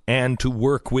investigate and to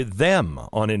work with them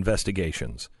on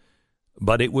investigations.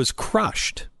 But it was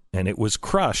crushed, and it was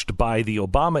crushed by the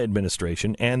Obama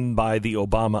administration and by the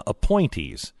Obama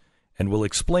appointees. And we'll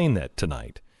explain that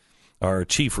tonight. Our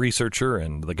chief researcher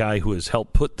and the guy who has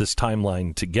helped put this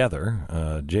timeline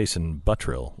together, Jason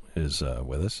Buttrill, is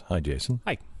with us. Hi, Jason.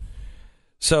 Hi.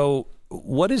 So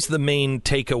what is the main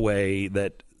takeaway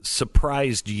that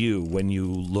surprised you when you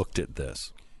looked at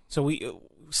this? So we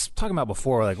talking about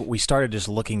before, like we started just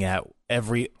looking at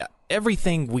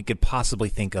everything we could possibly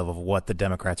think of what the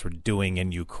Democrats were doing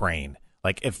in Ukraine.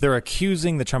 Like if they're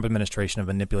accusing the Trump administration of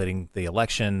manipulating the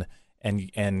election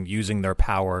and using their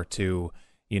power to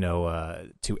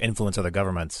influence other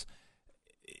governments,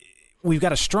 we've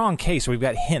got a strong case, or we've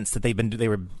got hints that they'd been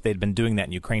doing that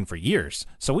in Ukraine for years.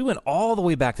 So we went all the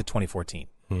way back to 2014,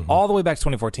 all the way back to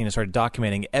 2014, and started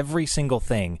documenting every single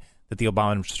thing that the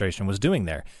Obama administration was doing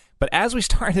there. But as we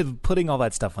started putting all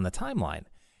that stuff on the timeline,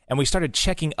 and we started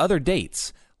checking other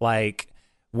dates, like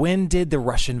when did the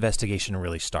Russia investigation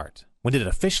really start? When did it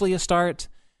officially start?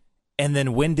 And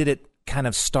then when did it kind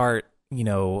of start,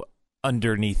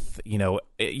 underneath,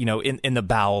 in the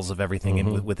bowels of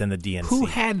everything within the DNC? Who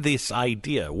had this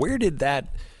idea?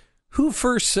 Who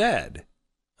first said,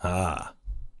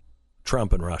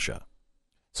 Trump and Russia?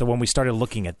 So when we started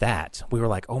looking at that, we were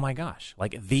like, oh my gosh,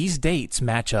 like these dates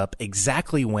match up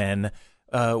exactly when,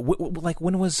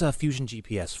 when was Fusion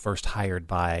GPS first hired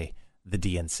by the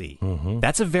DNC?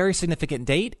 That's a very significant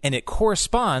date, and it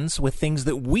corresponds with things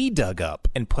that we dug up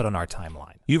and put on our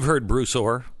timeline. You've heard Bruce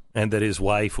Orr, and that his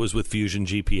wife was with Fusion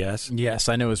GPS. Yes,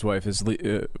 I know his wife is.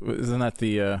 Isn't that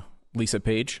the Lisa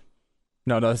Page?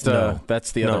 No, that's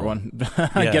the other one.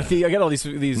 I get all these.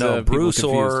 No, Bruce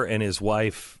Orr and his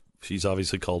wife. She's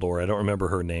obviously called Orr. I don't remember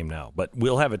her name now, but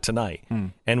we'll have it tonight.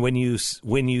 And when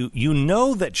you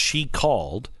know that she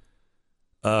called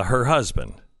her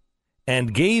husband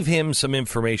and gave him some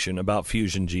information about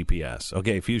Fusion GPS.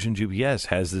 Okay, Fusion GPS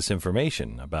has this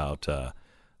information about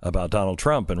Donald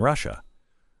Trump and Russia.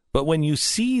 But when you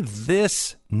see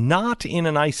this not in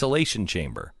an isolation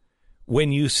chamber,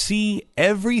 when you see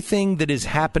everything that is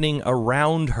happening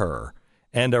around her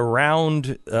and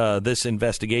around this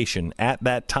investigation at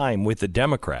that time with the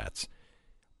Democrats,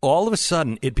 all of a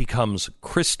sudden it becomes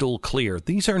crystal clear.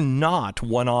 These are not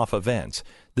one-off events.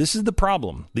 This is the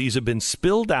problem. These have been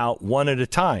spilled out one at a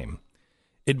time.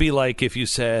 It'd be like if you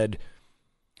said,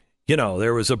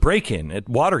 there was a break-in at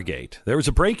Watergate. There was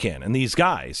a break-in, and these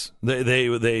guys,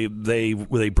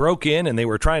 they broke in and they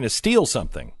were trying to steal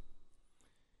something.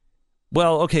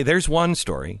 Well, okay, there's one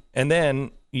story. And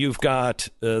then you've got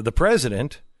the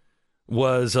president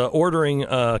was ordering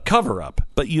a cover-up,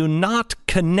 but you not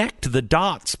connect the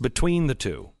dots between the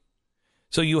two.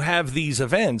 So you have these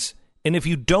events, and if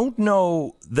you don't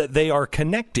know that they are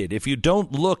connected, if you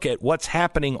don't look at what's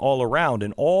happening all around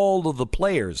and all of the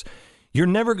players, you're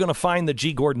never going to find the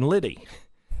G. Gordon Liddy.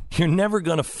 You're never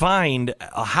going to find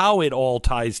how it all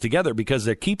ties together because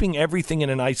they're keeping everything in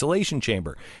an isolation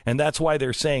chamber. And that's why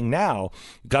they're saying now,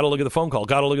 got to look at the phone call,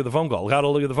 got to look at the phone call, got to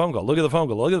look at the phone call, look at the phone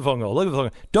call, look at the phone call, look at the phone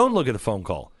call. Don't look at the phone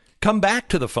call. Come back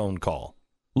to the phone call.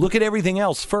 Look at everything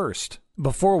else first.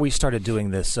 Before we started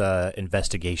doing this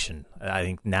investigation, I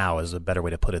think now is a better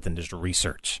way to put it than just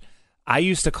research. I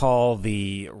used to call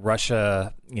the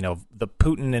Russia, the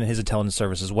Putin and his intelligence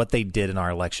services, what they did in our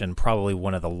election, probably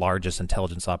one of the largest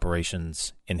intelligence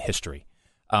operations in history.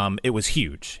 It was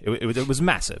huge. It was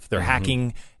massive. Their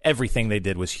hacking, everything they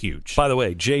did was huge. By the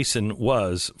way, Jason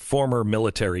was former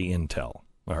military intel.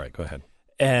 All right, go ahead.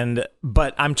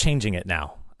 But I'm changing it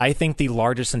now. I think the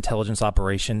largest intelligence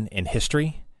operation in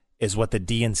history is what the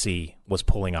DNC was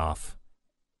pulling off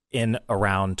in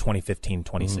around 2015,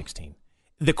 2016.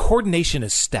 The coordination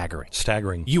is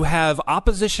staggering. You have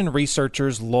opposition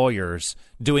researchers, lawyers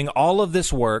doing all of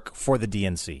this work for the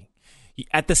DNC.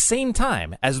 At the same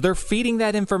time as they're feeding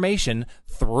that information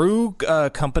through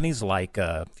companies like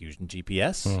Fusion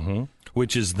GPS.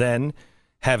 Which is then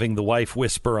having the wife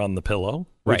whisper on the pillow,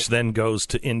 which then goes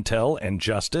to Intel and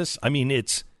Justice. I mean,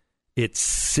 it's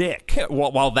sick.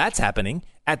 While that's happening,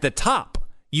 at the top,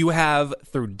 you have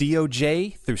through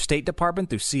DOJ, through State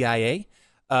Department, through CIA,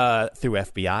 through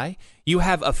FBI. You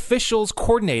have officials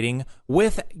coordinating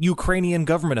with Ukrainian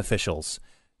government officials.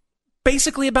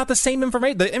 Basically about the same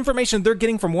information. The information they're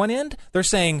getting from one end, they're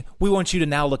saying, we want you to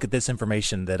now look at this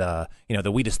information that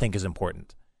that we just think is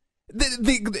important. And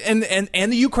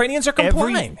the Ukrainians are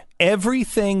complying.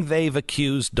 Everything they've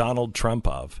accused Donald Trump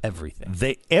of.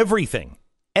 Everything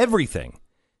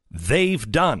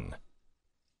they've done.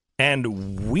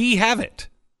 And we have it.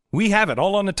 We have it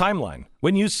all on the timeline.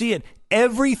 When you see it,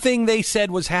 everything they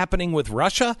said was happening with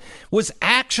Russia was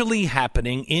actually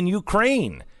happening in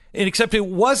Ukraine. Except it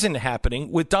wasn't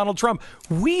happening with Donald Trump.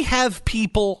 We have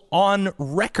people on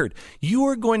record. You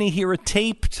are going to hear a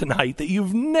tape tonight that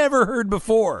you've never heard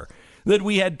before, that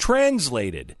we had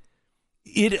translated.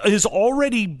 It has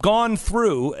already gone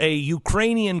through a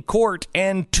Ukrainian court,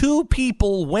 and 2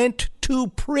 people went to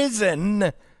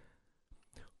prison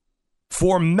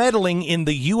for meddling in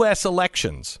the U.S.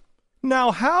 elections.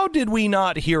 Now, how did we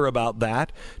not hear about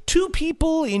that? 2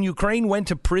 people in Ukraine went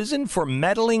to prison for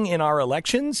meddling in our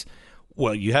elections?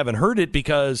 Well, you haven't heard it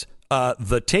because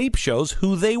the tape shows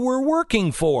who they were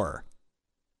working for.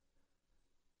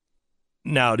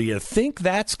 Now, do you think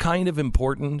that's kind of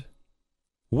important?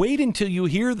 Wait until you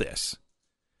hear this.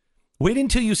 Wait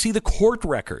until you see the court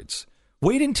records.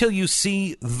 Wait until you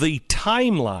see the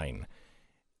timeline.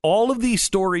 All of these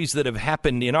stories that have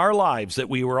happened in our lives that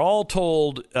we were all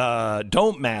told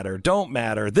don't matter.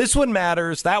 This one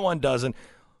matters, that one doesn't.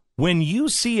 When you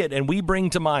see it and we bring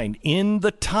to mind in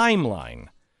the timeline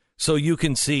so you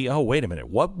can see, oh, wait a minute,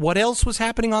 what else was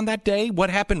happening on that day? What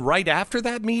happened right after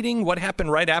that meeting? What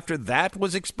happened right after that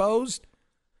was exposed?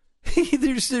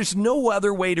 There's no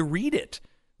other way to read it.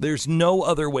 There's no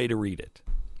other way to read it.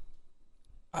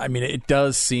 I mean, it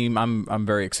does seem I'm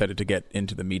very excited to get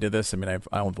into the meat of this. I mean,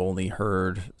 I've only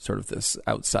heard sort of this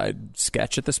outside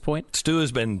sketch at this point.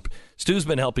 Stu's been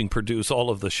helping produce all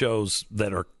of the shows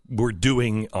that we're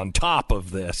doing on top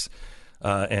of this,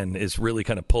 and is really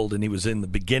kind of pulled in. He was in the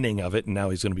beginning of it, and now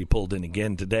he's going to be pulled in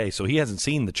again today. So he hasn't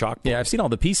seen the chalkboard. Yeah, I've seen all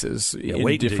the pieces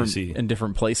in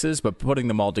different places, but putting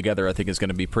them all together, I think, is going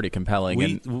to be pretty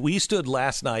compelling. We stood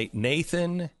last night,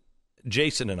 Nathan,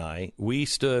 Jason and I, we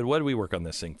stood, what did we work on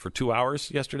this thing, for 2 hours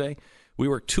yesterday? We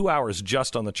worked 2 hours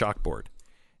just on the chalkboard.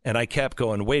 And I kept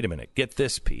going, wait a minute, get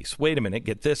this piece. Wait a minute,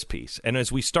 get this piece. And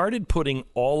as we started putting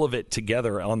all of it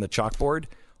together on the chalkboard,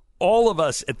 all of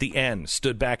us at the end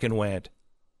stood back and went,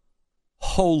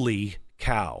 holy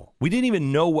cow. We didn't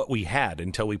even know what we had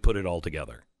until we put it all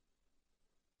together.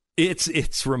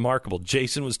 It's remarkable.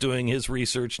 Jason was doing his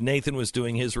research. Nathan was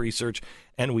doing his research.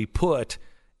 And we put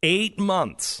 8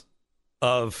 months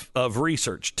of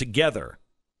research together.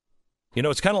 You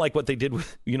know, it's kind of like what they did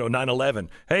with, 9/11.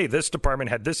 Hey, this department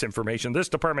had this information, this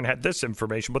department had this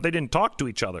information, but they didn't talk to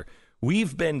each other.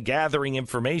 We've been gathering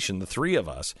information, the 3 of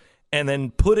us, and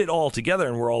then put it all together,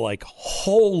 and we're all like,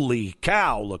 holy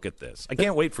cow, look at this. I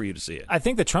can't wait for you to see it. I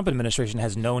think the Trump administration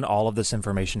has known all of this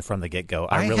information from the get-go.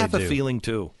 I really have do. A feeling,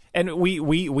 too. And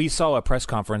we saw a press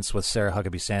conference with Sarah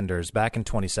Huckabee Sanders back in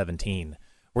 2017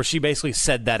 where she basically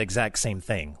said that exact same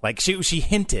thing. Like, she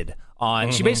hinted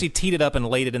on, she basically teed it up and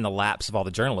laid it in the laps of all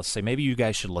the journalists, say, maybe you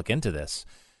guys should look into this.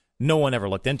 No one ever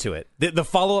looked into it. The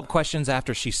follow-up questions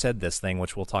after she said this thing,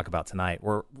 which we'll talk about tonight,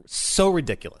 were so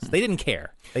ridiculous. They didn't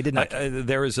care. They did not care.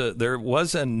 There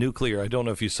was a nuclear, I don't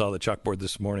know if you saw the chalkboard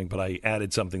this morning, but I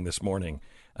added something this morning.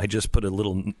 I just put a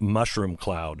little mushroom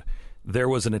cloud. There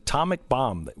was an atomic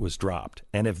bomb that was dropped.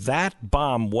 And if that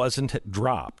bomb wasn't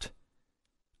dropped,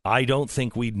 I don't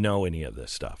think we'd know any of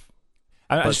this stuff.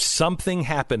 But something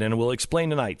happened, and we'll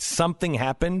explain tonight. Something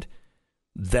happened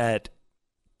that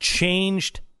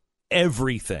changed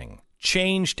everything.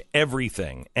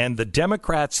 And the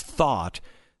Democrats thought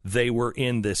they were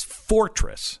in this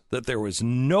fortress, that there was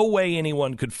no way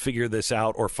anyone could figure this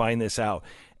out or find this out.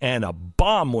 And a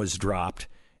bomb was dropped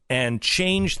and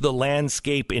changed the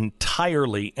landscape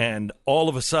entirely. And all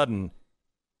of a sudden,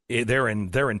 they're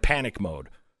in panic mode.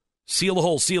 Seal the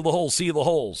holes, seal the holes, seal the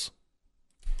holes.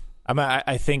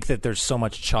 I think that there's so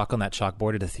much chalk on that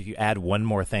chalkboard that if you add one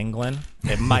more thing, Glenn,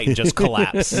 it might just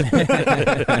collapse. And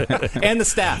the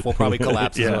staff will probably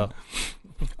collapse as well.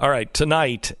 All right,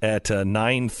 tonight at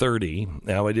 9:30,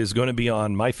 now it is going to be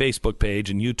on my Facebook page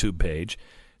and YouTube page.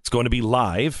 It's going to be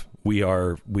live. We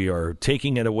are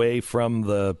taking it away from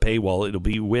the paywall. It'll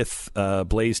be with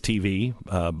Blaze TV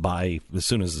as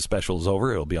soon as the special is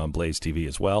over. It'll be on Blaze TV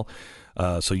as well.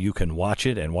 So you can watch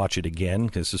it and watch it again.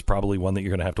 This is probably one that you're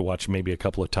going to have to watch maybe a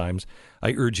couple of times.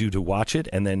 I urge you to watch it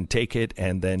and then take it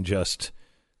and then just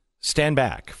stand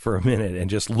back for a minute and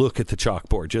just look at the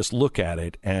chalkboard. Just look at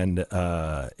it, and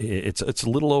it's a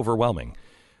little overwhelming.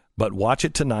 But watch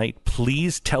it tonight.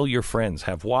 Please tell your friends.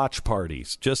 Have watch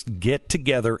parties. Just get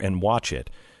together and watch it,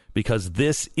 because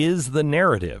this is the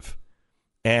narrative,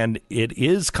 and it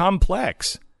is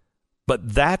complex.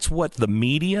 But that's what the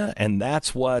media and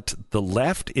that's what the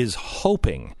left is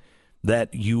hoping,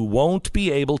 that you won't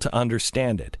be able to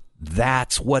understand it.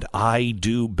 That's what I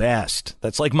do best.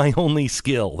 That's like my only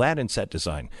skill, that and set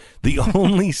design. The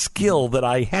only skill that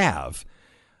I have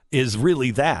is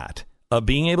really that, of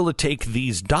being able to take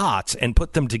these dots and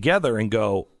put them together and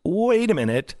go, wait a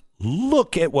minute,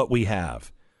 look at what we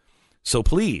have. So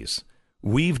please,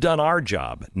 we've done our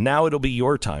job. Now it'll be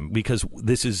your time, because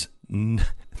this is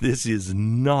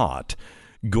not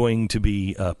going to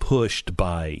be pushed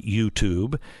by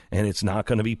YouTube, and it's not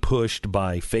going to be pushed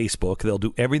by Facebook. They'll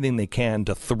do everything they can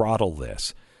to throttle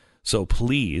this. So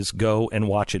please go and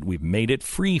watch it. We've made it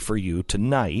free for you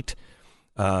tonight.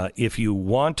 If you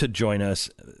want to join us,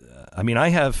 I mean, I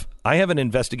have an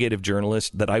investigative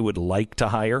journalist that I would like to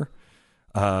hire,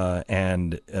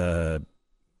 and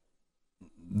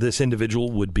this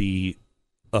individual would be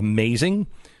amazing,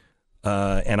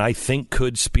 and I think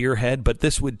could spearhead. But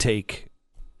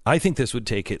I think this would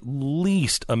take at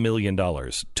least $1 million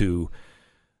to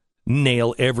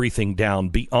nail everything down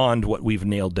beyond what we've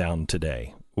nailed down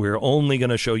today. We're only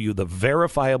going to show you the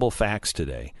verifiable facts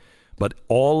today. But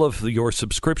all of your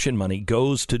subscription money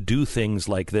goes to do things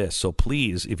like this. So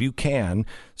please, if you can,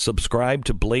 subscribe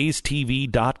to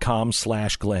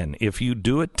blazetv.com/Glenn. If you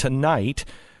do it tonight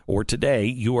or today,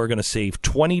 you are going to save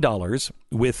 $20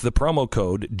 with the promo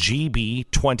code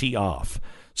GB20OFF.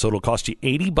 So it'll cost you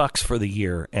 $80 for the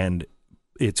year, and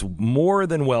it's more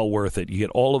than well worth it. You get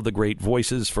all of the great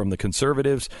voices from the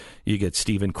conservatives. You get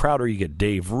Steven Crowder. You get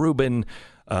Dave Rubin.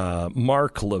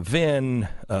 Mark Levin,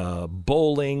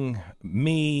 Bowling,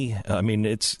 me. I mean,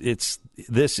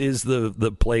 this is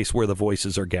the place where the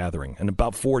voices are gathering, and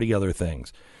about 40 other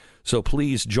things. So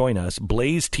please join us,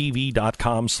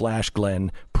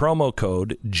 blazetv.com/Glenn, promo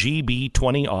code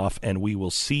GB20OFF, and we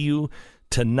will see you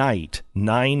tonight,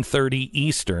 9:30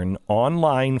 Eastern,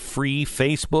 online, free,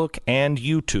 Facebook and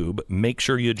YouTube. Make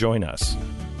sure you join us.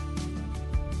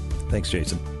 Thanks,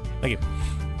 Jason. Thank you.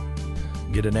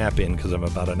 Get a nap in, because I'm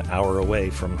about an hour away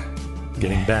from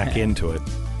getting back into it.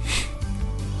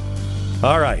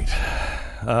 All right.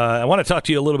 I want to talk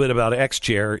to you a little bit about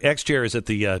X-Chair. X-Chair is at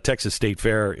the Texas State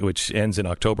Fair, which ends in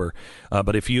October.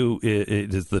 But it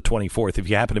is the 24th. If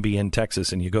you happen to be in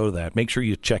Texas and you go to that, make sure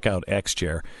you check out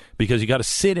X-Chair, because you got to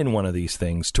sit in one of these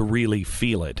things to really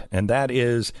feel it. And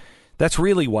that's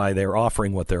really why they're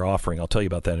offering what they're offering. I'll tell you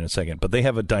about that in a second. But they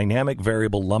have a dynamic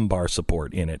variable lumbar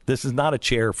support in it. This is not a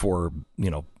chair for,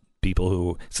 people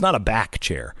who, it's not a back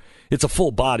chair. It's a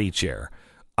full body chair.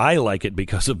 I like it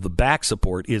because of the back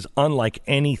support is unlike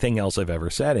anything else I've ever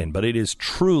sat in, but it is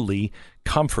truly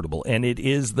comfortable, and it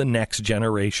is the next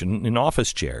generation in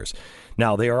office chairs.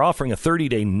 Now, they are offering a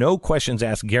 30-day, no questions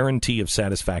asked guarantee of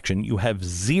satisfaction. You have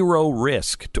zero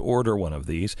risk to order one of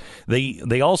these.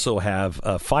 They also have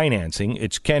financing.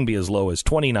 It can be as low as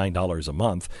 $29 a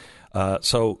month.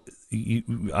 So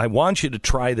I want you to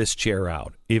try this chair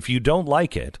out. If you don't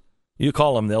like it, you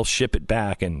call them, they'll ship it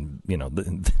back, and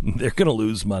they're going to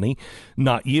lose money,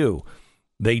 not you.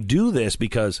 They do this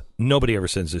because nobody ever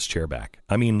sends this chair back.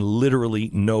 I mean, literally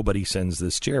nobody sends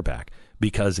this chair back,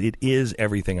 because it is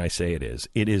everything I say it is.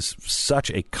 It is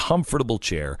such a comfortable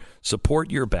chair.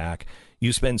 Support your back.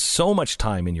 You spend so much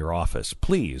time in your office.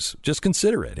 Please, just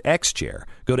consider it. X-Chair.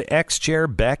 Go to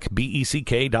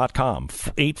xchairbeck.com.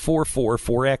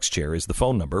 844-4X-Chair is the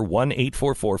phone number,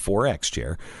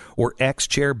 1-844-4X-Chair, or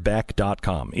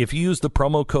xchairbeck.com. If you use the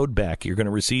promo code BECK, you're going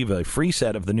to receive a free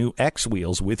set of the new X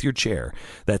wheels with your chair.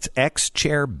 That's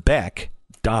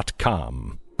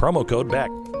xchairbeck.com. Promo code BECK.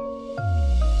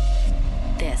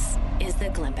 This is the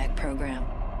Glenn Beck Program.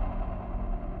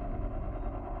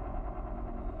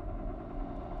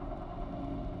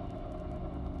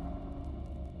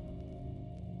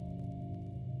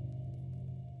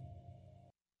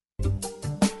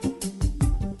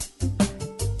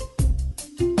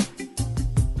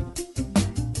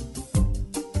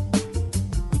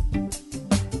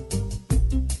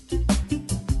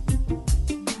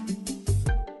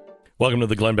 Welcome to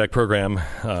the Glenn Beck Program.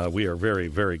 We are very,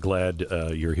 very glad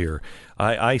you're here.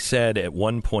 I said at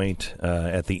one point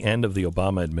at the end of the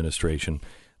Obama administration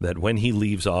that when he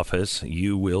leaves office,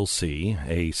 you will see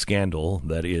a scandal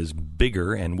that is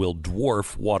bigger and will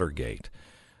dwarf Watergate.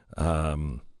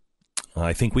 I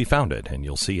think we found it, and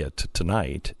you'll see it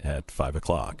tonight at 5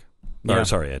 o'clock. Yeah. Or,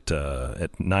 sorry, at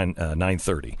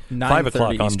 9:30.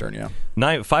 9:30 Eastern, yeah.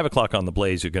 5 o'clock on the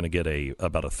Blaze, you're going to get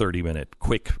about a 30-minute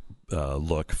quick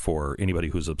look for anybody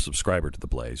who's a subscriber to the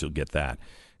Blaze. You'll get that,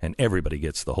 and everybody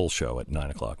gets the whole show at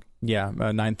 9:00. Yeah,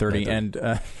 9:30.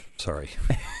 And sorry.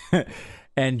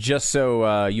 And just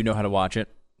so you know how to watch it,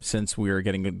 since we are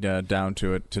getting down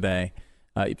to it today,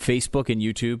 Facebook and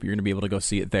YouTube, you're going to be able to go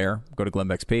see it there. Go to Glenn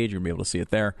Beck's page, you're going to be able to see it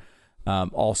there.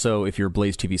 Also, if you're a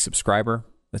Blaze TV subscriber,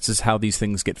 this is how these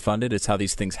things get funded. It's how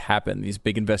these things happen. These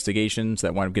big investigations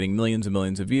that wind up getting millions and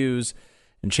millions of views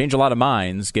and change a lot of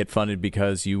minds get funded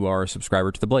because you are a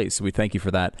subscriber to the Blaze. So we thank you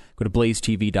for that. Go to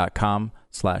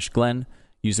blazetv.com/Glenn.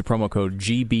 Use the promo code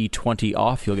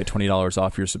GB20OFF. You'll get $20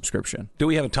 off your subscription. Do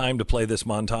we have a time to play this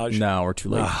montage? No, we're too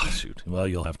late. Oh, shoot. Well,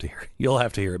 you'll have to hear it. You'll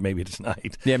have to hear it maybe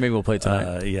tonight. Yeah, maybe we'll play it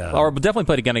tonight. Yeah. Or we'll definitely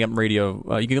play it again on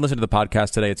radio. You can listen to the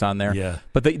podcast today. It's on there. Yeah.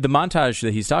 But the montage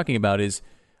that he's talking about is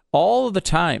all of the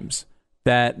times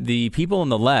that the people on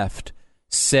the left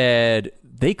said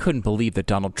they couldn't believe that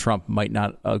Donald Trump might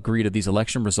not agree to these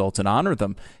election results and honor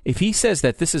them. If he says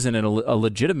that this isn't a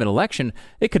legitimate election,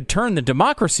 it could turn the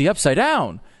democracy upside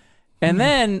down. And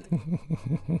then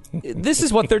this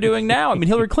is what they're doing now. I mean,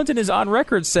 Hillary Clinton is on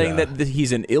record saying that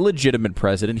he's an illegitimate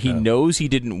president. He knows he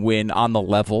didn't win on the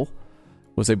level,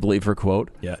 was I believe her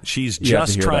quote. Yeah, she's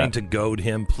just trying to goad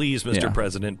him. Please, Mr.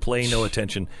 President, pay no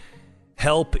attention.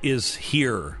 Help is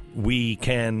here. We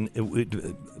can,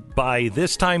 by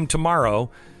this time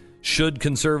tomorrow, should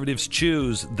conservatives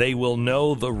choose, they will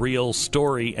know the real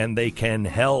story and they can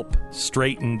help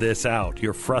straighten this out.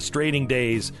 Your frustrating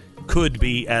days could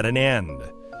be at an end.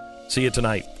 See you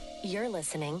tonight. You're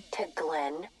listening to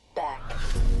Glenn Beck.